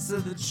 ounce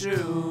of the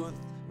truth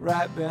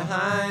right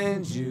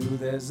behind you,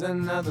 there's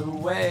another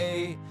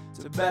way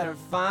to better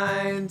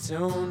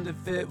fine-tune, to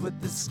fit with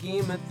the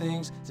scheme of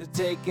things, to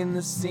take in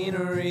the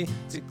scenery,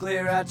 to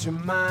clear out your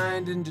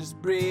mind and just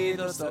breathe.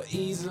 Oh, so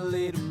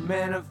easily to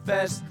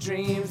manifest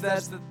dreams.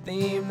 That's the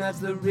theme, that's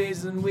the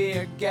reason we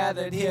are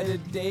gathered here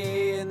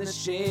today in the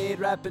shade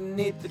right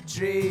beneath the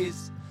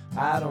trees.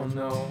 I don't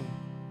know.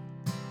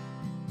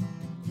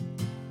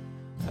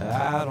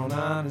 I don't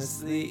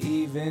honestly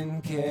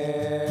even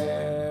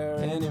care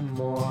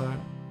anymore.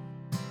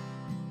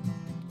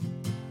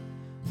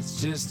 It's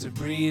just a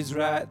breeze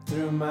right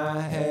through my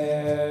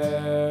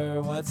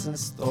hair. What's in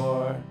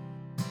store?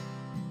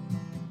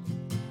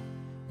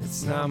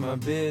 It's not my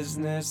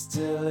business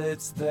till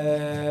it's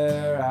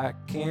there. I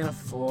can't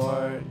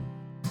afford.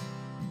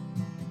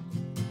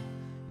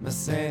 My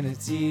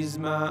sanity's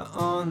my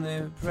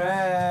only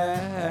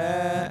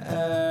prayer.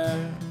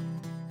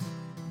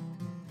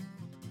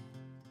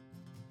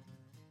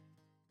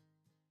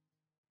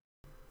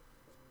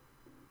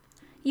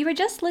 You were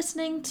just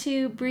listening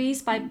to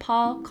Breeze by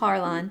Paul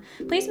Carlon.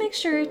 Please make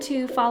sure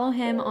to follow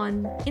him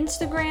on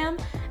Instagram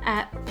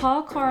at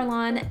Paul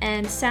Carlon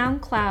and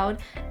SoundCloud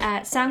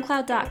at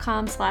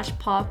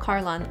soundcloud.com/Paul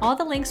Carlon. All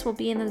the links will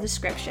be in the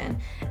description.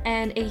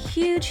 And a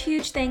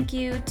huge thank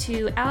you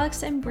to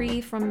Alex and Bree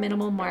from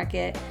Minimal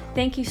Market.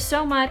 Thank you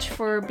so much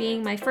for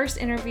being my first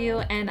interview,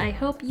 and I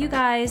hope you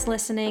guys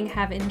listening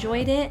have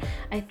enjoyed it.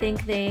 I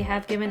think they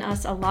have given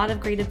us a lot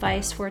of great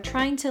advice for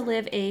trying to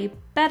live a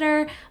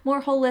better,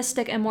 more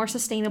holistic, and more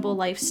sustainable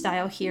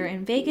lifestyle here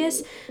in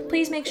Vegas.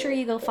 Please make sure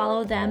you go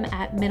follow them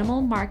at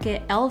Minimal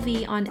Market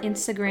LV on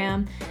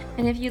Instagram.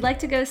 And if you'd like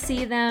to go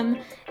see them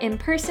in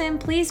person,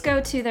 please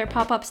go to their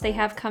pop-ups they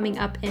have coming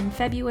up in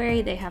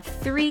February. They have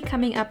 3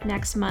 coming up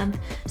next month.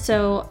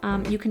 So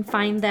you can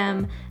find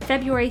them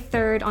February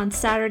 3rd on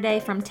Saturday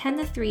from 10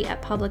 to 3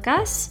 at Public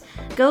Us.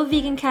 Go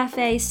Vegan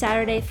Cafe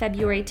Saturday,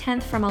 February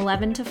 10th from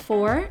 11 to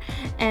 4.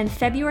 And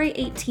February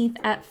 18th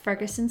at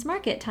Ferguson's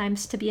Market,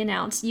 times to be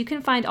announced. You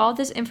can find all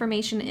this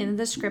information in the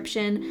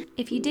description.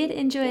 If you did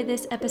enjoy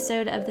this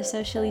episode of the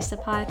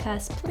Socialista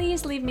podcast,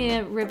 please leave me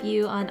a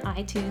review on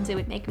iTunes. It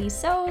would make me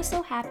so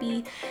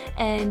happy.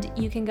 And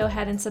you can go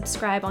ahead and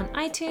subscribe on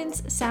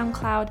iTunes,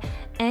 SoundCloud,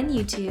 and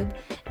YouTube.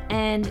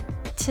 And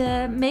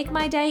to make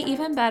my day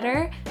even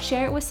better,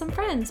 share it with some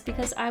friends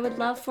because I would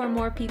love for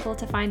more people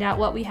to find out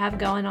what we have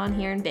going on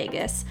here in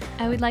Vegas.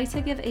 I would like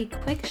to give a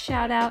quick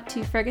shout out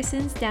to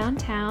Ferguson's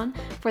Downtown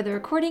for the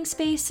recording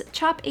space,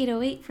 Chop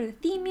 808 for the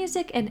theme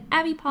music, and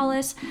Abby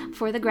Paulus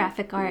for the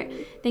graphic art.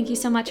 Thank you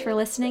so much for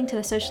listening to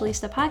the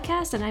Socialista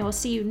podcast, and I will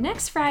see you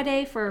next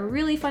Friday for a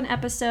really fun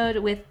episode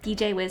with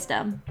DJ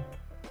Wisdom.